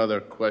any other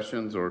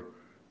questions or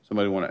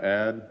somebody want to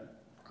add?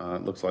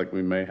 It looks like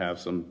we may have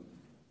somebody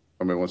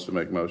wants to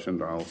make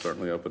motion. I'll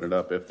certainly open it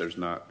up if there's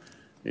not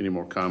any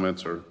more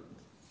comments or,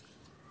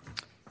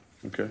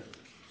 okay,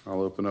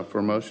 I'll open up for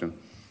a motion.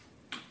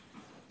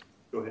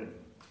 Go ahead.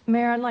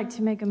 Mayor, I'd like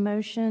to make a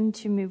motion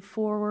to move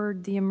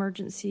forward the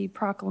emergency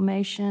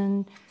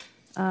proclamation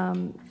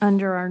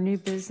under our new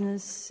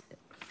business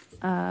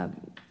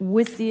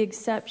with the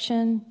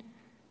exception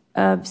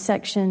of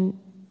section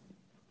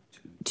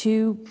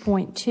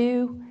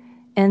 2.2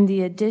 and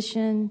the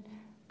addition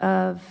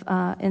of,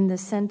 in the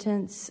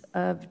sentence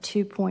of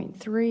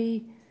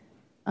 2.3,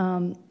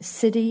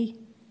 city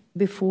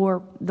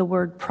before the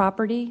word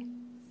property.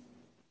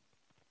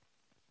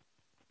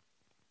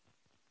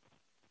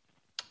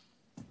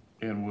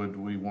 And would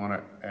we want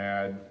to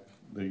add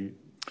the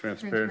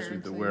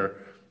transparency to where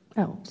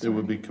it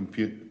would be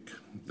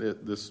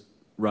this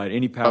right?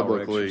 Any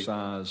power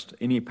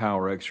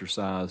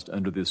exercised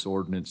under this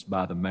ordinance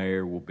by the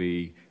mayor will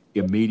be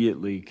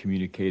immediately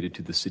communicated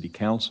to the city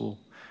council,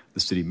 the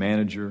city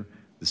manager,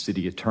 the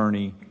city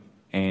attorney,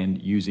 and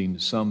using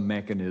some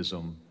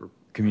mechanism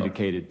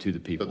communicated to the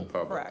people. To the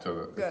public.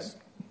 Correct. Good.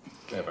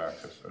 They have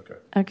access. Okay.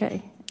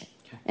 Okay.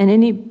 And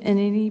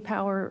any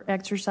power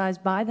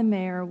exercised by the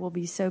mayor will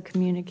be so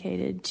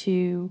communicated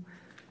to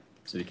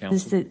city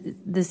council,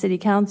 the city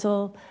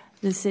council,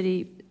 the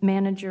city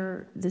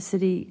manager, the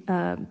city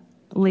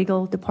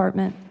legal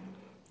department,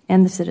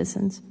 and the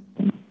citizens.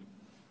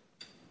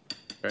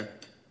 Okay.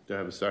 Do I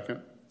have a second?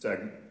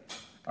 Second.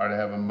 All right, I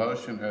have a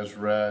motion as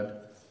read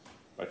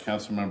by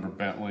Councilmember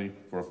Bentley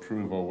for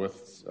approval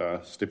with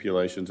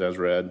stipulations as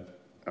read,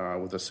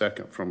 with a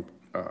second from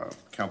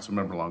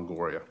Councilmember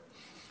Longoria.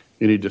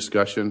 Any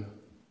discussion?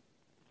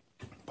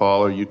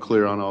 Paul, are you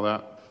clear on all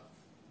that?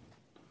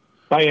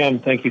 I am.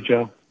 Thank you,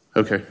 Joe.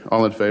 Okay.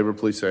 All in favor,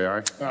 please say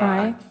aye.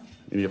 Aye.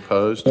 Any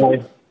opposed?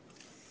 Aye.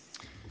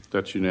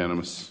 That's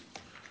unanimous.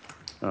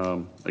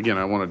 Again,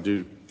 I want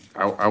to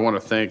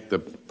thank the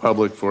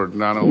public for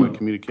not only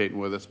communicating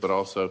with us, but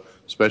also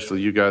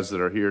especially you guys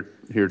that are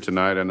here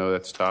tonight. I know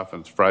that's tough,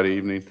 and it's Friday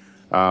evening,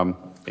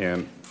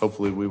 and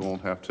hopefully we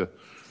won't have to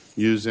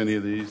use any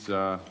of these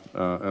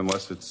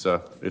unless it's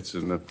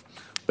in the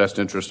best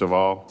interest of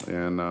all,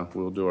 and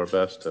we'll do our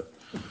best to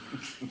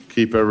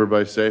keep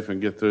everybody safe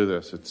and get through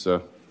this. It's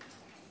a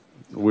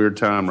weird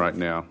time right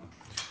now.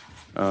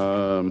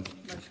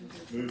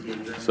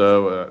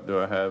 So do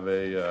I have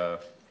a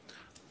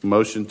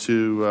motion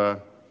to,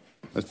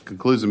 that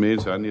concludes the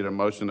meeting, so I need a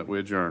motion that we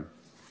adjourn.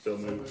 So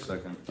moved.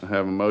 Second. I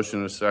have a motion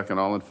and a second.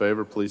 All in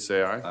favor, please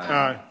say aye.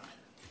 Aye.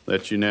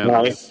 That's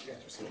unanimous.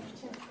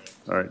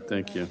 All right,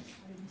 thank you.